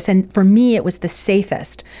do this. And for me, it was the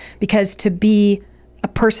safest, because to be a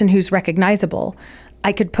person who's recognizable,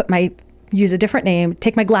 I could use a different name,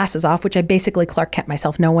 take my glasses off, which I basically Clark Kent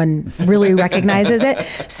myself. No one really recognizes it.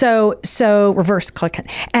 So reverse Clark Kent.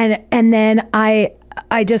 And then I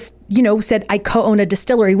just, said I co-own a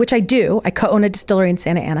distillery, which I do. I co-own a distillery in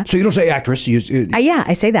Santa Ana. So you don't say actress.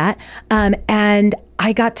 I say that. And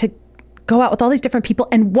I got to go out with all these different people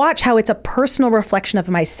and watch how it's a personal reflection of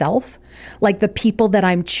myself, like the people that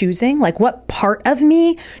I'm choosing, like what part of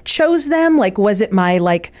me chose them. Like, was it my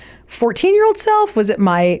 14-year-old self? Was it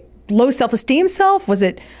my low self-esteem self? Was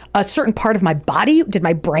it a certain part of my body? Did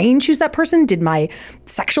my brain choose that person? Did my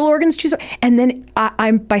sexual organs choose? And then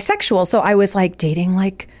I'm bisexual. So I was dating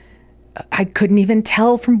I couldn't even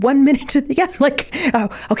tell from 1 minute to the other.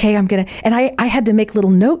 Okay, I'm gonna, and I had to make little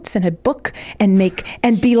notes in a book and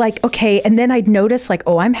be okay. And then I'd notice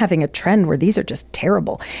I'm having a trend where these are just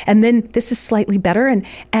terrible, and then this is slightly better, and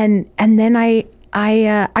then I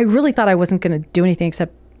really thought I wasn't gonna do anything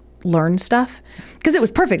except learn stuff, because it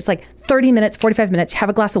was perfect. It's 30 minutes, 45 minutes, have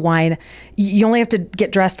a glass of wine. You only have to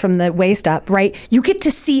get dressed from the waist up, right? You get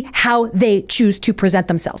to see how they choose to present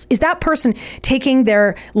themselves. Is that person taking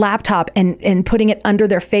their laptop and putting it under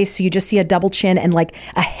their face so you just see a double chin and a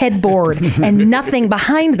headboard and nothing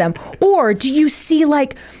behind them? Or do you see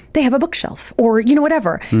they have a bookshelf or,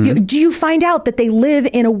 whatever. Mm-hmm. Do you find out that they live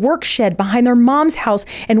in a work shed behind their mom's house,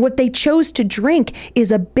 and what they chose to drink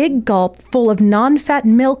is a big gulp full of non-fat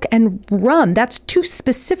milk and rum? That's too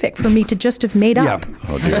specific for me to just have made up. Yeah.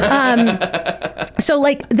 Oh, dear. So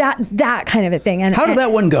that kind of a thing. And how did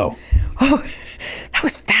that one go? Oh, that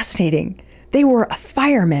was fascinating. They were a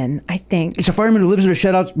fireman, I think. It's a fireman who lives in a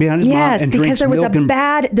shed out behind his mom and drinks milk. Yes,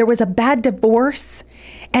 because there was a bad divorce.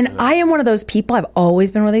 And I am one of those people, I've always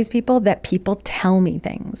been one of these people that people tell me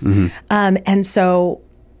things. Mm-hmm. And so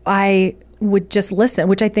I would just listen,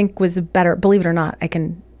 which I think was better. Believe it or not, I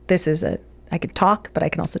can talk, but I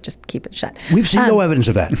can also just keep it shut. We've seen no evidence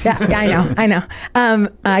of that. Yeah, I know.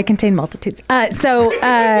 I contain multitudes. Then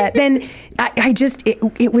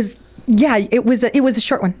it was a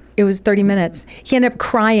short one. It was 30 minutes. He ended up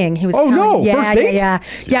crying. He was first date? Yeah.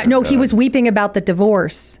 No, he was weeping about the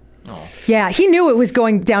divorce. Oh. Yeah, he knew it was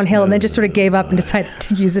going downhill and then just sort of gave up and decided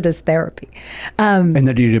to use it as therapy. And then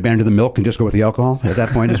did you abandon the milk and just go with the alcohol at that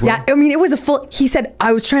point as well? Yeah, I mean, it was he said,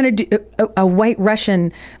 I was trying to do a white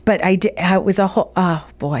Russian, but it was a whole, oh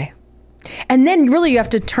boy. And then really you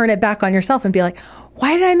have to turn it back on yourself and be like,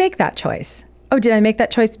 why did I make that choice? Oh, did I make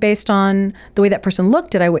that choice based on the way that person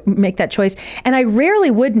looked? Did I make that choice? And I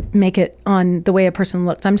rarely would make it on the way a person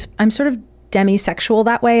looked. I'm sort of demisexual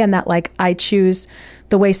that way, and that I choose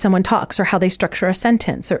the way someone talks or how they structure a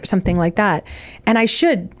sentence or something like that. And I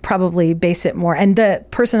should probably base it more. And the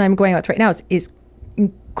person I'm going out with right now is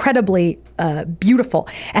incredibly beautiful.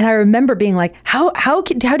 And I remember being like, how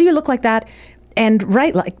do you look like that? And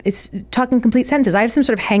it's talking complete sentences. I have some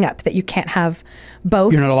sort of hang up that you can't have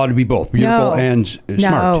both. You're not allowed to be both beautiful and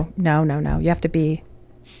smart. No. You have to be,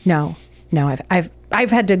 no. I've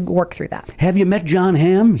had to work through that. Have you met John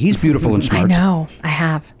Hamm? He's beautiful and smart. I know. I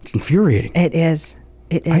have. It's infuriating. It is.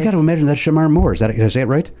 I got to imagine that's Shamar Moore. Did I say it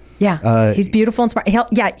right? Yeah. He's beautiful and smart. He's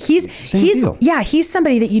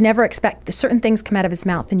somebody that you never expect. Certain things come out of his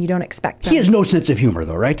mouth and you don't expect them. He has no sense of humor,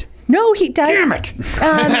 though, right? No, he does. Damn it!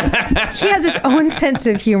 He has his own sense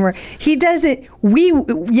of humor. He does it.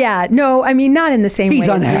 I mean, not in the same way as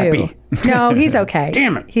you. He's unhappy. No, he's okay.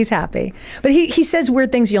 Damn it. He's happy. But he says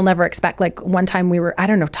weird things you'll never expect. Like one time we were,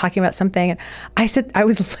 talking about something, and I said I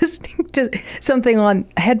was listening to something on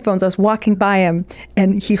headphones. I was walking by him,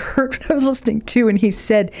 and he heard what I was listening to, and he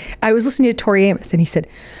said, I was listening to Tori Amos, and he said,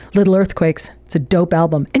 Little Earthquakes, it's a dope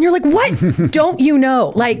album. And you're like, what? Don't you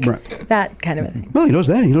know? That kind of a thing. Well, he knows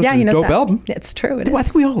that. He knows it's a dope album. It's true. I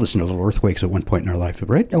think we all listen to Little Earthquakes at one point in our life,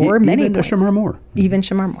 right? Or many Even Shamar Moore. Even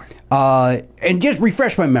Shamar Moore. And just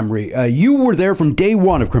refresh my memory. You were there from day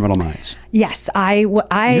one of Criminal Minds. Yes, Are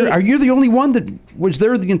you the only one that was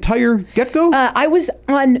there the entire get-go? I was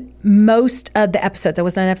on most of the episodes. I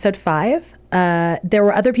was on episode 5. There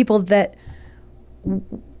were other people that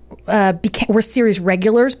were series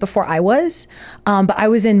regulars before I was, but I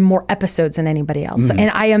was in more episodes than anybody else. Mm.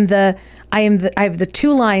 And I have the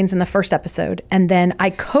 2 lines in the first episode, and then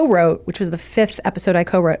I co-wrote, which was the 5th episode I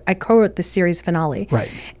co-wrote the series finale.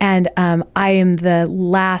 Right. And I am the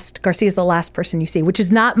last, Garcia's the last person you see, which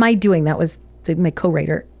is not my doing. That was my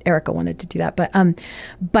co-writer, Erica, wanted to do that. I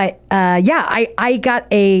got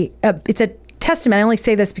it's a testament. I only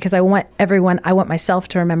say this because I want myself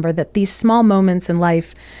to remember that these small moments in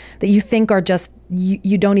life that you think are just,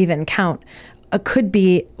 you don't even count, could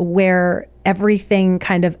be where everything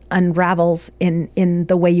kind of unravels in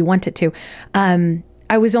the way you want it to.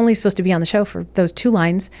 I was only supposed to be on the show for those 2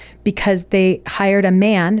 lines because they hired a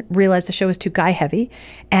man, realized the show was too guy heavy,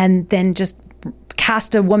 and then just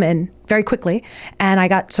cast a woman very quickly, and I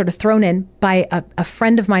got sort of thrown in by a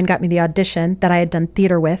friend of mine. Got me the audition that I had done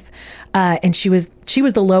theater with, and she was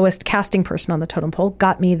the lowest casting person on the totem pole.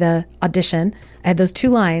 Got me the audition. I had those 2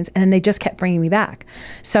 lines, and then they just kept bringing me back.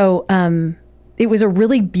 So it was a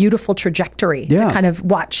really beautiful trajectory to kind of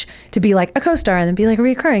watch, to be like a co-star and then be like a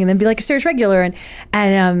recurring and then be like a series regular,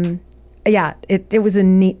 and it was a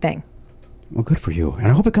neat thing. Well, good for you, and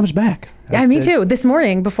I hope it comes back. Yeah, me too. This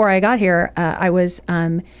morning before I got here, I was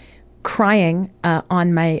crying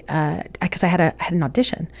on my because I had an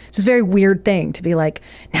audition. So it's a very weird thing to be like,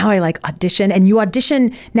 now I like audition, and you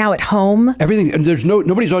audition now at home. Everything, and there's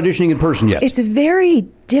nobody's auditioning in person yet. It's very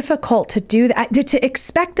difficult to do that, to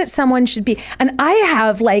expect that someone should be. And I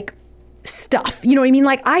have like stuff, you know what I mean?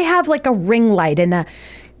 Like I have like a ring light and I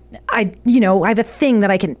have a thing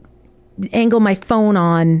that I can angle my phone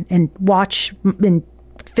on and watch and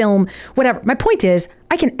film, whatever. My point is,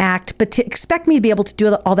 I can act, but to expect me to be able to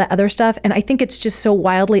do all that other stuff, and I think it's just so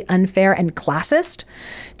wildly unfair and classist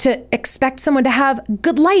to expect someone to have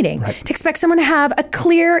good lighting, to expect someone to have a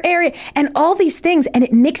clear area, and all these things, and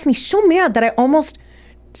it makes me so mad that I almost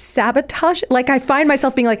sabotage it. Like I find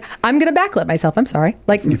myself being like, I'm going to backlit myself. I'm sorry.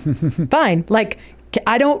 Like, fine. Like,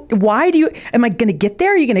 am I going to get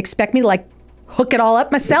there? Are you going to expect me to like hook it all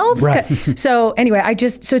up myself? Right. So anyway,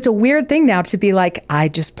 so it's a weird thing now to be like, I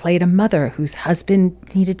just played a mother whose husband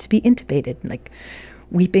needed to be intubated, like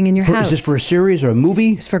weeping in your house. Is this for a series or a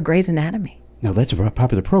movie? It's for Grey's Anatomy. No, that's a very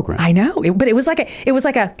popular program. I know, but it was like it was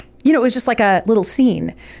just like a little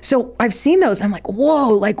scene. So I've seen those. I'm like, whoa,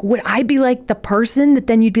 like would I be like the person that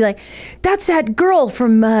then you'd be like, that's that girl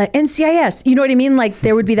from NCIS. You know what I mean? Like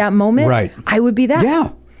there would be that moment. Right. I would be that.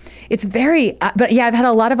 Yeah. It's very, but yeah, I've had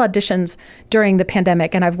a lot of auditions during the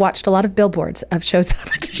pandemic, and I've watched a lot of billboards of shows that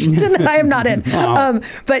I've auditioned in that I am not in.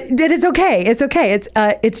 But it is okay. It's okay. It's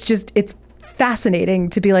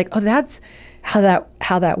fascinating to be like, oh, that's how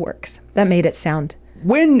that works. That made it sound.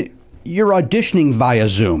 When you're auditioning via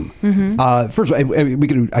Zoom, first of all,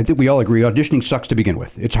 I think we all agree auditioning sucks to begin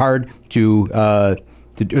with. It's hard to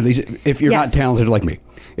at least if you're not talented like me.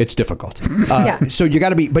 It's difficult. So you got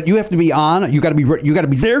to be, but you have to be on. You got to be there. You got to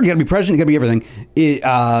be present. You got to be everything.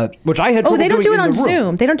 Which I had. Oh, they don't do it on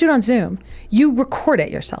Zoom. They don't do it on Zoom. You record it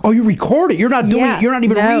yourself. Oh, you record it. You're not doing. You're not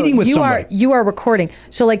even reading with somebody. You are recording.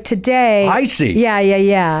 So like today. I see.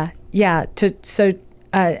 Yeah. Today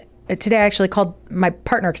I actually called my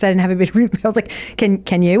partner because I didn't have anybody to read. I was like,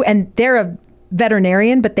 can you? And they're a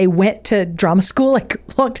veterinarian, but they went to drama school like a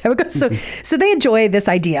long time ago. So they enjoy this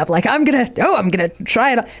idea of like, I'm gonna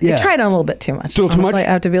try it. They try it on a little bit too much. Too much? I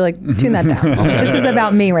have to be like, tune that down. This is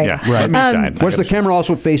about me right now. Right. Was the camera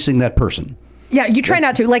also facing that person? Yeah, you try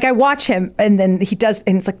not to. Like I watch him, and then he does,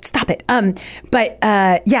 and it's like, stop it.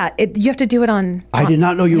 You have to do it on. I did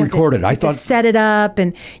not know you recorded. I thought to set it up,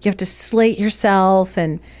 and you have to slate yourself,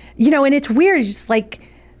 and and it's weird. It's just like,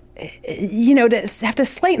 to have to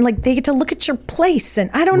slate, and like they get to look at your place, and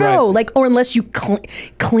I don't know, like, or unless you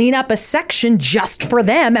clean up a section just for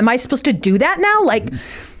them. Am I supposed to do that now? Like.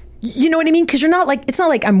 You know what I mean? Because you're not like, it's not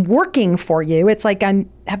like I'm working for you. It's like I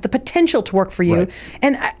have the potential to work for you. Right.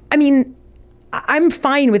 And I mean, I'm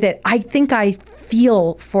fine with it. I think I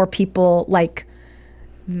feel for people like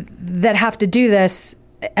that have to do this.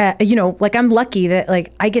 Like I'm lucky that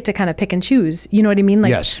like I get to kind of pick and choose. You know what I mean?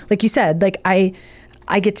 Like, yes. Like you said, like I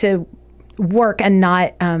get to work and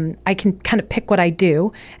not, I can kind of pick what I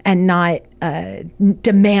do and not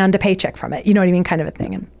demand a paycheck from it. You know what I mean? Kind of a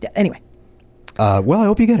thing. And anyway. Well, I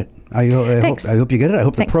hope you get it. I hope you get it. I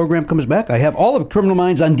hope the program comes back. I have all of Criminal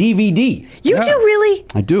Minds on DVD. You do really?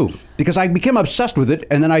 I do. Because I became obsessed with it,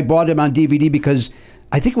 and then I bought him on DVD because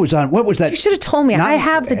I think it was on, what was that? You should have told me. I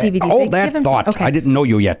have the DVDs. Hold that thought. Okay. I didn't know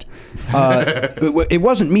you yet. It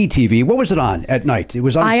wasn't Me TV. What was it on at night? It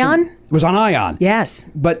was on Ion? It was on Ion. Yes.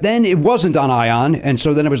 But then it wasn't on Ion, and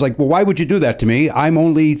so then I was like, well, why would you do that to me? I'm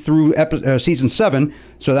only through season 7,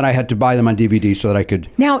 so then I had to buy them on DVD so that I could...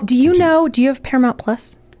 Now, do you have Paramount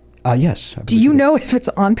Plus? Yes. Do you know if it's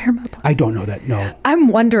on Paramount Plus? I don't know that, no. I'm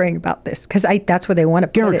wondering about this, because that's where they want to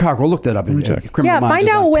put Garrett it. Cockrell looked that up. Find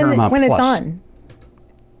out when it's on,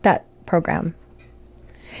 that program.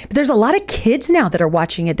 But there's a lot of kids now that are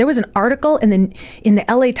watching it. There was an article in the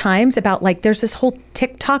LA Times about like there's this whole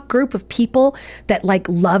TikTok group of people that like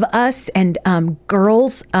love us, and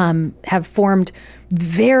girls have formed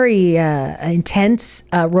very intense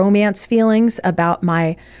romance feelings about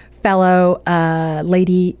my fellow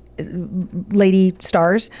lady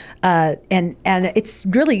stars, and it's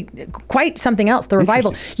really quite something else. The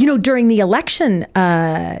revival, during the election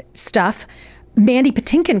stuff. Mandy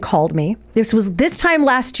Patinkin called me. This was this time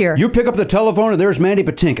last year. You pick up the telephone and there's Mandy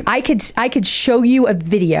Patinkin. I could show you a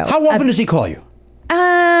video. How often does he call you?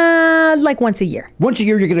 Like once a year. Once a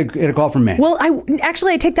year, you're going to get a call from Mandy. Well,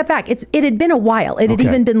 I take that back. It had been a while. It had Okay.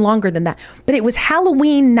 even been longer than that. But it was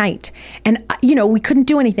Halloween night, and we couldn't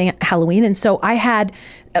do anything at Halloween, and so I had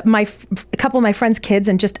a couple of my friends' kids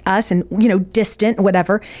and just us, and distant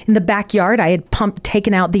whatever in the backyard. I had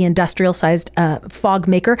taken out the industrial-sized fog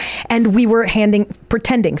maker, and we were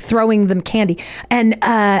throwing them candy, and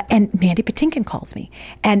Mandy Patinkin calls me,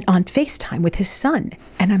 and on FaceTime with his son,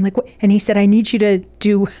 and I'm like, what? And he said, I need you to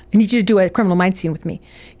do a Criminal Minds scene with me.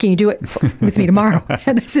 Can you do it with me tomorrow?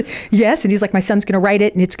 And I said, yes. And he's like, my son's going to write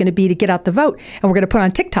it, and it's going to be to get out the vote, and we're going to put it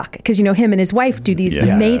on TikTok because him and his wife do these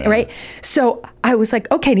amazing, right? So I was like,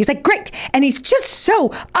 okay. And he's like, great. And he's just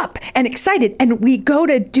so up and excited. And we go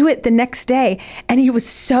to do it the next day. And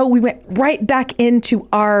we went right back into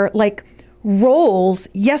our roles.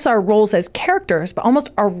 Yes, our roles as characters, but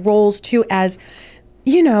almost our roles too as,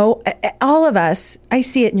 all of us, I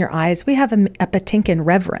see it in your eyes. We have a Patinkin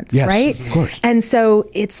reverence, yes, right? Of course. And so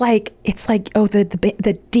it's like, oh,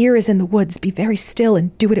 the deer is in the woods. Be very still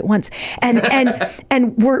and do it at once. And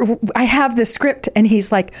I have the script, and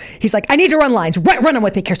he's like, I need to run lines. Run them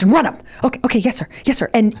with me, Kirsten. Run them. Okay, yes, sir.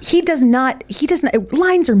 And he does not.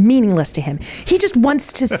 Lines are meaningless to him. He just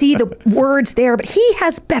wants to see the words there, but he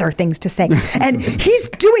has better things to say, and he's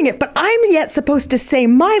doing it. But I'm yet supposed to say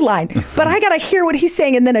my line, but I got to hear what he's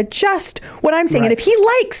saying and then adjust what I'm saying. Right. And if he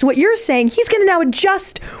likes what you're saying, he's going to now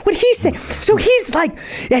adjust what he's saying. So he's like,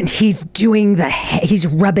 and he's doing he's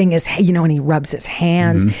rubbing his, and he rubs his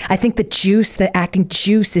hands. Mm-hmm. I think the acting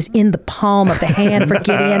juice is in the palm of the hand for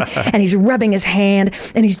Gideon, and he's rubbing his hand,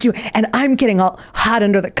 and and I'm getting all hot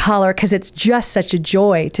under the collar because it's just such a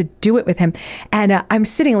joy to do it with him. And I'm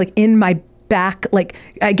sitting in my back,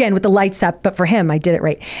 again with the lights up, but for him, I did it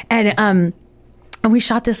right. And we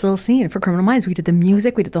shot this little scene for Criminal Minds. We did the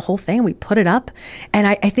music, we did the whole thing, we put it up. And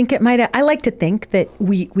I think I like to think that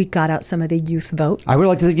we got out some of the youth vote. I would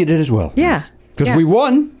like to think you did as well. Yeah. Because we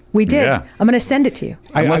won. We did. Yeah. I'm going to send it to you.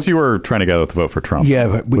 Unless you were trying to get out the vote for Trump. Yeah.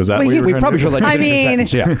 But was that what you were we trying probably to do? should let you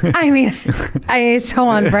finish your sentence, yeah. It's so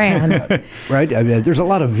on brand. Right? There's a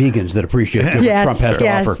lot of vegans that appreciate what Trump has to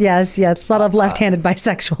offer. Yes. A lot of left-handed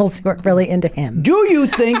bisexuals who are really into him. Do you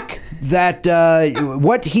think that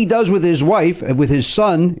what he does with his wife, with his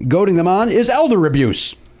son, goading them on, is elder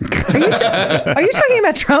abuse? Are you talking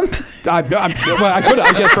about Trump? I could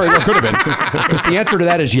have been. Because the answer to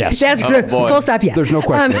that is yes. That's full stop. Yeah. There's no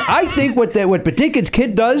question. I think what Patinkin's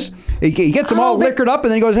kid does, he gets them all liquored up, and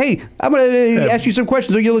then he goes, "Hey, I'm going to ask you some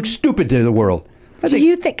questions, or you look stupid to the world." Do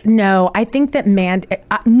you think? No, I think that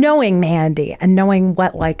knowing Mandy and knowing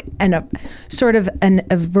what sort of an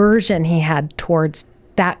aversion he had towards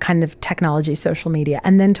that kind of technology, social media,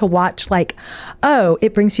 and then to watch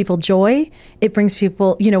it brings people joy, it brings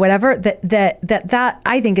people, whatever, that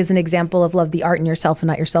I think is an example of love the art in yourself and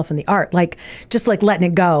not yourself in the art, just letting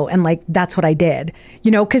it go, and that's what I did,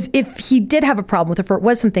 because if he did have a problem with it, or it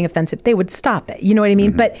was something offensive, they would stop it, you know what I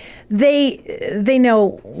mean? Mm-hmm. But they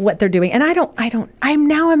know what they're doing, and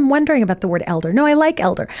I'm wondering about the word elder. No, I like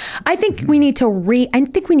elder. I think we need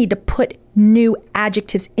to put new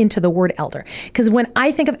adjectives into the word elder, because when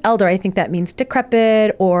I think of elder, I think that means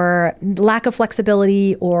decrepit or lack of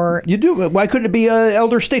flexibility, or you do. Why couldn't it be an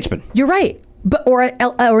elder statesman? You're right, but or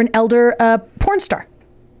an elder porn star.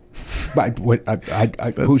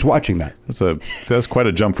 Who's watching that? That's quite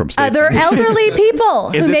a jump from statesman. They're elderly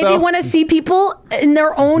people who maybe want to see people in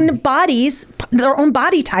their own bodies, their own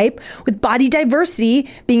body type, with body diversity,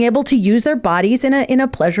 being able to use their bodies in a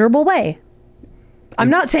pleasurable way. I'm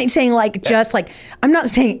not saying I'm not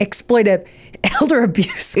saying exploitive elder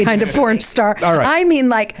abuse kind of porn star. All right. I mean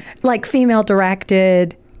like female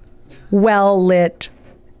directed, well lit,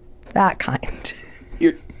 that kind.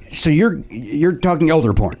 You're talking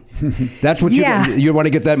elder porn. That's what you want to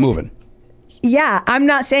get that moving. Yeah, I'm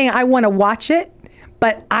not saying I want to watch it,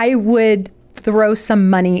 but I would throw some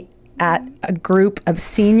money at a group of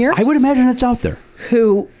seniors. I would imagine it's out there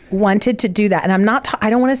who wanted to do that, and I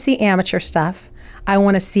don't want to see amateur stuff. I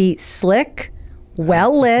want to see slick,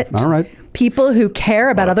 well lit, all right, people who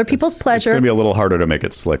care about other people's pleasure. It's going to be a little harder to make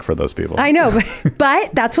it slick for those people. I know,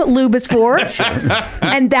 but that's what lube is for.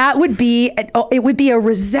 And that would be a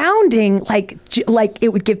resounding,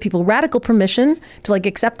 it would give people radical permission to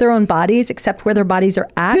accept their own bodies, accept where their bodies are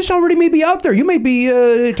at. This already may be out there. You may be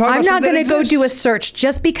talking about. I'm not going to go do a search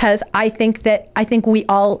just because I think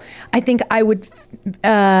I would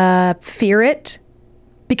fear it.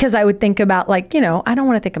 Because I would think about I don't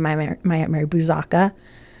want to think of my Aunt Mary Buzaka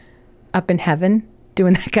up in heaven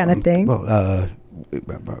doing that kind of thing? Well,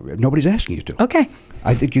 nobody's asking you to. Okay.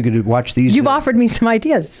 I think you could watch these. You've offered me some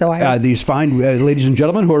ideas, so these fine ladies and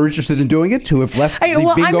gentlemen who are interested in doing it, who have left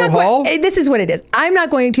the bingo hall. This is what it is. I'm not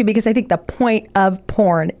going to, because I think the point of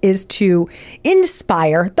porn is to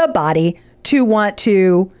inspire the body to want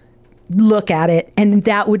to look at it, and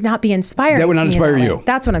that would not be inspiring. That would not inspire you.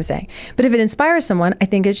 That's what I'm saying. But if it inspires someone, I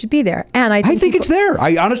think it should be there. And I think it's there.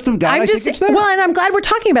 I honestly, I think it's there. Well, and I'm glad we're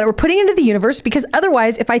talking about it. We're putting it into the universe, because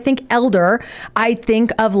otherwise, if I think elder, I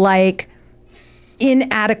think of like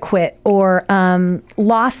inadequate or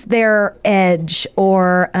lost their edge,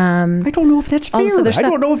 or I don't know if that's fair. I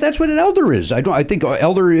don't know if that's what an elder is. I think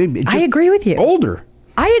elder. I agree with you. Older.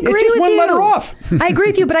 I agree it's just with one you. letter off. I agree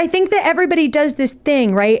with you, but I think that everybody does this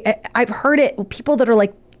thing, right? I've heard it. People that are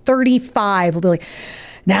like 35 will be like,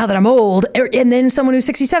 now that I'm old, and then someone who's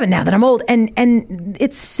 67, now that I'm old, and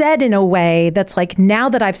it's said in a way that's like, now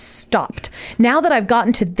that I've stopped, now that I've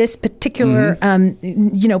gotten to this particular,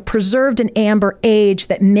 preserved in amber age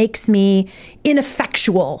that makes me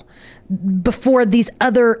ineffectual before these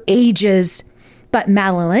other ages. But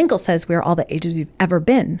Madeline L'Engle says we're all the ages we've ever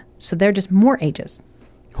been, so they're just more ages.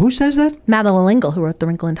 Who says that? Madeline L'Engle, who wrote The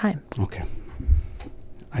Wrinkle in Time. Okay,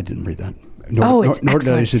 I didn't read that. Nor did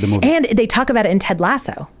I see the movie. And they talk about it in Ted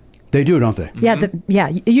Lasso. They do, don't they? Yeah,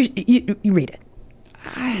 you read it.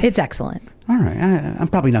 It's excellent. All right, I'm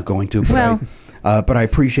probably not going to, but I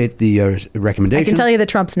appreciate the recommendation. I can tell you that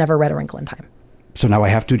Trump's never read A Wrinkle in Time. So now I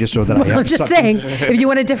have to, just so that I have I'm just saying, if you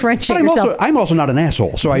want to differentiate yourself. I'm also not an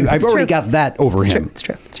asshole, so I've already got that over him. It's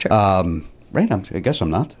true. Right, I guess I'm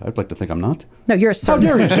not. I'd like to think I'm not. No, you're a sir. How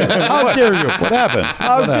dare you, sir? How dare you? What happened?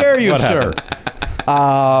 How dare you, sir?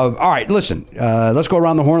 All right, listen. Let's go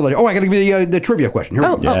around the horn. I got to give you the trivia question.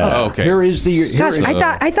 Here we go. Okay. Here is the. Gosh,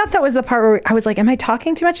 I thought that was the part where I was like, am I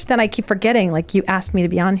talking too much? But then I keep forgetting. Like, you asked me to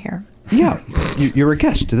be on here. Yeah, you're a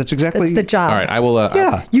guest. That's the job. All right, I will.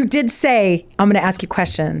 Yeah. You did say I'm going to ask you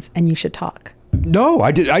questions and you should talk. No,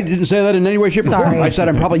 I didn't say that in any way, shape, or form. I said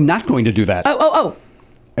I'm probably not going to do that. Oh.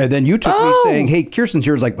 And then you took me saying, "Hey, Kirsten's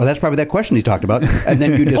here." Is like, well, that's probably that question he talked about. And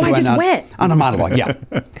then you just went on a monologue. Yeah.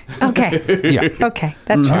 Okay. Yeah. Okay.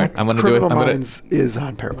 That's true. I'm going to do it. Criminal Minds is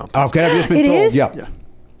on Paramount. Okay, I've just been It told. is? Yeah.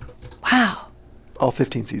 Wow. All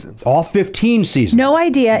 15 seasons. All 15 seasons. No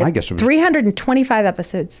idea. I guess it was 325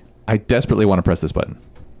 episodes. I desperately want to press this button.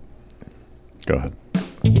 Go ahead.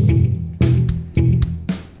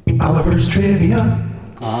 Oliver's Trivia.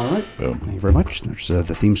 All right. Boom. Thank you very much. There's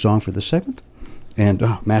the theme song for this segment. And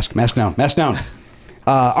mask down.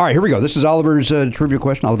 All right, here we go. This is Oliver's trivia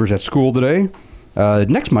question. Oliver's at school today.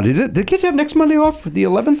 Next Monday. Did kids have next Monday off? The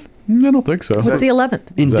 11th? I don't think so. What's the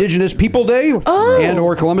 11th? Indigenous People Day and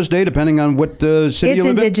or Columbus Day, depending on what city It's you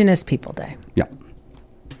live in. Indigenous People Day. Yeah.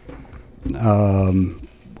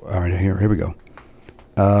 All right, here we go.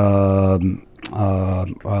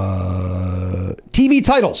 TV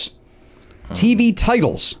titles. TV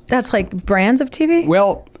titles. That's like brands of TV?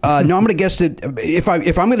 Well, no, I'm going to guess that if I'm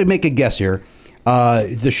going to make a guess here,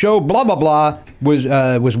 the show blah blah blah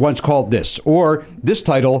was once called this, or this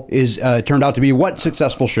title is turned out to be what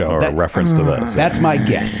successful show? Or a reference to this. That's my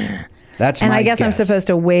guess. And I guess I'm supposed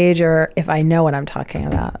to wager if I know what I'm talking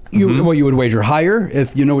about. Well, you would wager higher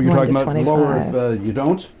if you know what you're 1 to talking about. 25. Lower if you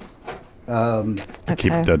don't.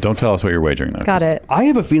 Okay. Don't tell us what you're wagering, though. Got it. I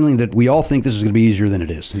have a feeling that we all think this is going to be easier than it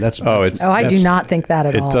is. I do not think that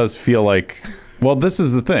at all. It does feel like, well, this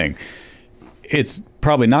is the thing. It's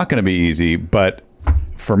probably not going to be easy, but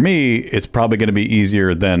for me, it's probably going to be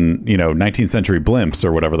easier than 19th century blimps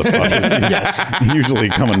or whatever the fuck is usually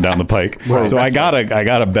coming down the pike. Right. So I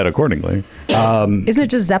gotta bet accordingly. Isn't it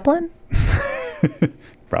just Zeppelin?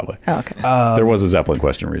 Probably. Oh, okay. There was a Zeppelin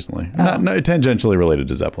question recently, not tangentially related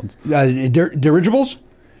to Zeppelins. Dirigibles?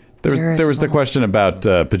 There was the question about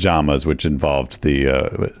pajamas, which involved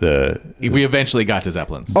the. We eventually got to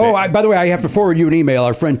Zeppelins. Oh, by the way, I have to forward you an email.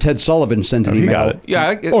 Our friend Ted Sullivan sent an email. He got it.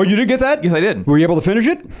 Yeah. You did get that? Yes, I did. Were you able to finish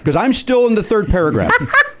it? Because I'm still in the third paragraph.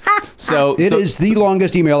 It is the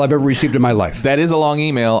longest email I've ever received in my life. That is a long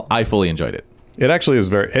email. I fully enjoyed it. It actually is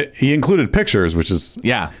he included pictures, which is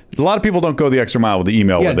a lot of people don't go the extra mile with the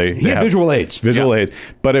email. Yeah, where he had visual aids. Visual aid,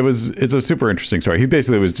 but it's a super interesting story. He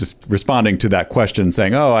basically was just responding to that question,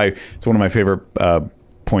 saying, it's one of my favorite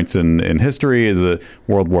points in history is the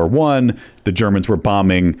World War I. The Germans were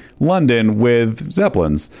bombing London with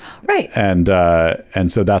Zeppelins, right? And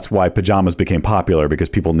so that's why pajamas became popular, because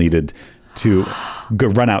people needed to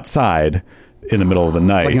run outside in the middle of the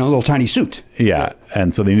night, like in a little tiny suit. Yeah,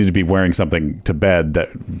 and so they needed to be wearing something to bed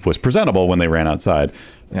that was presentable when they ran outside.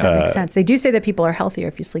 That makes sense. They do say that people are healthier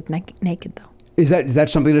if you sleep naked, though. Is that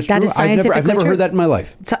something that's That true? is scientifically I've never true. heard that in my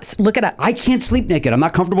life. Look it up. I can't sleep naked. I'm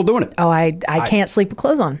not comfortable doing it. Oh, I can't sleep with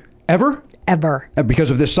clothes on. Ever? Ever.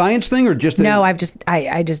 Because of this science thing, or just No, I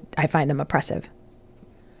find them oppressive.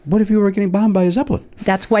 What if you were getting bombed by a Zeppelin?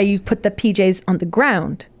 That's why you put the PJs on the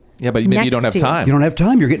ground. Yeah, but maybe you don't have Next to time. You don't have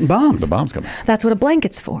time. You're getting bombed. The bomb's coming. That's what a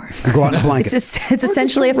blanket's for. You go out in a blanket. It's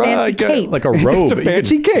essentially a fancy cape. Like a robe. It's a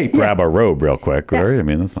fancy You could cape. Grab a robe real quick, right? I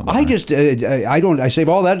mean, that's not. I just, I don't. I save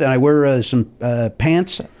all that, and I wear some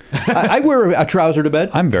pants. I wear a trouser to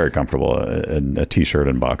bed. I'm very comfortable in a t-shirt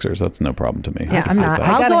and boxers. That's no problem to me. Yeah, I'm not.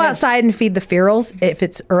 I'll go outside and feed the ferals if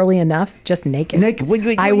it's early enough, just naked. I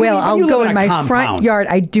will. I'll go in my front yard.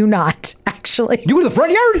 I do not, actually. You go to the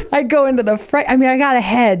front yard? I go into the front. I mean, I got a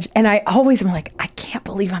hedge, and I always am like, I can't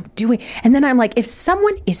believe I'm doing. And then I'm like, if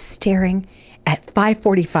someone is staring at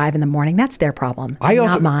 5:45 in the morning, that's their problem.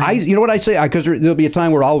 Not mine. You know what I say? Because there'll be a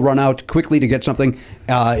time where I'll run out quickly to get something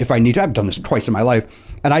if I need to. I've done this twice in my life.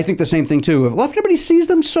 And I think the same thing, too. If everybody sees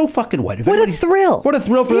them, so fucking what? What a thrill. What a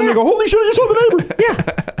thrill for them to go, holy shit, I just saw the neighbor. Yeah.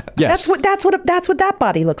 Yes. That's what that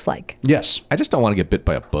body looks like. Yes. I just don't want to get bit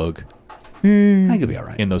by a bug I think you'll be all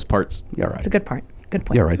right. in those parts. You're all right. It's a good point. Good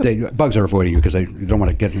point. You're all right. Bugs are avoiding you because they don't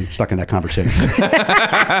want to get stuck in that conversation.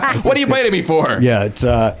 What are you biting me for? Yeah, it's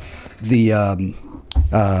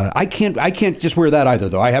I can't just wear that either,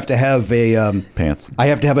 though. I have to have a Pants. I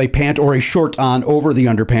have to have a pant or a short on over the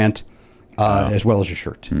underpant, as well as a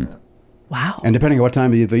shirt. Wow. And depending on what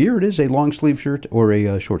time of the year it is, a long sleeve shirt or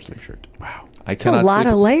a short sleeve shirt. Wow, It's a lot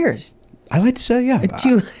of layers. I like to say, yeah.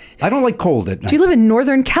 I don't like cold at night. Do you live in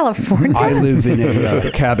Northern California? I live in a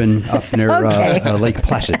cabin up near Lake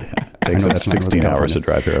Placid. Takes like 16 hours to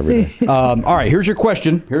drive here every day. All right, here's your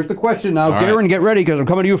question. Here's the question now. Garen, get ready because I'm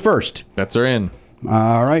coming to you first. Bets are in.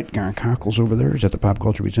 All right, Garen Cockles over there is at the Pop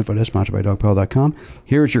Culture Beats Info Desk, sponsored by DogPile.com.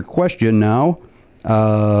 Here's your question now.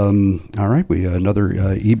 All right, another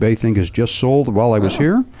eBay thing is just sold while I was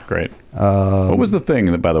here. Great. What was the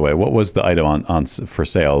thing, by the way? What was the item on for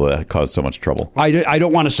sale that caused so much trouble? I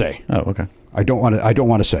don't want to say. Oh, okay. I don't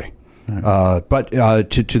want to say. Right. But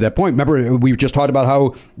to that point, remember we just talked about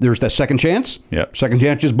how there's that second chance. Yep. Second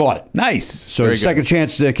chance just bought it. Nice. So the second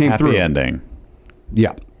chance came through. Happy ending.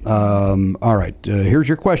 Yeah. All right. Here's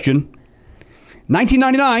your question.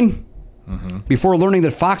 1999. Before learning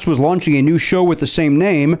that Fox was launching a new show with the same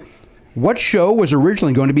name, what show was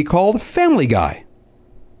originally going to be called Family Guy?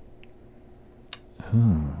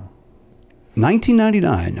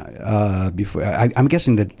 1999. Before I'm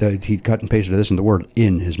guessing that he cut and pasted this, and the word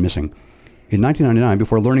 "in" is missing. In 1999,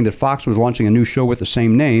 before learning that Fox was launching a new show with the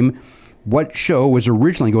same name, what show was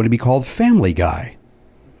originally going to be called Family Guy?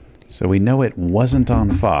 So we know it wasn't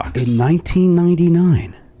on Fox. In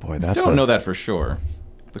 1999. Boy, I that's don't know that for sure.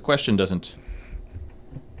 The question doesn't.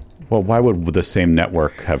 Well, why would the same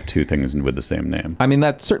network have two things with the same name? I mean,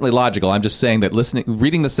 that's certainly logical. I'm just saying that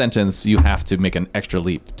reading the sentence, you have to make an extra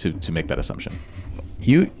leap to make that assumption.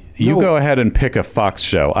 You go ahead and pick a Fox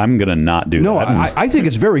show. I'm going to not do that. No, I think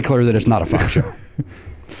it's very clear that it's not a Fox show.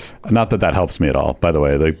 Not that helps me at all, by the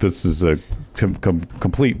way. Like, this is a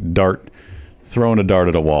complete dart, throwing a dart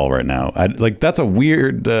at a wall right now. That's a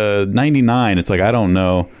weird 99. It's like, I don't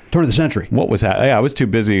know. Turn of the century. What was happening? Yeah, I was too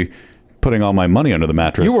busy putting all my money under the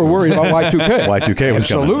mattress. You were worried about Y2K. Y2K was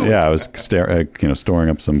Absolutely. coming. Yeah, I was storing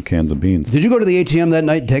up some cans of beans. Did you go to the ATM that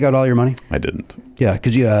night and take out all your money? I didn't. Yeah,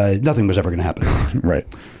 because nothing was ever going to happen. Right.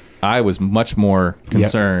 I was much more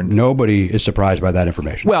concerned. Yep. Nobody is surprised by that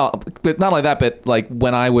information. Well, but not only that, but like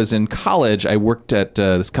when I was in college, I worked at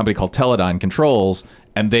this company called Teledyne Controls,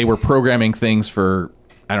 and they were programming things for,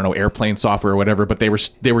 I don't know, airplane software or whatever, but they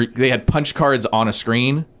had punch cards on a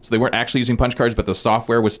screen, so they weren't actually using punch cards, but the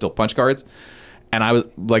software was still punch cards. And I was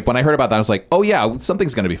like, when I heard about that, I was like, oh yeah,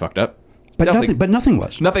 something's going to be fucked up. But nothing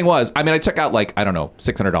was. Nothing was. I mean, I took out like, I don't know,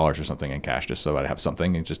 $600 or something in cash just so I'd have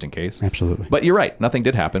something just in case. Absolutely. But you're right. Nothing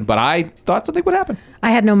did happen. But I thought something would happen. I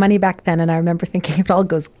had no money back then, and I remember thinking if it all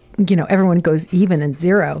goes, everyone goes even and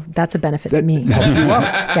zero, that's a benefit to me. Helps you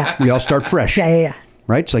out. Yeah. We all start fresh. Yeah.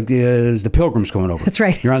 Right? It's like the Pilgrims coming over. That's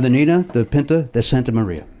right. You're on the Nina, the Pinta, the Santa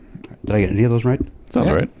Maria. Did I get any of those right? Sounds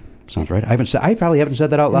right. Sounds right. I probably haven't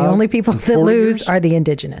said that out loud. The only people that lose are the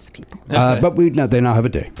indigenous people. But they now have a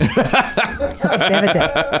day. Yes, they have a day.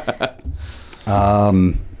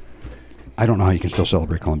 I don't know how you can still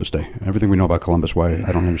celebrate Columbus Day. Everything we know about Columbus,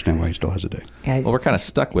 I don't understand why he still has a day. Yeah, Well, we're kind of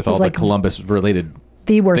stuck with all like the Columbus-related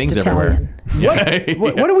the worst things Italian.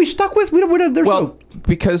 everywhere. What are we stuck with? There's Well,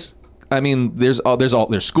 because I mean, there's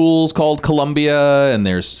schools called Columbia, and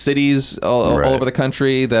there's cities all over the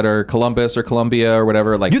country that are Columbus or Columbia or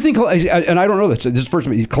whatever. Like, you think, and I don't know this. This is first.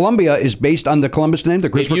 Columbia is based on the Columbus name, the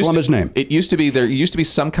Christopher Columbus name. It used to be there used to be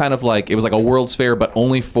some kind of like it was like a World's Fair, but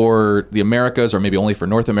only for the Americas or maybe only for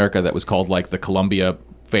North America. That was called like the Columbia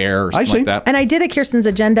Fair or something like that. And I did a Kirsten's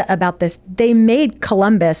Agenda about this. They made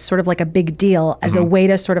Columbus sort of like a big deal as a way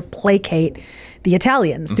to sort of placate the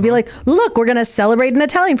Italians, to be like, look, we're going to celebrate an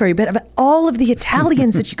Italian for you. But of all of the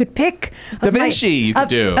Italians that you could pick, Da Vinci, you could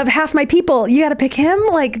do. Of half my people, you got to pick him?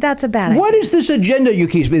 Like, that's a bad idea. What is this agenda you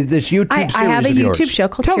keep, this YouTube series I have a of yours? YouTube show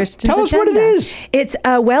called Kirsten's Agenda. Tell us what it is. It's,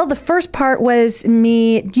 well, the first part was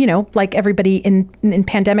me, like everybody in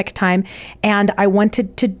pandemic time, and I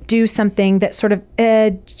wanted to do something that sort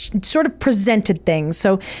of presented things.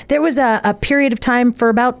 So there was a period of time for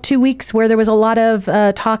about 2 weeks where there was a lot of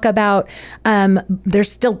talk about, there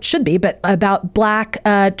still should be, but about Black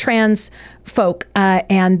trans folk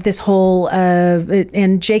and this whole,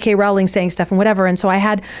 and J.K. Rowling saying stuff and whatever. And so I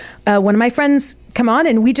had one of my friends come on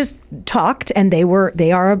and we just talked, and they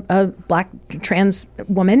are a Black trans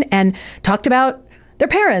woman, and talked about their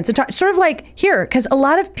parents and sort of like here, because a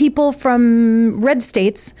lot of people from red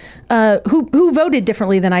states who voted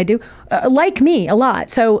differently than I do like me a lot.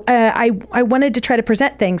 So I wanted to try to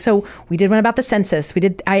present things. So we did one about the census.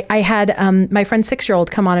 I had my friend's 6-year-old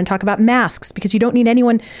come on and talk about masks, because you don't need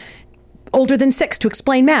anyone older than 6 to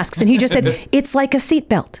explain masks. And he just said, it's like a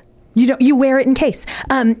seatbelt. You wear it in case.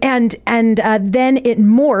 And then it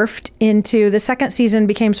morphed into, the second season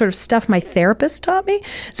became sort of stuff my therapist taught me.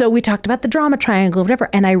 So we talked about the drama triangle, whatever,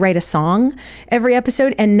 and I write a song every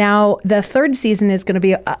episode. And now the third season is going to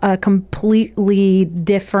be a completely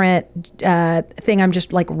different thing. I'm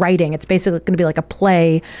just like writing. It's basically going to be like a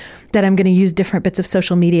play that I'm going to use different bits of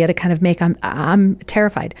social media to kind of make. I'm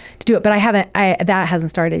terrified to do it, but that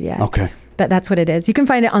hasn't started yet. Okay. But that's what it is. You can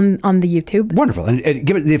find it on the YouTube. Wonderful. And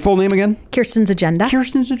give it the full name again? Kirsten's Agenda.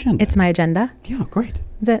 Kirsten's Agenda. It's my agenda. Yeah, great.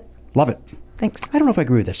 That's it. Love it. Thanks. I don't know if I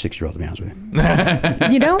agree with that 6-year-old, to be honest with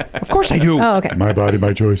you. You don't? Of course I do. Oh, okay. My body,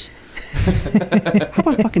 my choice. How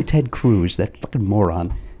about fucking Ted Cruz, that fucking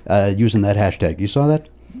moron, using that hashtag? You saw that?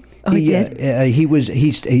 Oh, he did? He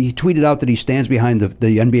tweeted out that he stands behind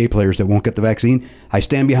the NBA players that won't get the vaccine. I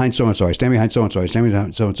stand behind so-and-so. I stand behind so-and-so. I stand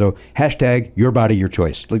behind so-and-so. Hashtag your body, your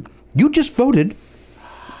choice. Like, you just voted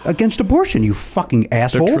against abortion, you fucking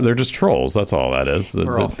asshole. They're just trolls. That's all that is.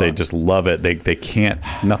 They just love it. They can't.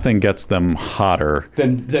 Nothing gets them hotter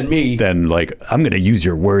than me. Than like, I'm going to use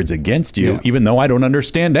your words against you, even though I don't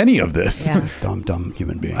understand any of this. Yeah. Dumb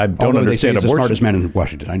human being. I don't understand they say he's abortion. the smartest man in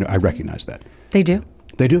Washington. I recognize that. They do.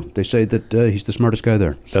 They do. They say that he's the smartest guy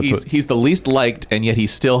there. He's the least liked, and yet he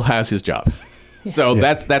still has his job. So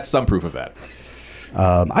that's some proof of that.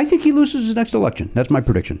 I think he loses his next election. That's my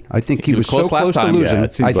prediction. I think he was so close to losing. Yeah,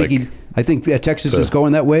 it seems I think Texas is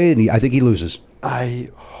going that way, and I think he loses. I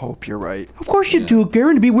hope you're right. Of course you do,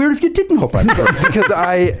 Garen. It'd be weird if you didn't hope I'm right. Because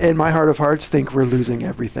I, in my heart of hearts, think we're losing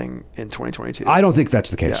everything in 2022. I don't think that's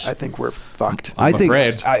the case. Yeah, I think we're fucked. I think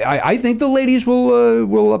the ladies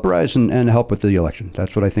will uprise and help with the election.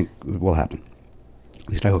 That's what I think will happen. At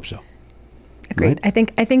least I hope so. Agreed. Right?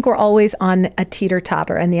 I think we're always on a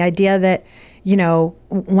teeter-totter, and the idea that,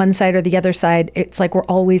 one side or the other side, it's like we're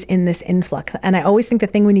always in this influx. And I always think the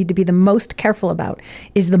thing we need to be the most careful about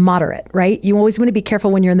is the moderate, right? You always want to be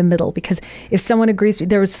careful when you're in the middle, because if someone agrees,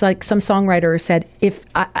 there was like some songwriter who said, if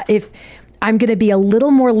I'm going to be a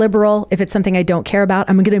little more liberal if it's something I don't care about,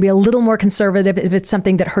 I'm going to be a little more conservative if it's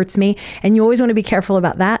something that hurts me. And you always want to be careful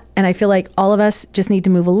about that. And I feel like all of us just need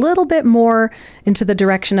to move a little bit more into the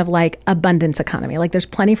direction of like abundance economy. Like there's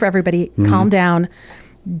plenty for everybody. Mm-hmm. Calm down.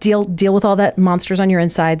 Deal with all that monsters on your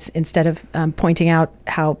insides instead of pointing out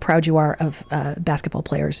how proud you are of basketball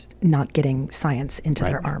players not getting science into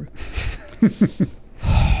their arm. This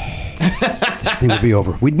thing would be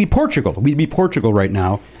over. We'd be Portugal. We'd be Portugal right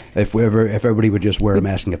now if everybody would just wear a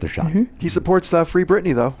mask and get their shot. Mm-hmm. He supports Free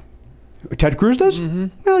Britney, though. Ted Cruz does? Mm-hmm.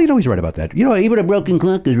 Well, he's right about that. Even a broken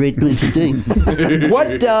clock is right doing something.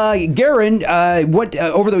 What, Garen?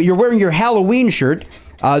 You're wearing your Halloween shirt.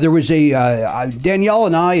 There was Danielle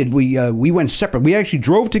and I, and we went separate. We actually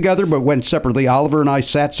drove together, but went separately. Oliver and I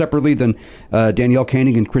sat separately than Danielle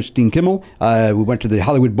Koenig and Christine Kimmel. We went to the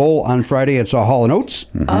Hollywood Bowl on Friday and saw Hall & Oates.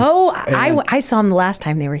 Mm-hmm. Oh, I saw them the last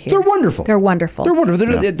time they were here. They're wonderful. They're wonderful.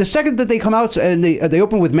 The second that they come out and they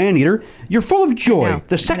open with Maneater, you're full of joy.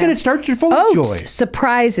 The second it starts, you're full of joy.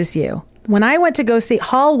 Surprises you. When I went to go see,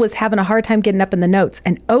 Hall was having a hard time getting up in the notes,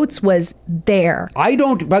 and Oates was there. By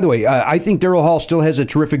the way, I think Daryl Hall still has a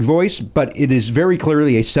terrific voice, but it is very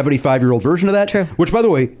clearly a 75-year-old version of that. True. Which, by the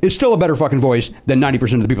way, is still a better fucking voice than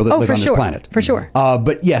 90% of the people that live on this planet. For sure.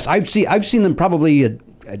 But yes, I've seen them probably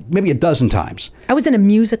maybe a dozen times. I was in a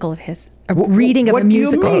musical of his. Reading of a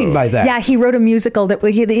musical. What do you mean by that? Yeah, he wrote a musical that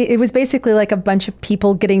it was basically like a bunch of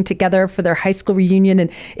people getting together for their high school reunion, and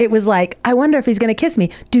it was like, I wonder if he's going to kiss me.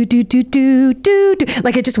 Do do do do do do.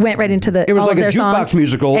 Like it just went right into the. It was all like of a their jukebox songs.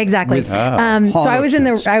 musical. Exactly. So I was in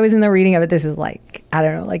the reading of it. This is like, I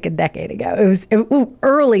don't know, like a decade ago. It was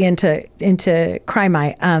early into Crime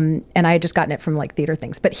Eye, and I had just gotten it from like theater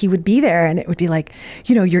things. But he would be there, and it would be like,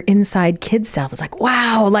 your inside kid self. It's like,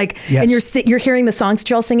 wow, like, yes. And you're hearing the songs that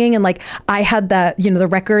you're all singing, and like I had that. The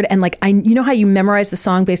record, and like how you memorize the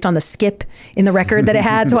song based on the skip in the record that it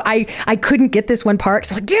had. So I couldn't get this one part.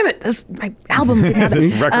 So I was like, damn it, my album didn't have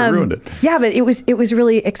it. Record ruined it. Yeah, but it was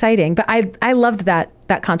really exciting. But I loved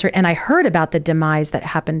that concert, and I heard about the demise that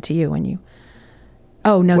happened to you when you.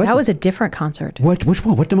 Oh no, that was a different concert. Which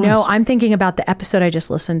one? What demise? No, I'm thinking about the episode I just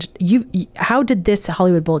listened. How did this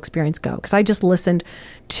Hollywood Bowl experience go? Because I just listened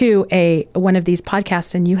to one of these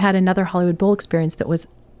podcasts, and you had another Hollywood Bowl experience that was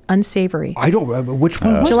unsavory. I don't. Which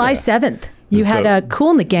one? Was July that? 7th. You had a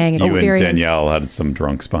Cool in the Gang experience. You and Danielle had some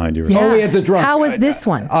drunks behind you. Yeah. Oh, we had the drunk. How was this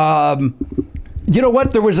one? You know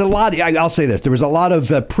what? There was a lot. I'll say this. There was a lot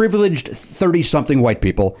of privileged 30-something white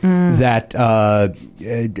people that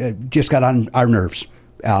just got on our nerves.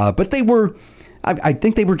 But they were. I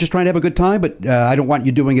think they were just trying to have a good time, but I don't want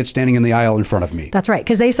you doing it standing in the aisle in front of me. That's right,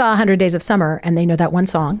 because they saw 100 Days of Summer, and they know that one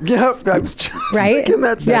song. Yep, I was just thinking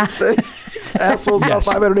that same thing. Assholes about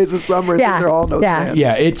 500 Days of Summer. Yeah. They're all notes fans.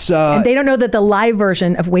 Yeah, it's... and they don't know that the live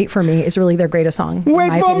version of Wait For Me is really their greatest song. Wait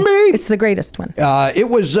for me! It's the greatest one. It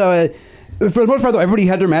was... for the most part, though, everybody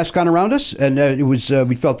had their mask on around us, and it was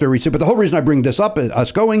we felt very safe. But the whole reason I bring this up,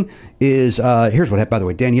 us going, is here's what happened. By the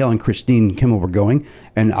way, Danielle and Christine Kimmel were going,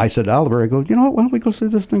 and I said to Oliver, I go, you know what? Why don't we go see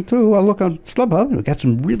this thing too? I'll look on StubHub. We got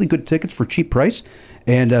some really good tickets for cheap price,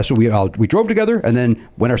 and so we drove together, and then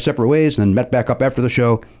went our separate ways, and then met back up after the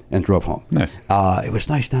show and drove home. Nice. It was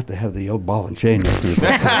nice not to have the old ball and chain.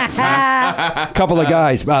 Couple of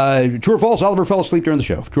guys. True or false? Oliver fell asleep during the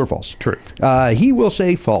show. True or false? True. He will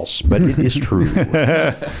say false, but it is true.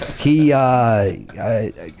 He,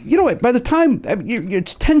 you know what? By the time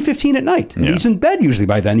it's 10:15 at night, and he's in bed usually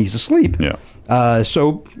by then. He's asleep. Yeah.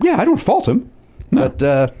 So yeah, I don't fault him. No.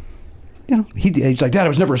 But he's like, Dad, I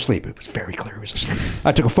was never asleep. It was very clear he was asleep.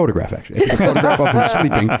 I took a photograph actually. I took a photograph of him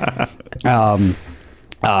sleeping.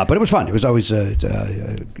 But it was fun. It was always you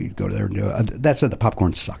go to there and do it. That said, the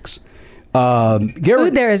popcorn sucks.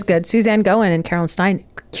 Food there is good. Suzanne Goen and Carolyn Stein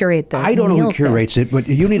curate the I don't know who meals curates it, but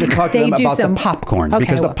you need to talk to them about the popcorn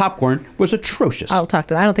because the popcorn was atrocious. I'll talk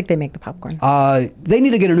to them. I don't think they make the popcorn. They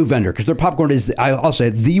need to get a new vendor because their popcorn is, I'll say,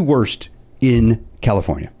 the worst in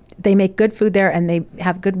California. They make good food there, and they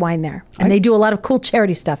have good wine there, and they do a lot of cool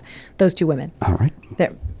charity stuff. Those two women. All right.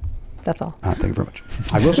 That's all. Thank you very much.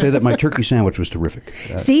 I will say that my turkey sandwich was terrific.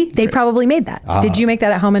 See, they probably made that. Did you make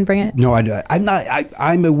that at home and bring it? No, I'm not.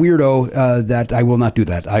 I'm a weirdo that I will not do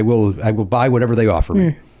that. I will buy whatever they offer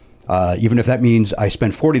me, even if that means I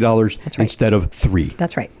spend $40 instead of $3.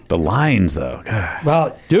 That's right. The lines, though. God.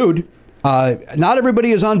 Well, dude. Not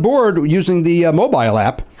everybody is on board using the mobile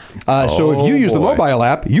app. So if you use the mobile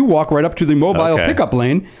app, you walk right up to the mobile pickup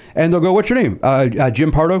lane, and they'll go, "What's your name?"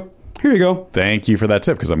 Jim Pardo. Here you go. Thank you for that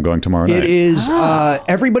tip because I'm going tomorrow night. It is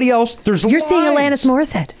everybody else. You're seeing Alanis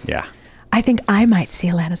Morissette. Yeah. I think I might see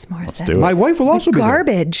Alanis Morissette. Let's do it. My wife will also be there.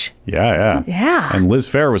 Garbage. Yeah. Yeah. And Liz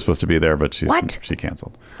Fair was supposed to be there, but she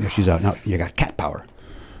canceled. Yeah, she's out now. You got Cat Power.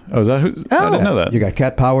 Oh, is that who's? I didn't know that. You got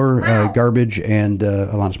Cat Power, Garbage, and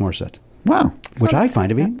Alanis Morissette. Wow. Which I find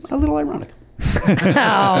to be a little ironic.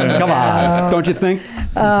 Come on. Don't you think?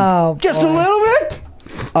 Oh, just a little bit?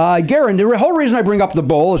 Garen, the whole reason I bring up the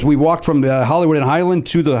bowl is we walked from Hollywood and Highland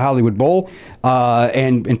to the Hollywood Bowl.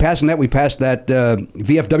 And in passing that, we passed that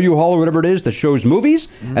VFW hall or whatever it is that shows movies.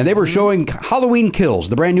 Mm-hmm. And they were showing Halloween Kills,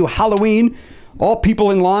 the brand new Halloween. All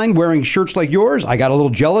people in line wearing shirts like yours. I got a little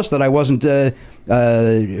jealous that I wasn't a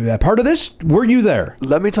part of this. Were you there?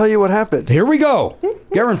 Let me tell you what happened. Here we go.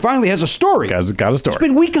 Garen finally has a story. Guy's got a story. It's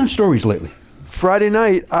been weak on stories lately. Friday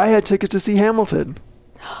night, I had tickets to see Hamilton.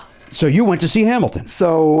 So you went to see Hamilton.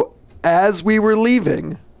 So as we were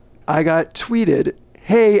leaving, I got tweeted,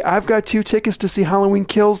 "Hey, I've got 2 tickets to see Halloween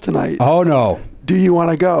Kills tonight. Oh, no. Do you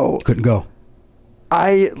want to go?" Couldn't go.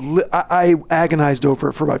 I agonized over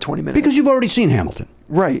it for about 20 minutes. Because you've already seen Hamilton.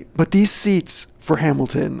 Right. But these seats for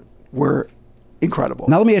Hamilton were incredible.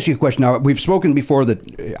 Now, let me ask you a question. Now, we've spoken before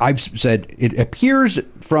that I've said it appears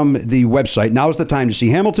from the website, now's the time to see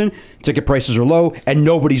Hamilton. Ticket prices are low, and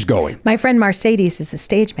nobody's going. My friend Mercedes is the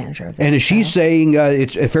stage manager of that. And is she saying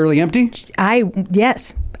it's fairly empty?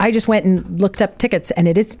 Yes. I just went and looked up tickets, and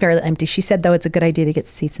it is fairly empty. She said, though, it's a good idea to get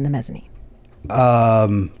seats in the mezzanine.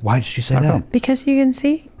 Why did she say that? Because you can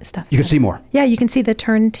see stuff. You can see more. Yeah, you can see the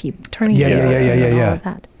turning table. Yeah. All of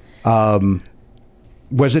that.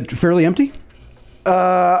 Was it fairly empty?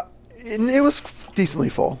 It was decently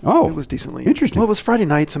full. Oh, it was decently interesting. Well, it was Friday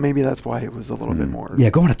night, so maybe that's why it was a little bit more. Yeah,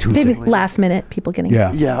 going to Tuesday. Maybe last minute people getting.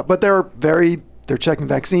 Yeah, but they're checking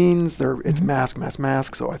vaccines. It's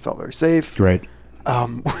mask. So I felt very safe. Right.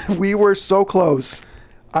 We were so close,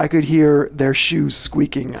 I could hear their shoes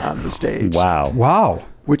squeaking on the stage. Wow.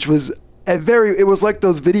 Which was it was like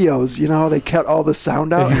those videos, you know, how they cut all the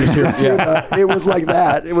sound out. It was like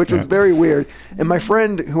that, which was very weird. And my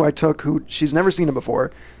friend who I took, who she's never seen it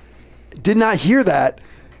before, did not hear that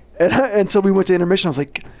until we went to intermission. I was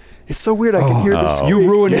like, it's so weird. I can hear the squeaks. You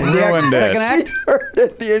ruined it. Second act. She heard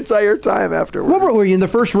it the entire time afterwards. What were you in the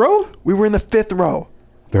first row? We were in the 5th row.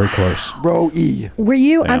 Very close. Row E. Were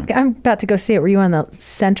you? I'm about to go see it. Were you on the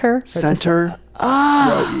center?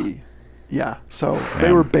 Row E. Yeah. So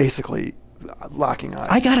they were basically locking eyes.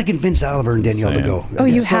 I got to convince Oliver and Danielle to go. Oh,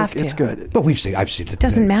 you have to. It's good. But I've seen it.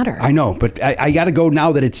 Doesn't matter. I know, but I got to go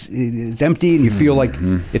now that it's empty and you feel like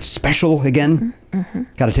it's special again.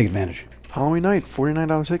 Got to take advantage. Halloween night,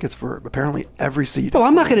 $49 tickets for apparently every seat. Well,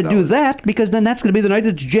 I'm not going to do that because then that's going to be the night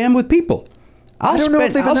that's jammed with people. I don't know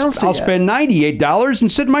if they've announced it I'll yet. spend $98 and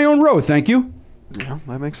sit in my own row. Thank you. Yeah,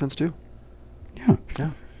 that makes sense too. Yeah.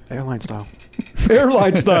 Airline style.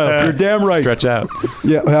 Airline style. You're damn right. Stretch out.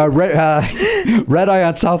 Yeah, Red Eye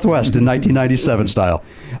on Southwest in 1997 style.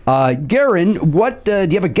 Garen, what do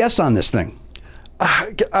you have a guess on this thing?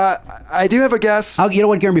 I do have a guess. You know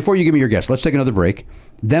what, Garen? Before you give me your guess, let's take another break.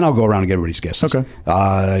 Then I'll go around and get everybody's guesses. Okay.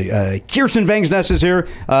 Kirsten Vangsness is here.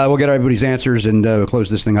 We'll get everybody's answers and we'll close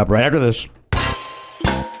this thing up right after this.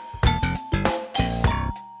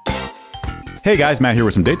 Hey guys, Matt here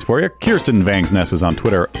with some dates for you. Kirsten Vangsness is on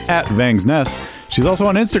Twitter @Vangsness. She's also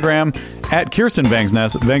on Instagram @Kirsten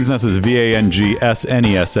Vangsness. Vangsness is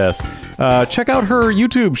Vangsness. Check out her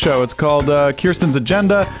YouTube show. It's called Kirsten's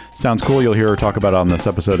Agenda. Sounds cool. You'll hear her talk about it on this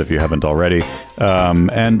episode if you haven't already.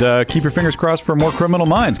 And keep your fingers crossed for more Criminal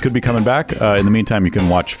Minds. Could be coming back. In the meantime, you can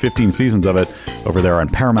watch 15 seasons of it over there on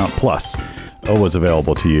Paramount Plus. Always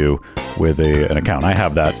available to you with an account. I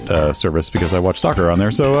have that service because I watch soccer on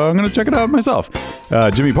there, so I'm going to check it out myself.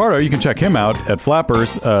 Jimmy Pardo, you can check him out at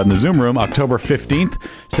Flappers in the Zoom Room, October 15th,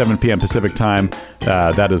 7 p.m. Pacific time.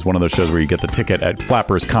 That is one of those shows where you get the ticket at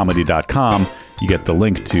flapperscomedy.com. You get the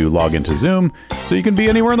link to log into Zoom, so you can be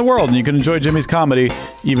anywhere in the world and you can enjoy Jimmy's comedy,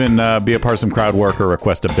 even be a part of some crowd work or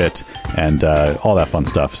request a bit, and all that fun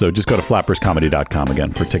stuff. So just go to flapperscomedy.com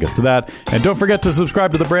again for tickets to that. And don't forget to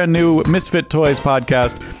subscribe to the brand new Misfit Toys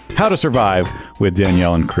podcast, How to Survive with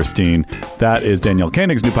Danielle and Christine. That is Danielle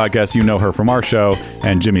Koenig's new podcast. You know her from our show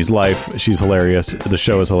and Jimmy's Life. She's hilarious. The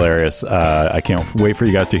show is hilarious. I can't wait for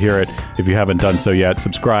you guys to hear it. If you haven't done so yet,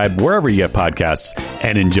 subscribe wherever you get podcasts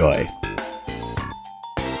and enjoy.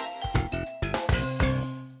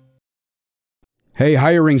 Hey,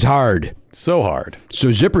 hiring's hard. So hard. So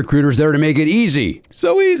ZipRecruiter's there to make it easy.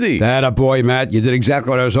 So easy. That a boy, Matt. You did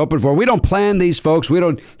exactly what I was hoping for. We don't plan these, folks. We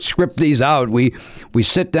don't script these out. We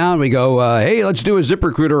sit down, we go, hey, let's do a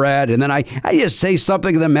ZipRecruiter ad. And then I just say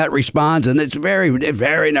something, and then Matt responds, and it's very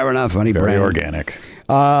never enough funny. Very organic.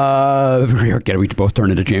 Very organic. We both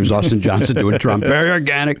turn into James Austin Johnson doing Trump. Very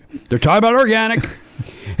organic. They're talking about organic.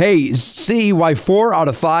 Hey, see why 4 out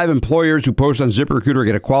of 5 employers who post on ZipRecruiter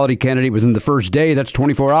get a quality candidate within the first day. That's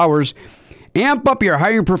 24 hours. Amp up your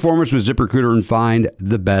hiring performance with ZipRecruiter and find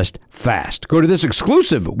the best fast. Go to this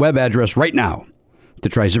exclusive web address right now to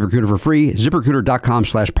try ZipRecruiter for free.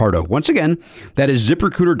 ZipRecruiter.com/Pardo. Once again, that is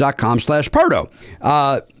ZipRecruiter.com/Pardo.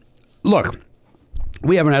 Look,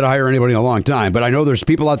 we haven't had to hire anybody in a long time, but I know there's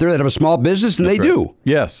people out there that have a small business and That's they right. do.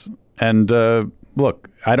 Yes. And look,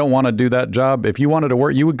 I don't want to do that job. If you wanted to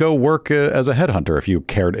work, you would go work as a headhunter if you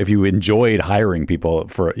cared, if you enjoyed hiring people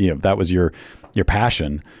for, if that was your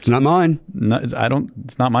passion. It's not mine. No,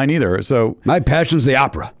 it's not mine either. So my passion's the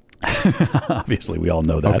opera. Obviously, we all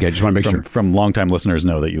know that. Okay, just want to make sure. From longtime listeners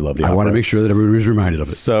know that you love the opera. I want to make sure that everybody's reminded of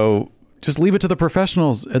it. So just leave it to the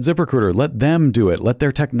professionals at ZipRecruiter. Let them do it. Let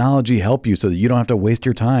their technology help you so that you don't have to waste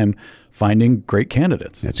your time finding great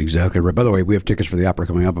candidates. That's exactly right. By the way, we have tickets for the opera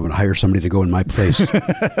coming up. I'm going to hire somebody to go in my place.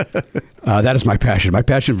 That is my passion. My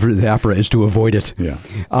passion for the opera is to avoid it. Yeah.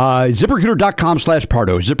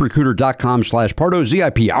 ZipRecruiter.com/Pardo. ZipRecruiter.com/Pardo.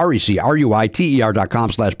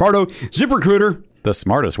 ZipRecruiter.com/Pardo. ZipRecruiter. The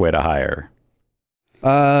smartest way to hire.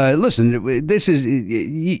 Listen, this is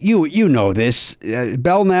you know this.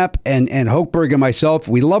 Belknap and Hochberg and myself,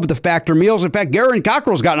 we love the Factor meals. In fact, Garen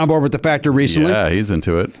Cockrell's gotten on board with the Factor recently. Yeah, he's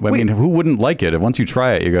into it. I mean, who wouldn't like it? Once you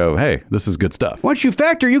try it, you go, hey, this is good stuff. Once you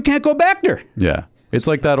Factor, you can't go back there. Yeah. It's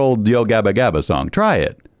like that old Yo Gabba Gabba song. Try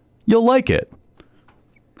it. You'll like it.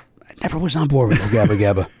 I never was on board with Yo Gabba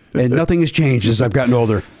Gabba. And nothing has changed as I've gotten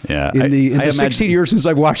older. Yeah. In the 16 years since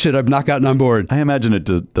I've watched it, I've not gotten on board. I imagine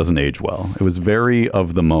it doesn't age well. It was very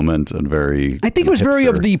of the moment and very I think it was very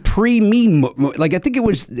of the pre-me. Like, I think it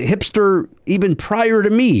was hipster even prior to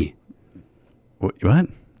me. What?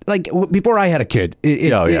 Like, before I had a kid.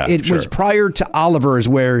 It was prior to Oliver's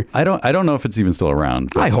where... I don't know if it's even still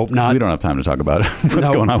around. I hope not. We don't have time to talk about what's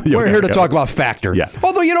going on with Yo We're Gabba here to Gabba. talk about Factor. Yeah.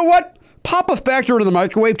 Although, you know what? Pop a Factor into the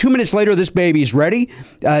microwave. 2 minutes later, this baby's ready.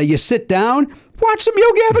 You sit down, watch some Yo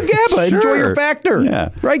Gabba Gabba. Sure. Enjoy your Factor. Yeah.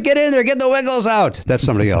 Right? Get in there. Get the Wiggles out. That's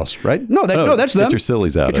somebody else, right? No, that's them. Get your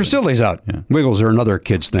sillies out. Get your sillies out. Yeah. Wiggles are another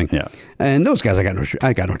kid's thing. Yeah. And those guys, I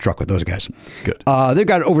got no truck with those guys. Good. They've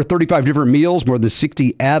got over 35 different meals, more than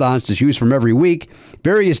 60 add-ons to choose from every week.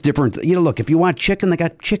 Various different, look, if you want chicken, they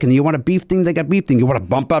got chicken. You want a beef thing, they got beef thing. You want to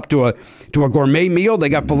bump up to a gourmet meal, they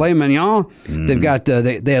got filet mignon. They've got,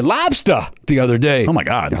 they had lobster the other day. Oh my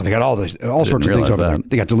God. They got all sorts of things over there. that.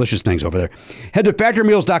 They got delicious things over there. Head to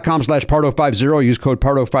factormeals.com/Pardo50. Use code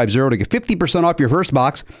Pardo50 to get 50% off your first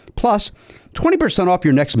box, plus 20% off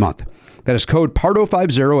your next month. That is code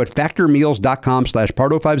Pardo50 at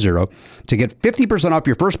factormeals.com/Pardo50 to get 50% off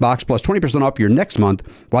your first box, plus 20% off your next month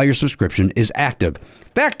while your subscription is active.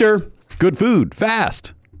 Factor. Good food,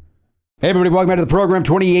 fast. Hey, everybody, welcome back to the program.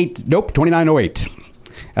 2908.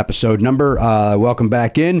 Episode number. Welcome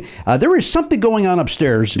back in. There is something going on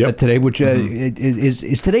upstairs today, which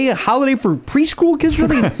is today a holiday for preschool kids?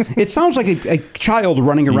 Really, it sounds like a child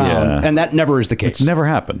running around, and that never is the case. It's never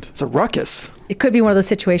happened. It's a ruckus. It could be one of those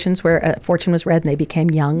situations where a fortune was read and they became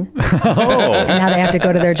young. Oh. And now they have to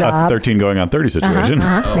go to their A job. 13 going on 30 situation.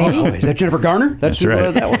 Maybe. Oh, is that Jennifer Garner? That's who,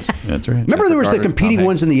 right. that was. That's right. Remember, there was the competing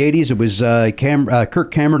ones in the 80s. It was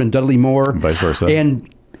Kirk Cameron and Dudley Moore. Vice versa.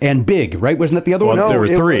 And Big, right? Wasn't that the other one? There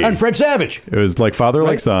was three. And Fred Savage. It was like father,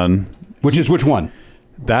 like son. Which one?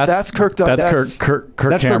 That's Kirk. That's Kirk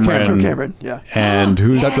Cameron. Kirk Cameron. Yeah. And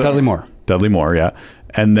who's Dudley Moore? Dudley Moore. Yeah.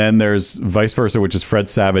 And then there's vice versa, which is Fred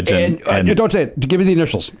Savage and don't say it. Give me the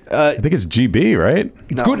initials. I think it's GB, right?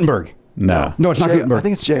 It's Gutenberg. No, it's not Gutenberg. I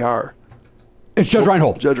think it's JR. It's Judge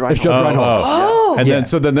Reinhold. Judge Reinhold. It's Judge Reinhold. Oh. And then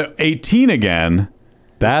the 18 again.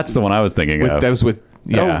 That's the one I was thinking of. That was with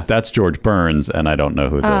that's George Burns, and I don't know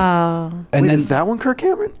who the. And Wait, then is that one Kirk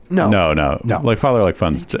Cameron? No. Like father, like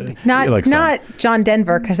fun's. Not John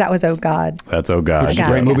Denver, because that was Oh God. That's Oh God. Which is a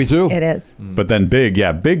great movie too. It is. But then Big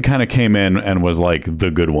kind of came in and was like the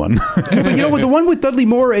good one. But the one with Dudley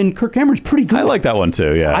Moore and Kirk Cameron's pretty good. I like that one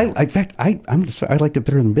too. Yeah. In fact, I liked it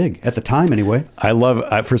better than Big at the time anyway.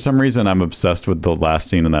 For some reason, I'm obsessed with the last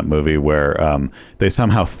scene in that movie where they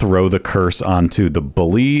somehow throw the curse onto the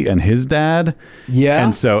bully and his dad. Yeah.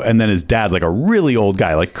 And then his dad's like a really old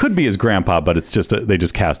guy, like could be his grandpa, but it's just they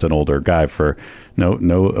just cast an older guy for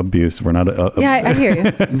no abuse. We're not. I hear you.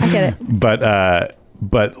 I get it.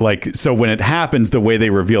 But like, so when it happens, the way they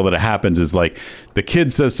reveal that it happens is like the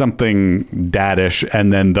kid says something daddish,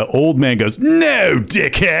 and then the old man goes, "No,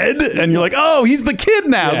 dickhead," and you're like, "Oh, he's the kid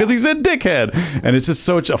now because he said dickhead," and it's just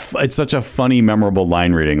such a funny, memorable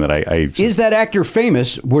line reading that I is that actor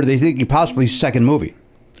famous? Were they thinking possibly second movie?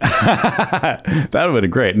 That would have been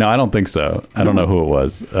great. No, I don't think so. I don't know who it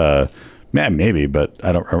was. Maybe, but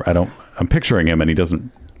I don't. I'm picturing him, and he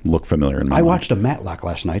doesn't look familiar in my mind. I watched a Matlock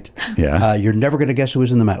last night. Yeah. You're never going to guess who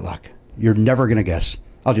was in the Matlock. You're never going to guess.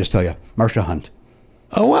 I'll just tell you. Marcia Hunt.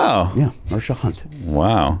 Oh, wow. Yeah, Marcia Hunt.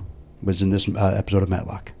 Wow. Was in this episode of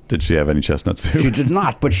Matlock. Did she have any chestnut soup? She did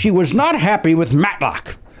not, but she was not happy with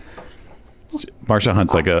Matlock. Marcia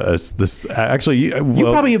Hunt's like this. Actually, you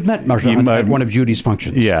probably have met Marcia Hunt at one of Judy's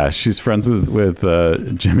functions. Yeah, she's friends with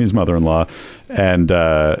Jimmy's mother-in-law, and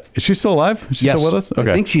is she still alive? Is she still with us?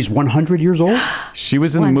 Okay. I think she's 100 years old. She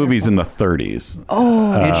was in movies in the 30s.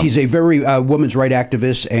 Oh, and she's a very women's right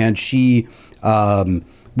activist, and she.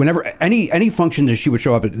 Whenever any function that she would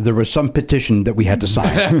show up, there was some petition that we had to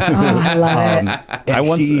sign. I love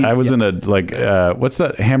it. I was in a what's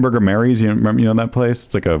that Hamburger Mary's? You know that place?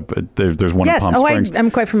 It's like there's one in Palm Springs. I'm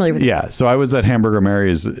quite familiar with it. Yeah, so I was at Hamburger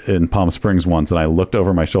Mary's in Palm Springs once, and I looked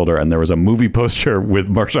over my shoulder, and there was a movie poster with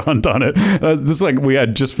Marcia Hunt on it. this is like we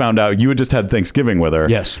had just found out you had just had Thanksgiving with her.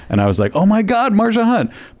 Yes. And I was like, oh my God, Marsha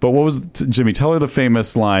Hunt. But what was Jimmy? Tell her the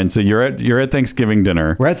famous line. So you're at Thanksgiving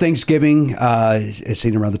dinner. We're at Thanksgiving,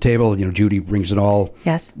 sitting around the table. Judy brings it all.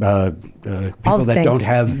 Yes. People that things. don't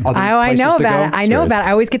have other I know places to about go. it. I know about it.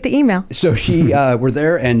 I always get the email. So we're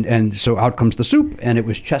there, and so out comes the soup, and it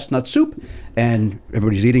was chestnut soup, and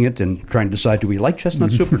everybody's eating it and trying to decide, do we like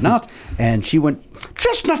chestnut soup or not? And she went,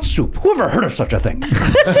 chestnut soup? Who ever heard of such a thing?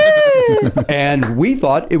 And we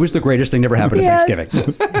thought it was the greatest thing that ever happened at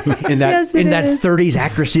Thanksgiving. In that 30s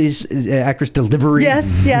actress delivery.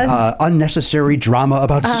 Yes. Unnecessary drama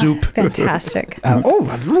about soup. Fantastic. I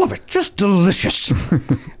love it. Just delicious.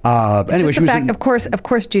 Anyway, Just the fact, of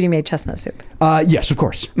course, Judy made chestnut soup. Yes, of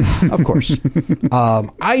course. Of course.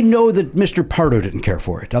 I know that Mr. Pardo didn't care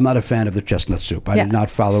for it. I'm not a fan of the chestnut soup. I did not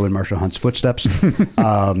follow in Marsha Hunt's footsteps.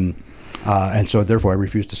 And so, therefore, I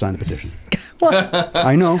refuse to sign the petition. Well,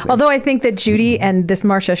 I know. Although I think that Judy and this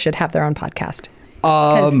Marsha should have their own podcast.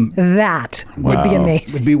 Because that would be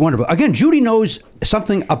amazing. Would be wonderful. Again, Judy knows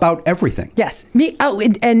something about everything. Yes. Me. Oh,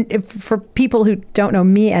 and if, for people who don't know,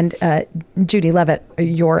 me and Judy Levitt,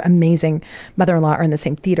 your amazing mother-in-law, are in the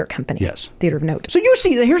same theater company. Yes. Theater of Note. So you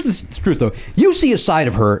see, here's the truth, though. You see a side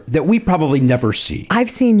of her that we probably never see.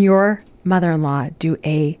 I've seen your mother-in-law do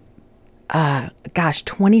a,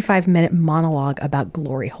 25-minute monologue about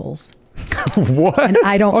glory holes. What? And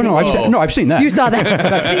I don't. Oh, no, I've seen that. You saw that.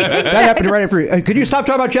 That happened right after. Could you stop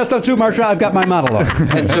talking about chestnut soup, Marsha? I've got my monologue.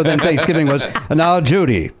 And so then Thanksgiving was, now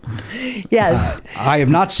Judy. Yes. I have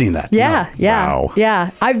not seen that. Yeah, No. yeah, Wow.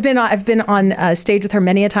 yeah. I've been on stage with her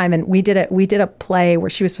many a time, and we did a play where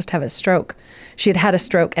she was supposed to have a stroke. She had a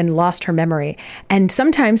stroke and lost her memory, and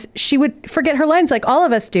sometimes she would forget her lines, like all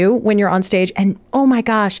of us do when you're on stage. And oh my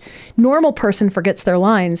gosh, normal person forgets their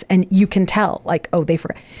lines, and you can tell, like, oh, they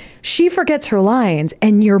forgot. She forgets her lines,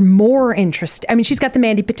 and you're more interested. I mean, she's got the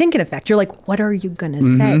Mandy Patinkin effect. You're like, what are you going to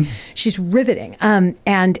say? She's riveting.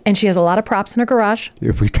 And she has a lot or in her garage.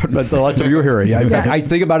 If we talk about the lots of you here, in fact, I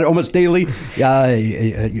think about it almost daily.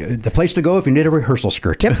 The place to go if you need a rehearsal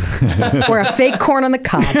skirt. Yep. Or a fake corn on the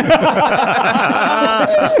cob.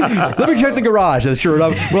 Let me check the garage. Sure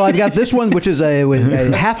enough. Well, I've got this one, which is a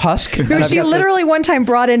half husk. No, she literally one time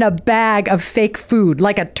brought in a bag of fake food,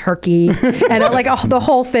 like a turkey, and the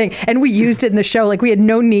whole thing. And we used it in the show. Like, we had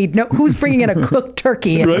no need. No, who's bringing in a cooked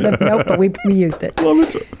turkey? Nope, but we used it. Love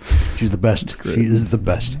it. She's the best. She is the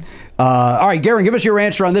best. All right, Garen, give us your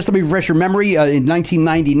answer on this. Let me refresh your memory. In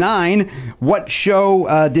 1999, what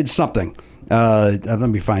show did something? Let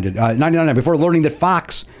me find it. 1999, before learning that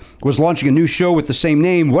Fox was launching a new show with the same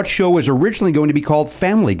name, what show was originally going to be called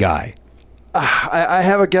Family Guy? I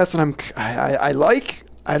have a guess that I like.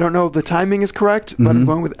 I don't know if the timing is correct, but I'm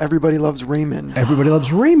going with Everybody Loves Raymond. Everybody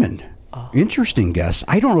Loves Raymond. Interesting guess.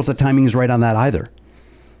 I don't know if the timing is right on that either,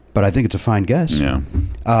 but I think it's a fine guess. Yeah.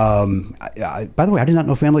 By the way, I did not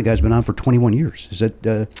know Family Guy's been on for 21 years. Is it?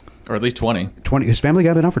 Or at least 20. 20. Has Family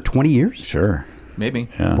Guy been on for 20 years? Sure. Maybe.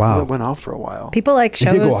 Yeah. Wow. It went off for a while. People like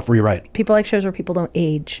shows. It did go off. You're right. People like shows where people don't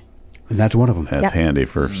age. And that's one of them. That's handy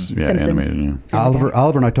for Simpsons. animated. Yeah.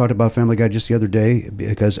 Oliver and I talked about Family Guy just the other day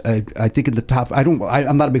because I think in the top, I'm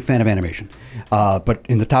not a big fan of animation, but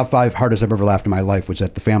in the top 5 hardest I've ever laughed in my life was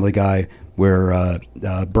at the Family Guy where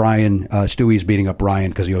Stewie's beating up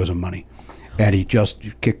Brian because he owes him money. And he just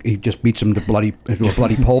beats him to a bloody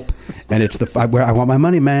pulp, and it's I want my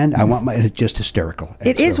money, man. And it's just hysterical.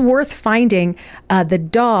 It is worth finding. The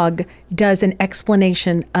dog does an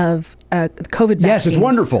explanation of COVID vaccines. Yes, it's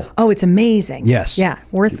wonderful. Oh, it's amazing. Yes, yeah,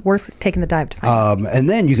 worth taking the dive to find. And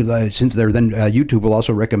then you could, since they're then YouTube will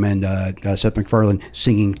also recommend Seth MacFarlane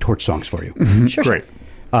singing torch songs for you. Sure. Great.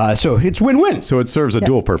 So it's win-win. So it serves a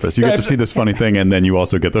dual purpose. You get to see this funny thing, and then you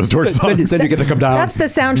also get those torch songs. Then you get to come down. That's the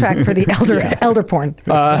soundtrack for the elder porn.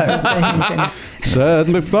 Seth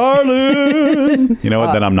MacFarlane. You know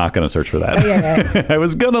what? Then I'm not going to search for that. Yeah. I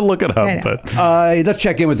was going to look it up, but let's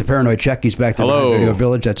check in with the Paranoid Check. He's back to the Video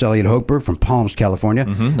Village. That's Elliot Hochberg from Palms, California.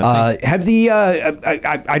 I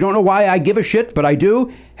don't know why I give a shit, but I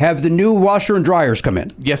do. Have the new washer and dryers come in?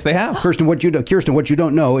 Yes, they have. Kirsten, what you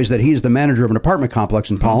don't know is that he's the manager of an apartment complex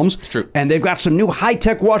in Palms. It's true. And they've got some new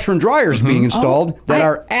high-tech washer and dryers being installed that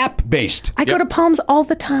are app-based. I go to Palms all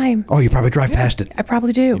the time. Oh, you probably drive past it. I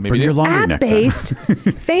probably do. bring your laundry next time.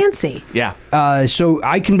 App-based, fancy. Yeah. So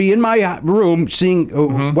I can be in my room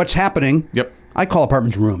seeing what's happening. Yep. I call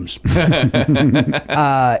apartments rooms.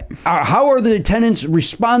 How are the tenants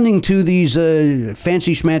responding to these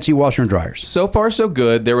fancy schmancy washer and dryers? So far, so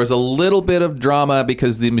good. There was a little bit of drama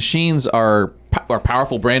because the machines are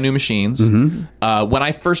powerful brand new machines. When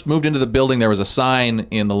I first moved into the building, there was a sign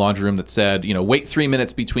in the laundry room that said, wait 3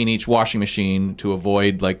 minutes between each washing machine to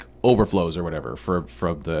avoid like overflows or whatever from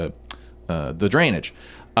the drainage.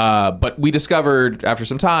 But we discovered after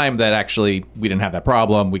some time that actually we didn't have that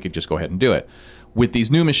problem. We could just go ahead and do it. With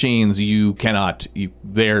these new machines, you cannot.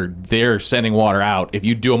 They're sending water out if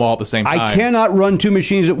you do them all at the same time. I cannot run 2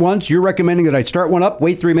 machines at once. You're recommending that I start one up,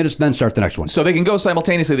 wait 3 minutes, then start the next one. So they can go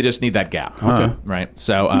simultaneously. They just need that gap. Okay. Right.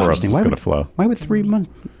 So Or else it's going to flow. Why would 3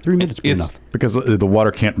 minutes be enough? Because the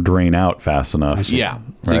water can't drain out fast enough. Yeah.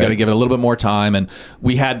 So you got to give it a little bit more time. And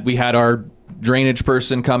we had our drainage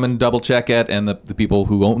person come and double check it, and the people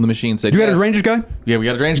who own the machine said, You yes. got a drainage guy? Yeah, we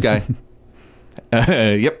got a drainage guy.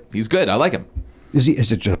 Yep, he's good. I like him. Is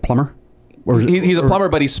it just a plumber? Or is He's a plumber,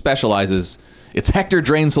 but he specializes. It's Hector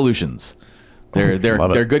Drain Solutions.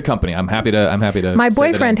 They're good company. I'm happy to. My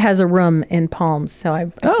say boyfriend that has a room in Palms, so I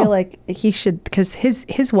feel like he should, because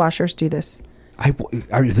his washers do this.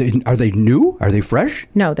 Are they new? Are they fresh?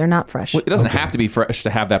 No, they're not fresh. Well, it doesn't have to be fresh to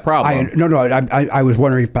have that problem. I was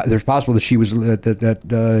wondering if there's possible that she was he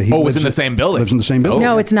was in the same building. Lives in the same building.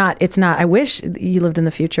 No, it's not. It's not. I wish you lived in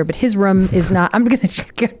the future, but his room is not. I'm going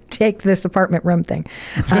to take this apartment room thing.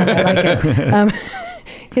 I like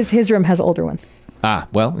it. His room has older ones.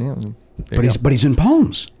 Well, yeah. But he's in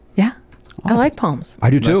Palms. Yeah, I like Palms. I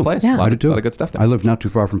do It's a too. nice place. Yeah. I do too. A lot of good stuff there. I live not too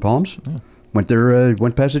far from Palms. Yeah. Went there.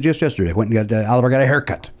 Went past it just yesterday. Went and got Oliver got a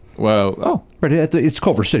haircut. Whoa! Oh, Right at it's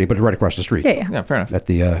Culver City, but right across the street. yeah, fair enough. At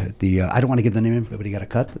the I don't want to give the name, but he got a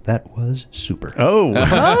cut. That was super. Oh,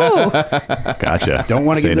 Oh, gotcha. Don't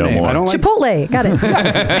want to give the no name. more. I don't like. Chipotle. Got it.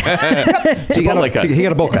 He got Chipotle cut. he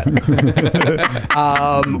got a bowl cut.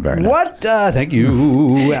 Very nice. What? Thank you.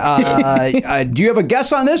 Do you have a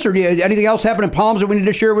guess on this, or anything else happen in Palms that we need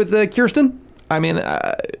to share with Kirsten? I mean,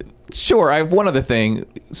 sure. I have one other thing.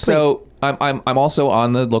 So I'm also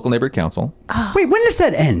on the local neighborhood council. Wait, when does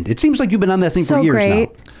that end? It seems like you've been on that thing So for years great.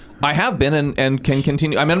 now. I have been and can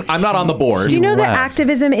continue. I mean, I'm not on the board. Do you know that left.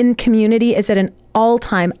 activism in community is at an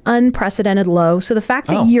all-time unprecedented low? So the fact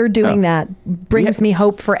that you're doing that brings me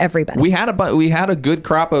hope for everybody. We had a good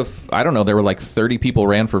crop of, I don't know, there were like 30 people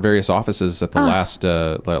ran for various offices at the last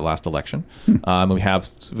election. We have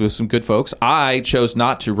some good folks. I chose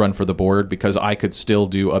not to run for the board because I could still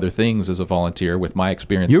do other things as a volunteer with my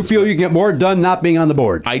experience. You feel you can get more done not being on the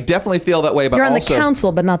board. I definitely feel that way, but You're on also the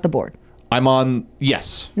council, but not the board. I'm on.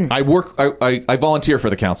 Yes, I work. I volunteer for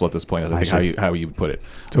the council at this point. I think how you put it.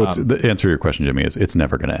 So the answer to your question, Jimmy, is it's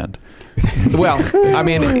never going to end. Well, I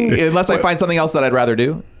mean, unless I find something else that I'd rather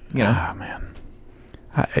do. Oh man,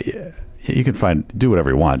 you can do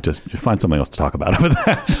whatever you want. Just find something else to talk about with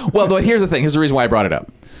that. Well, here's the thing. Here's the reason why I brought it up.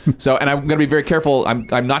 So, and I'm going to be very careful.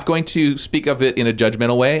 I'm not going to speak of it in a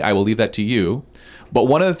judgmental way. I will leave that to you. But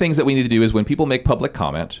one of the things that we need to do is when people make public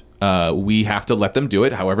comment, we have to let them do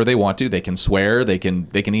it however they want to. They can swear. They can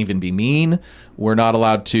even be mean. We're not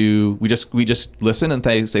allowed to. We just listen and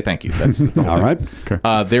say thank you. That's the whole All right.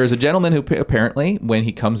 Okay. There's a gentleman who apparently, when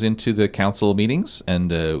he comes into the council meetings, and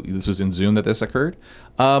this was in Zoom that this occurred,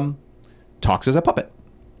 talks as a puppet.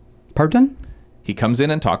 Pardon? He comes in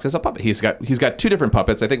and talks as a puppet. He's got 2 different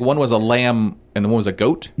puppets. I think one was a lamb and one was a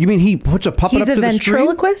goat. You mean he puts a puppet He's up a to the screen?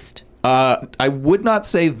 ventriloquist? I would not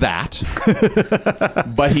say that,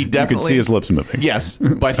 but he definitely. You can see his lips moving. Yes,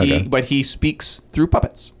 but Okay. he speaks through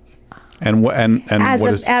puppets. And what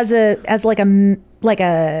is As like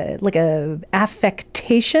a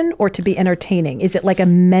affectation, or to be entertaining? Is it like a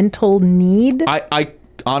mental need? I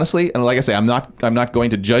honestly, and like I say, I'm not going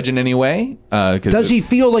to judge in any way. Does he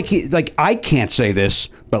feel like I can't say this,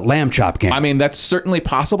 but Lamb Chop can? I mean, that's certainly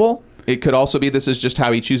possible. It could also be this is just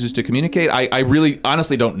how he chooses to communicate. I really,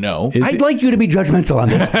 honestly don't know. I'd like you to be judgmental on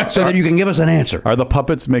this so that you can give us an answer. Are the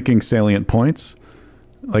puppets making salient points?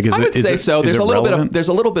 Like, I would say so. There's a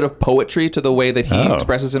little bit of poetry to the way that he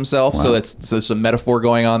expresses himself. Wow. So there's some metaphor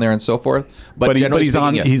going on there and so forth. But generally he's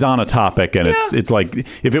speaking, yes. he's on a topic, and it's like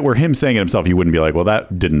if it were him saying it himself, you wouldn't be like, well,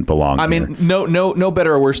 that didn't belong. I mean, no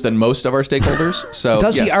better or worse than most of our stakeholders. So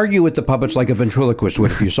Does he yes. argue with the puppets like a ventriloquist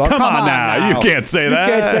would if you saw? Come on now, you can't say that.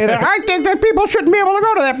 You can't say that. I think that people shouldn't be able to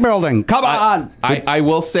go to that building. Come on. I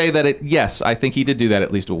will say that yes, I think he did do that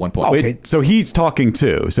at least at one point. Okay. Wait, so he's talking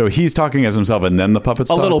too. So he's talking as himself, and then the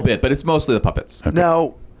puppets A talk? little bit, but it's mostly the puppets.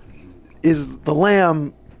 Now, is the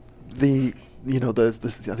lamb the I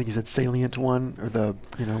think you said salient one, or the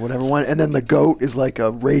whatever one, and then the goat is like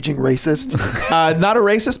a raging racist? Not a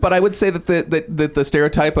racist, but I would say that the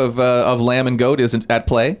stereotype of lamb and goat isn't at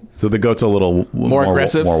play. So the goat's a little More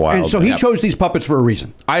aggressive. more wild. And so he chose these puppets for a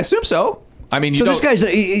reason. I assume so. I mean, So this guy's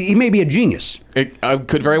he may be a genius, it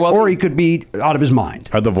could very well, or be. he could be out of his mind.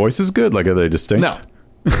 Are the voices good? Like, are they distinct? No.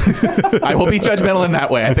 I will be judgmental in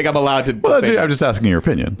that way. I think I'm allowed to. Well, say I'm just asking your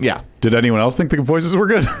opinion. Yeah. Did anyone else think the voices were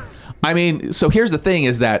good? I mean, so here's the thing: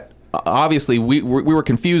 is that obviously we were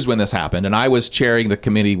confused when this happened, and I was chairing the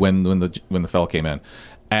committee when the fellow came in,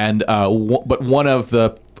 and but one of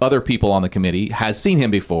the other people on the committee has seen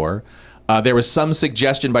him before. There was some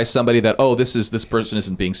suggestion by somebody that, this person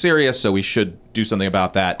isn't being serious, so we should do something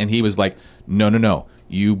about that. And he was like, no.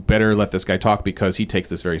 You better let this guy talk because he takes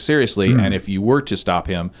this very seriously. And if you were to stop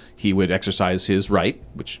him, he would exercise his right,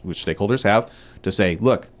 which stakeholders have, to say,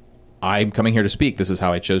 look, I'm coming here to speak. This is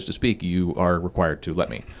how I chose to speak. You are required to let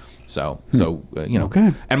me. So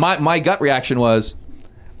Okay. And my gut reaction was,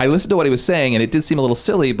 I listened to what he was saying, and it did seem a little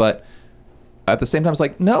silly, but at the same time, I was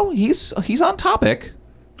like, no, he's on topic.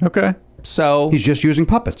 Okay. So He's just using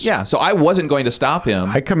puppets. yeah, so I wasn't going to stop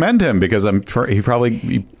him. I commend him because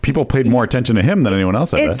people paid more attention to him than anyone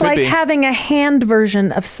else. It's like having a hand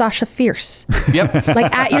version of Sasha Fierce, Yep.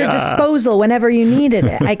 like at your disposal whenever you needed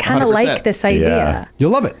it. I kind of 100%. like this idea. Yeah.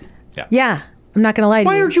 You'll love it. Yeah, I'm not going to lie to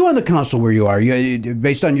Why you. aren't you on the council where you are?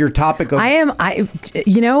 Based on your topic of... I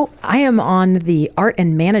am on the art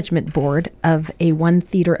and management board of a one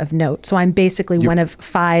theater of note. So I'm basically one of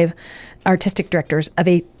 5 artistic directors of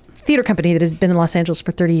a theater company that has been in Los Angeles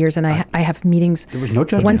for 30 years, and I have meetings no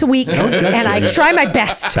judgment. once a week, and I try my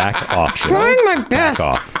best. Back off. Trying my best.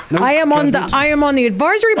 off. I am on the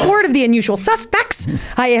advisory board of the Unusual Suspects.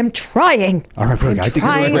 I am trying. All right, I think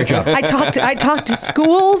you're doing a great job. I talked to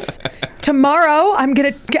schools. Tomorrow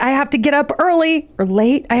I have to get up early or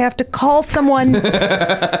late. I have to call someone in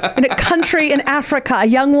a country in Africa, a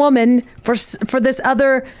young woman for this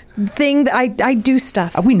other thing that I do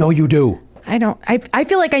stuff. We know you do. I don't. I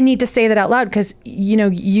feel like I need to say that out loud because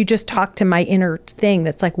you just talk to my inner thing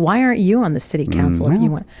that's like, why aren't you on the city council if you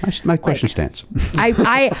want? My question stands.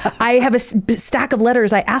 I have a stack of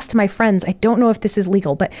letters I asked my friends. I don't know if this is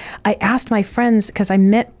legal, but I asked my friends because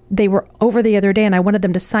they were over the other day and I wanted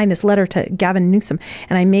them to sign this letter to Gavin Newsom,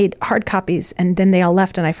 and I made hard copies and then they all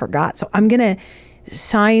left and I forgot. So I'm gonna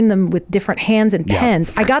sign them with different hands and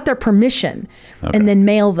pens. I got their permission and then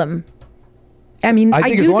mail them. I mean, I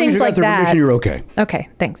think do as long things as you got like the that. permission, you're okay. Okay,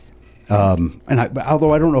 thanks.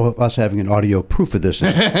 Although I don't know if us having an audio proof of this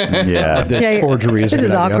forgery is This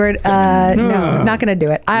is awkward. No, not going to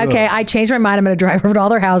do it. I changed my mind. I'm going to drive over to all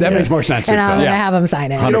their houses. That makes more sense. And I'm going to have them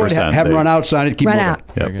sign it. 100%. Have them run out, sign it, keep Run moving. out.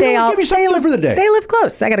 Yep. Give you something to live for the day. They live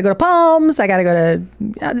close. I got to go to Palms. I got to go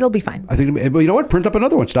to. They'll be fine. I think. Well, you know what? Print up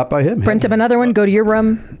another one. Stop by him. Print up another one. Go to your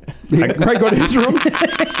room. Right, go to his room.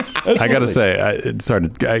 I got to say, sorry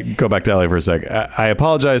to go back to LA for a sec. I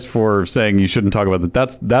apologize for saying you shouldn't talk about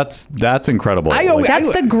that. That's incredible.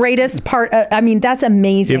 That's the greatest part. That's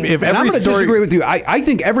amazing. If And I'm every going to story, disagree with you. I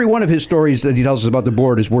think every one of his stories that he tells us about the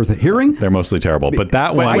board is worth hearing. they're mostly terrible, but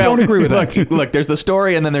that one, I don't agree with that. Look, there's the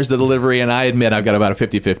story and then there's the delivery, and I admit I've got about a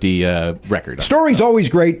 50-50 record. Story's always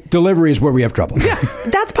great. Delivery is where we have trouble. Yeah.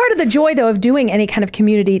 That's part of the joy, though, of doing any kind of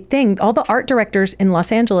community thing. All the art directors in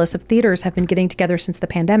Los Angeles of theaters have been getting together since the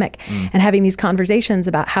pandemic and having these conversations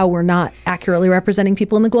about how we're not accurately representing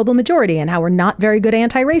people in the global majority and how we're not very good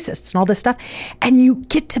anti-racists and all this stuff. And you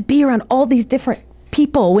get to be around all these different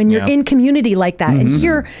people when you're in community like that and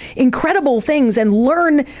hear incredible things and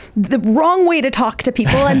learn the wrong way to talk to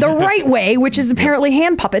people and the right way, which is apparently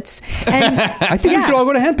hand puppets. And I think we should all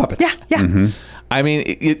go to hand puppets. Yeah. I mean,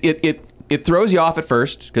 it throws you off at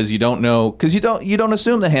first because you don't know, because you don't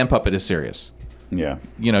assume the hand puppet is serious. yeah.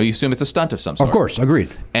 You assume it's a stunt of some sort. Of course, agreed.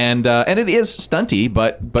 And it is stunty,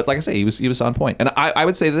 but like I say, he was on point. And I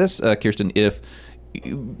would say this, Kirsten, if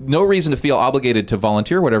no reason to feel obligated to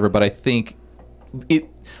volunteer or whatever, but I think it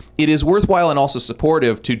is worthwhile and also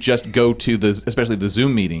supportive to just go to especially the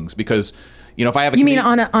Zoom meetings, because if I have You mean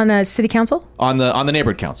on a city council? on the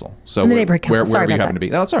neighborhood council, so On the neighborhood council. Sorry wherever you about happen that. to be.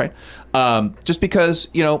 No, it's all right. Just because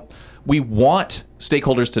we want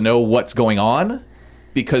stakeholders to know what's going on,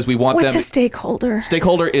 because we want What's them. a stakeholder?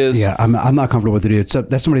 Stakeholder is Yeah, I'm not comfortable with it.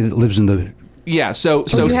 That's somebody that lives in the... yeah. So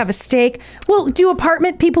You have a stake. Well, do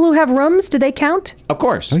apartment people who have rooms, do they count? of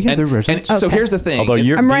course. Oh, yeah, and, they're residents. and so Okay. here's the thing. Although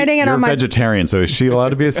you're writing it on my- vegetarian, so is she allowed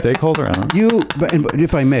to be a stakeholder? I don't know. But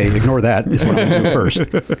if I may, ignore that. Is what I'm going to do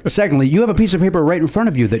first. Secondly, you have a piece of paper right in front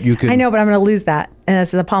of you that you could... I know, but I'm going to lose that. And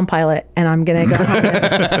it's the Palm Pilot, and I'm going to go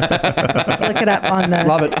look it up on the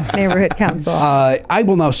Love it. neighborhood council. I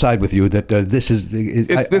will now side with you that this is...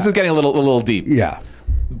 This is getting a little deep. Yeah.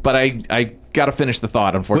 But I got to finish the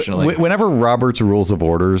thought, unfortunately. Whenever Robert's Rules of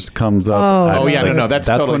Orders comes up, Oh, yeah, no, that's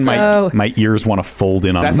totally when my ears want to fold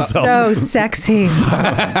in on themselves. so sexy.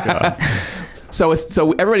 So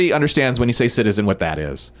everybody understands when you say citizen what that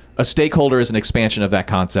is. A stakeholder is an expansion of that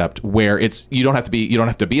concept where you don't have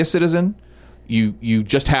to be a citizen. You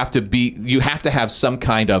just have to be. You have to have some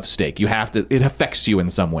kind of stake. It affects you in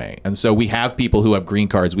some way. And so we have people who have green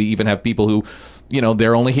cards. We even have people who,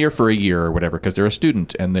 they're only here for a year or whatever because they're a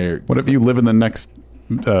student and they're. What if you live in the next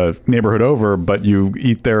neighborhood over, but you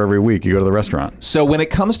eat there every week? You go to the restaurant. So when it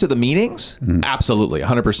comes to the meetings, absolutely,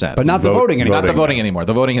 100%. But not the voting anymore. Not the voting anymore.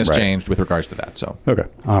 The voting has changed with regards to that. So okay,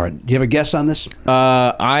 all right. Do you have a guess on this?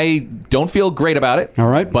 I don't feel great about it. All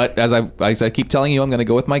right, but as I keep telling you, I'm going to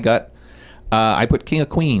go with my gut. I put King of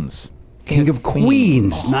Queens. King of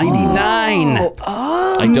Queens, 99.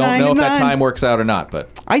 I don't know if that time works out or not, but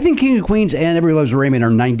I think King of Queens and Everybody Loves Raymond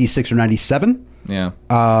are 96 or 97. Yeah.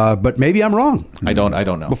 But maybe I'm wrong. I don't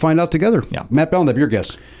know. We'll find out together. Yeah. Matt Belknap, your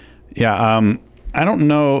guess. Yeah. I don't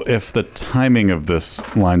know if the timing of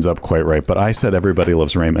this lines up quite right, but I said Everybody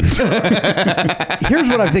Loves Raymond. Here's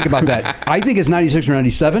what I think about that. I think it's 96 or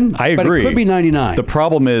 97. I agree. But it could be 99. The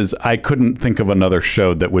problem is I couldn't think of another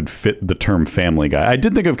show that would fit the term Family Guy. I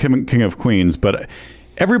did think of King of Queens, but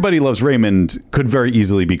Everybody Loves Raymond could very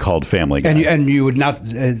easily be called Family Guy. And you would not...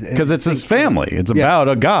 Because it's his family. It's about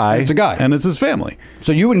a guy. It's a guy. And it's his family.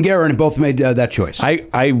 So you and Garen both made that choice.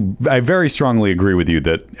 I very strongly agree with you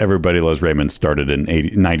that Everybody Loves Raymond started in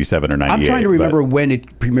 97 or 98. I'm trying to remember when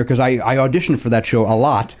it premiered because I auditioned for that show a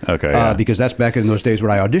lot. Okay. Yeah. Because that's back in those days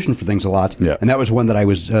when I auditioned for things a lot. Yeah. And that was one that I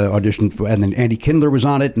was auditioned for. And then Andy Kindler was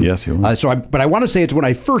on it. And, yes, he was. But I want to say it's when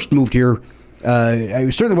I first moved here.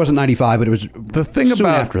 It certainly wasn't 95, but it was the thing soon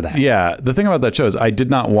about, after that. Yeah, the thing about that show is I did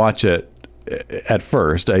not watch it at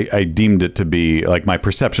first. I deemed it to be like my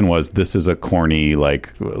perception was this is a corny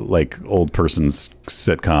like old person's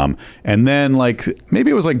sitcom, and then like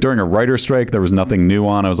maybe it was like during a writer's strike there was nothing new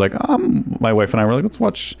on. I was like, my wife and I were like, let's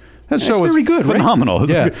watch. That show was very good, phenomenal. Right?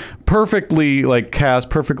 It's yeah. like perfectly like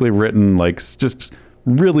cast, perfectly written, like just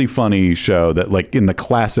really funny show that like in the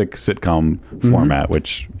classic sitcom format,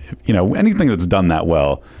 which anything that's done that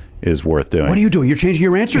well is worth doing. What are you doing? You're changing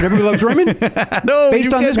your answer to Everybody Loves Raymond? No,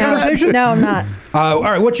 based on this conversation? No, I'm not. All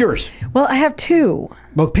right, what's yours? Well, I have two.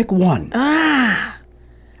 Well, pick one. I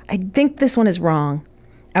think this one is wrong.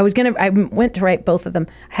 I went to write both of them.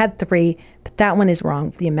 I had three, but that one is wrong,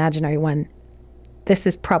 the imaginary one. This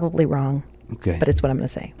is probably wrong. Okay. But it's what I'm going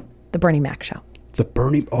to say. The Bernie Mac Show. The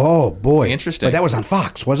Bernie... Oh, boy. Interesting. But that was on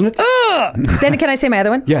Fox, wasn't it? Then can I say my other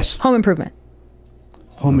one? Yes. Home Improvement.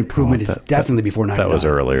 Home Improvement is definitely before 99. That was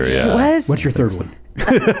earlier, yeah. It was? What's your third one?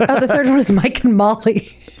 The third one is Mike and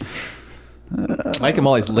Molly. Mike and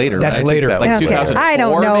Molly's later. That's right? later. Like Okay. 2004, I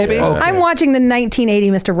don't know. maybe? Okay. I'm watching the 1980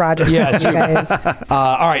 Mr. Rogers. Yes. You guys.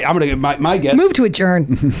 All right, I'm going to get my guess. Move to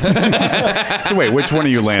adjourn. So wait, which one are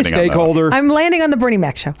you landing on? Stakeholder. I'm landing on the Bernie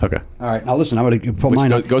Mac Show. Okay. All right, now listen, I'm going to pull Which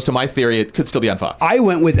mine up. goes to my theory. It could still be on Fox. I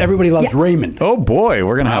went with Everybody Loves Raymond. Oh boy,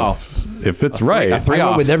 we're gonna Wow. have if it's right. a three I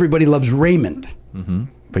went off. with Everybody Loves Raymond.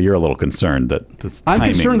 But you're a little concerned that this I'm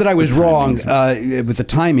timing- concerned that I was the wrong timing's- with the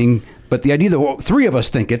timing, but the idea that three of us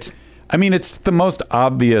think it. I mean, it's the most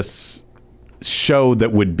obvious show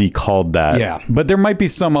that would be called that. Yeah. But there might be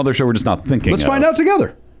some other show we're just not thinking Let's of. find out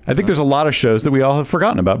together. I think there's a lot of shows that we all have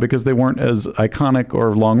forgotten about because they weren't as iconic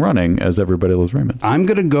or long running as Everybody Loves Raymond. I'm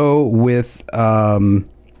going to go with to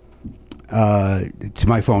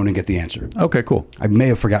my phone and get the answer. Okay, cool. I may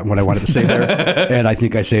have forgotten what I wanted to say there, and I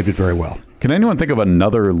think I saved it very well. Can anyone think of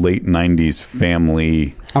another late 90s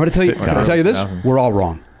family I'm going to tell you. sitcom? Can I tell you this? We're all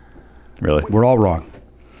wrong. Really? We're all wrong.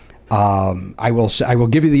 I will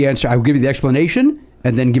give you the answer. I will give you the explanation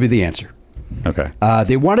and then give you the answer. Okay.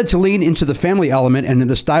 They wanted to lean into the family element and in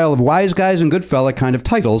the style of Wise Guys and Goodfella kind of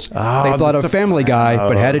titles. They thought of Family Guy,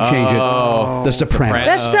 but had to change it. The Sopranos.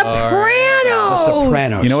 The Sopranos. The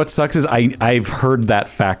Sopranos. You know what sucks is I've heard that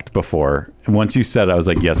fact before. And once you said it, I was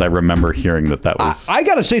like, yes, I remember hearing that was... I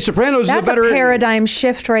got to say, Sopranos That's is a better... paradigm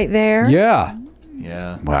shift right there. Yeah.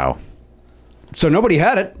 Yeah. Wow. So nobody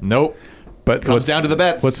had it. Nope. But Comes down to the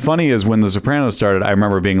bets. What's funny is when The Sopranos started, I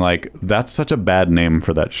remember being like, that's such a bad name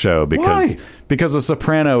for that show because a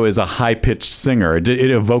soprano is a high-pitched singer. It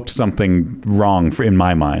evoked something wrong in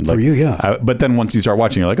my mind. Like, For you, yeah. But then once you start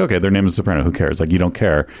watching, you're like, okay, their name is Soprano. Who cares? Like, you don't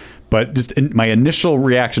care. But just my initial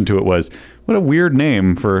reaction to it was, what a weird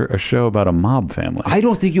name for a show about a mob family. I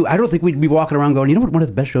don't think we'd be walking around going, you know what one of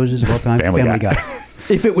the best shows is of all time? Family Guy.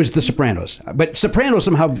 If it was The Sopranos. But Sopranos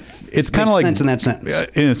somehow It's kind of makes like sense in that sentence.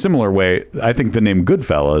 In a similar way, I think the name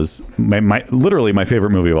Goodfellas, literally my favorite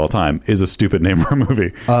movie of all time, is a stupid name for a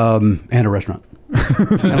movie. And a restaurant.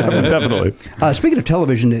 Definitely. Speaking of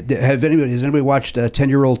television, has anybody watched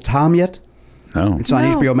 10-Year-Old Tom yet? No. It's on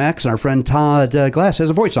HBO Max, and our friend Todd Glass has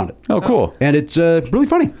a voice on it. Oh, cool. And it's really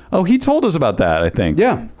funny. Oh, he told us about that, I think.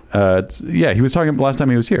 Yeah. He was talking last time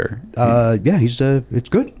he was here. It's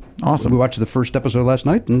good. Awesome. We watched the first episode last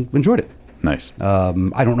night and enjoyed it. Nice.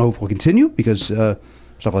 I don't know if we'll continue because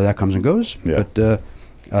stuff like that comes and goes. Yeah.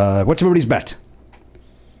 But what's everybody's bet?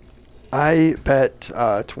 I bet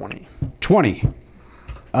 20. 20.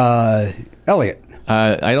 Elliot.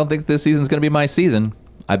 I don't think this season's going to be my season.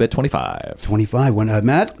 I bet 25. 25. When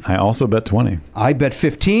Matt? I also bet 20. I bet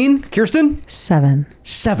 15. Kirsten? 7.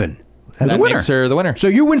 7. That makes her the winner. So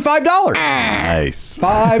you win $5. Nice.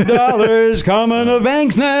 $5 coming to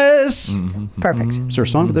Vangsness. Perfect. Is there a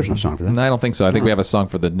song? There's no song for that. No, I don't think so. I think we have a song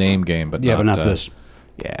for the name game, but But not this.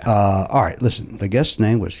 Yeah. All right, listen. The guest's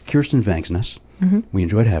name was Kirsten Vangsness. We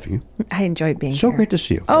enjoyed having you. I enjoyed being So here. great to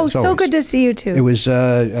see you. Oh, As so always. good to see you too. It was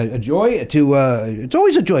a joy to. It's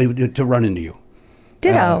always a joy to run into you.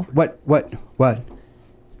 Ditto. What?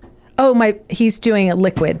 Oh, he's doing a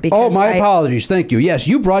liquid because Oh, my apologies. Thank you. Yes,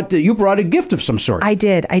 you brought a gift of some sort. I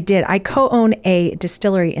did. I co-own a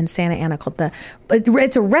distillery in Santa Ana called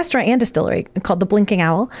it's a restaurant and distillery called the Blinking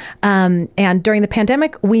Owl. And during the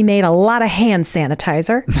pandemic, we made a lot of hand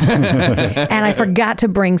sanitizer, and I forgot to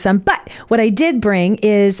bring some. But what I did bring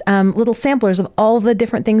is little samplers of all the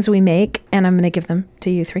different things we make, and I'm going to give them to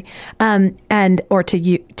you three, or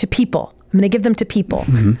to people. I'm going to give them to people.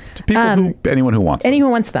 To people anyone who wants them. Anyone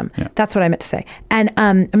who wants them. Yeah. That's what I meant to say. And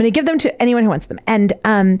I'm going to give them to anyone who wants them. And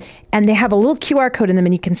they have a little QR code in them,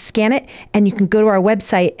 and you can scan it, and you can go to our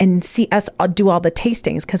website and see us do all the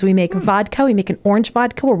tastings, because we make vodka. We make an orange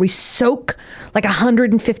vodka where we soak like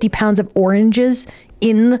 150 pounds of oranges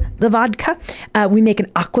in the vodka. We make an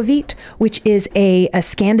aquavit, which is a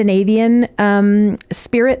Scandinavian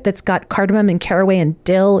spirit that's got cardamom and caraway and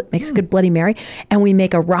dill. It makes a good Bloody Mary. And we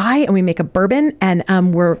make a rye, and we make a bourbon,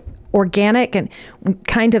 and we're organic and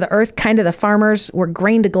kind to the earth, kind to the farmers. We're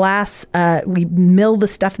grain to glass. We mill the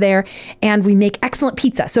stuff there, and we make excellent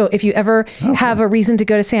pizza. So if you ever have a reason to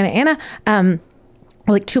go to Santa Ana,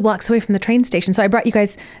 we're like 2 blocks away from the train station. So I brought you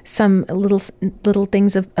guys some little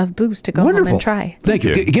things of booze to go home and try. Thank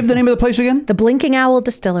you. Give the name of the place again. The Blinking Owl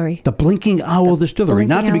Distillery. The Blinking Owl Distillery,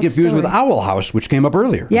 not to be confused with Owl House, which came up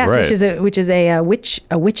earlier. Yes, Right. which is a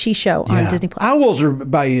witchy show on Disney Plus. Owls are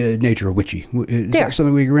by nature witchy. Is that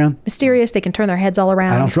something we agree on? Mysterious. They can turn their heads all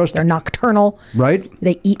around. I don't trust They're it. nocturnal. Right.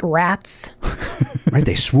 They eat rats. Right.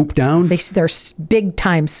 They swoop down. They're big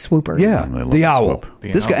time swoopers. Yeah. They love The to owl.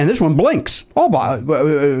 swoop. This one blinks.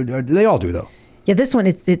 They all do though. Yeah, this one,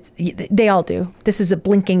 they all do. This is a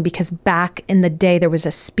blinking because back in the day, there was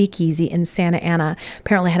a speakeasy in Santa Ana.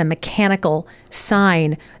 Apparently had a mechanical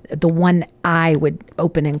sign. The one eye would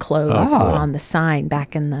open and close on the sign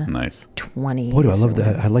back in the Nice. 20s. Boy, do I love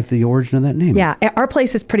that. I like the origin of that name. Yeah, our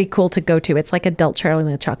place is pretty cool to go to. It's like Adult Charlie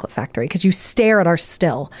and the Chocolate Factory because you stare at our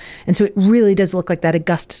still. And so it really does look like that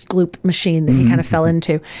Augustus Gloop machine that he kind of fell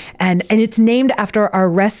into. And it's named after our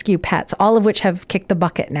rescue pets, all of which have kicked the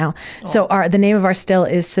bucket now. So the name of our still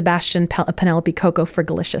is Sebastian Penelope Coco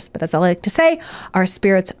Fergalicious. But as I like to say, our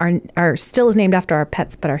spirits our still is named after our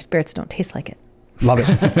pets, but our spirits don't taste like it. Love it.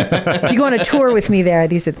 If you go on a tour with me there,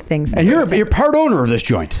 these are the things. And you're part owner of this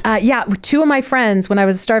joint. Yeah, 2 of my friends, when I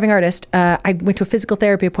was a starving artist, I went to a physical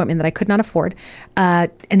therapy appointment that I could not afford.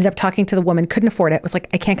 Ended up talking to the woman, couldn't afford it. Was like,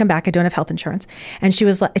 I can't come back. I don't have health insurance. And she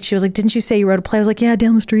was like, didn't you say you wrote a play? I was like, yeah,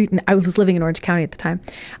 down the street. And I was living in Orange County at the time.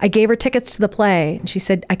 I gave her tickets to the play, and she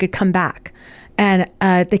said I could come back. And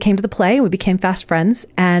they came to the play, and we became fast friends.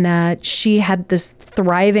 And she had this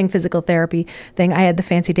thriving physical therapy thing. I had the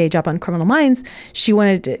fancy day job on Criminal Minds. She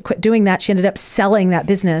wanted to quit doing that. She ended up selling that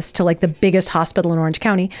business to like the biggest hospital in Orange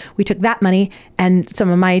County. We took that money and some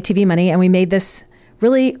of my TV money, and we made this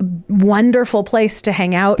really wonderful place to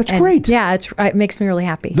hang out. That's great. Yeah, it makes me really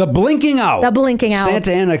happy. The Blinking Owl. The Blinking Owl.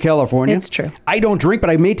 Santa Ana, California. It's true. I don't drink, but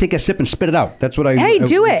I may take a sip and spit it out. That's what I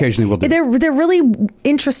do it. occasionally will do. They're really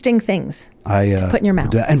interesting things to put in your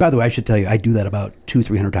mouth. And by the way, I should tell you, I do that about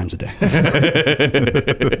 200-300 times a day.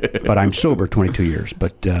 But I'm sober 22 years.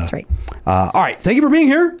 But that's right. All right. Thank you for being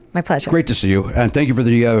here. My pleasure. Great to see you. And thank you for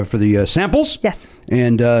the samples. Yes.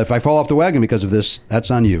 And if I fall off the wagon because of this, that's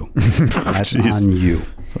on you. That's on you.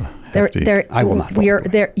 I will not fall off the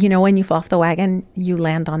wagon. You know, when you fall off the wagon, you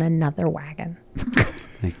land on another wagon.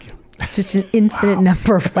 Thank you. It's just an infinite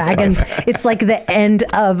number of wagons. It's like the end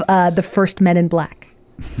of the first Men in Black.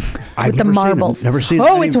 With the marbles. Never seen it.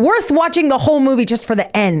 It's worth watching the whole movie just for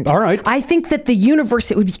the end. All right. I think that the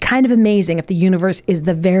universe, it would be kind of amazing if the universe is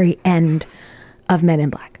the very end of Men in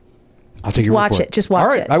Black. I'll take your word for it. Just watch it.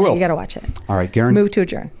 All right, I will. You got to watch it. All right, Garen. Move to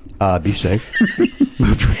adjourn. Be safe.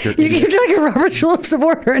 You keep talking Robert's Rules of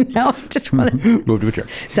Order, and now I just want to Move to a chair.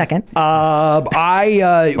 Second.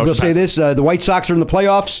 I will say this: the White Sox are in the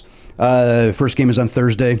playoffs. First game is on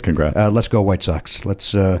Thursday. Congrats. Let's go White Sox.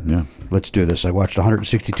 Let's do this. I watched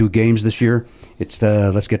 162 games this year.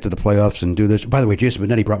 Let's get to the playoffs and do this. By the way, Jason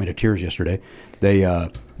Benetti brought me to tears yesterday.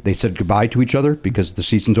 They said goodbye to each other because the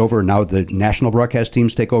season's over, and now the national broadcast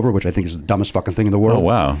teams take over, which I think is the dumbest fucking thing in the world. Oh,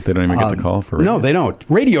 wow. They don't even get the call for radio? No, they don't.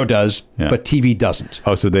 Radio does, but TV doesn't.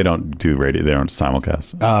 Oh, so they don't do radio. They don't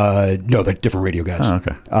simulcast? No, they're different radio guys. Oh,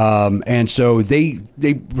 okay. And so they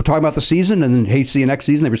were talking about the season, and then, hey, see you next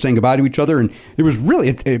season. They were saying goodbye to each other, and it was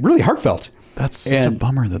really heartfelt. That's such a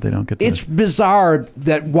bummer that they don't get to. It's bizarre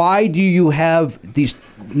that why do you have these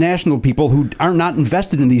national people who are not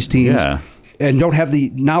invested in these teams and don't have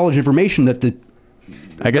the knowledge information that the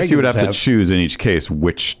I guess you would have to choose in each case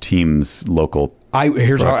which team's local.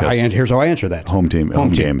 Here's how I answer that. Home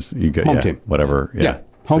games. You get home team. Whatever. Yeah.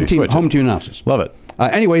 Home team announces. Love it.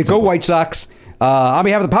 Anyway, go White Sox. On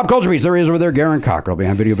behalf of the Pop Culture Beast, there he is over there, Garen Cockrell.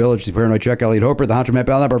 Behind Video Village, the Paranoid Chuck, Elliot Hoper, the Honcho Matt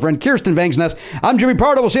Belknap, our friend Kirsten Vangsness. I'm Jimmy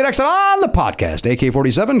Pardo. We'll see you next time on the podcast.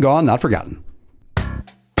 AK-47, gone, not forgotten.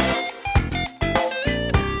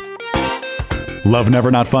 Love Never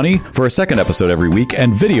Not Funny? For a second episode every week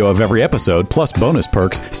and video of every episode, plus bonus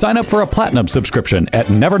perks, sign up for a platinum subscription at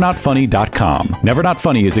nevernotfunny.com. Never Not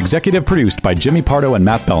Funny is executive produced by Jimmy Pardo and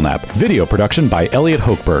Matt Belknap. Video production by Elliot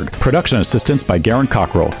Hochberg. Production assistance by Garen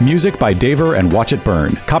Cockrell. Music by Daver and Watch It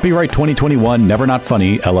Burn. Copyright 2021 Never Not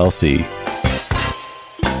Funny, LLC.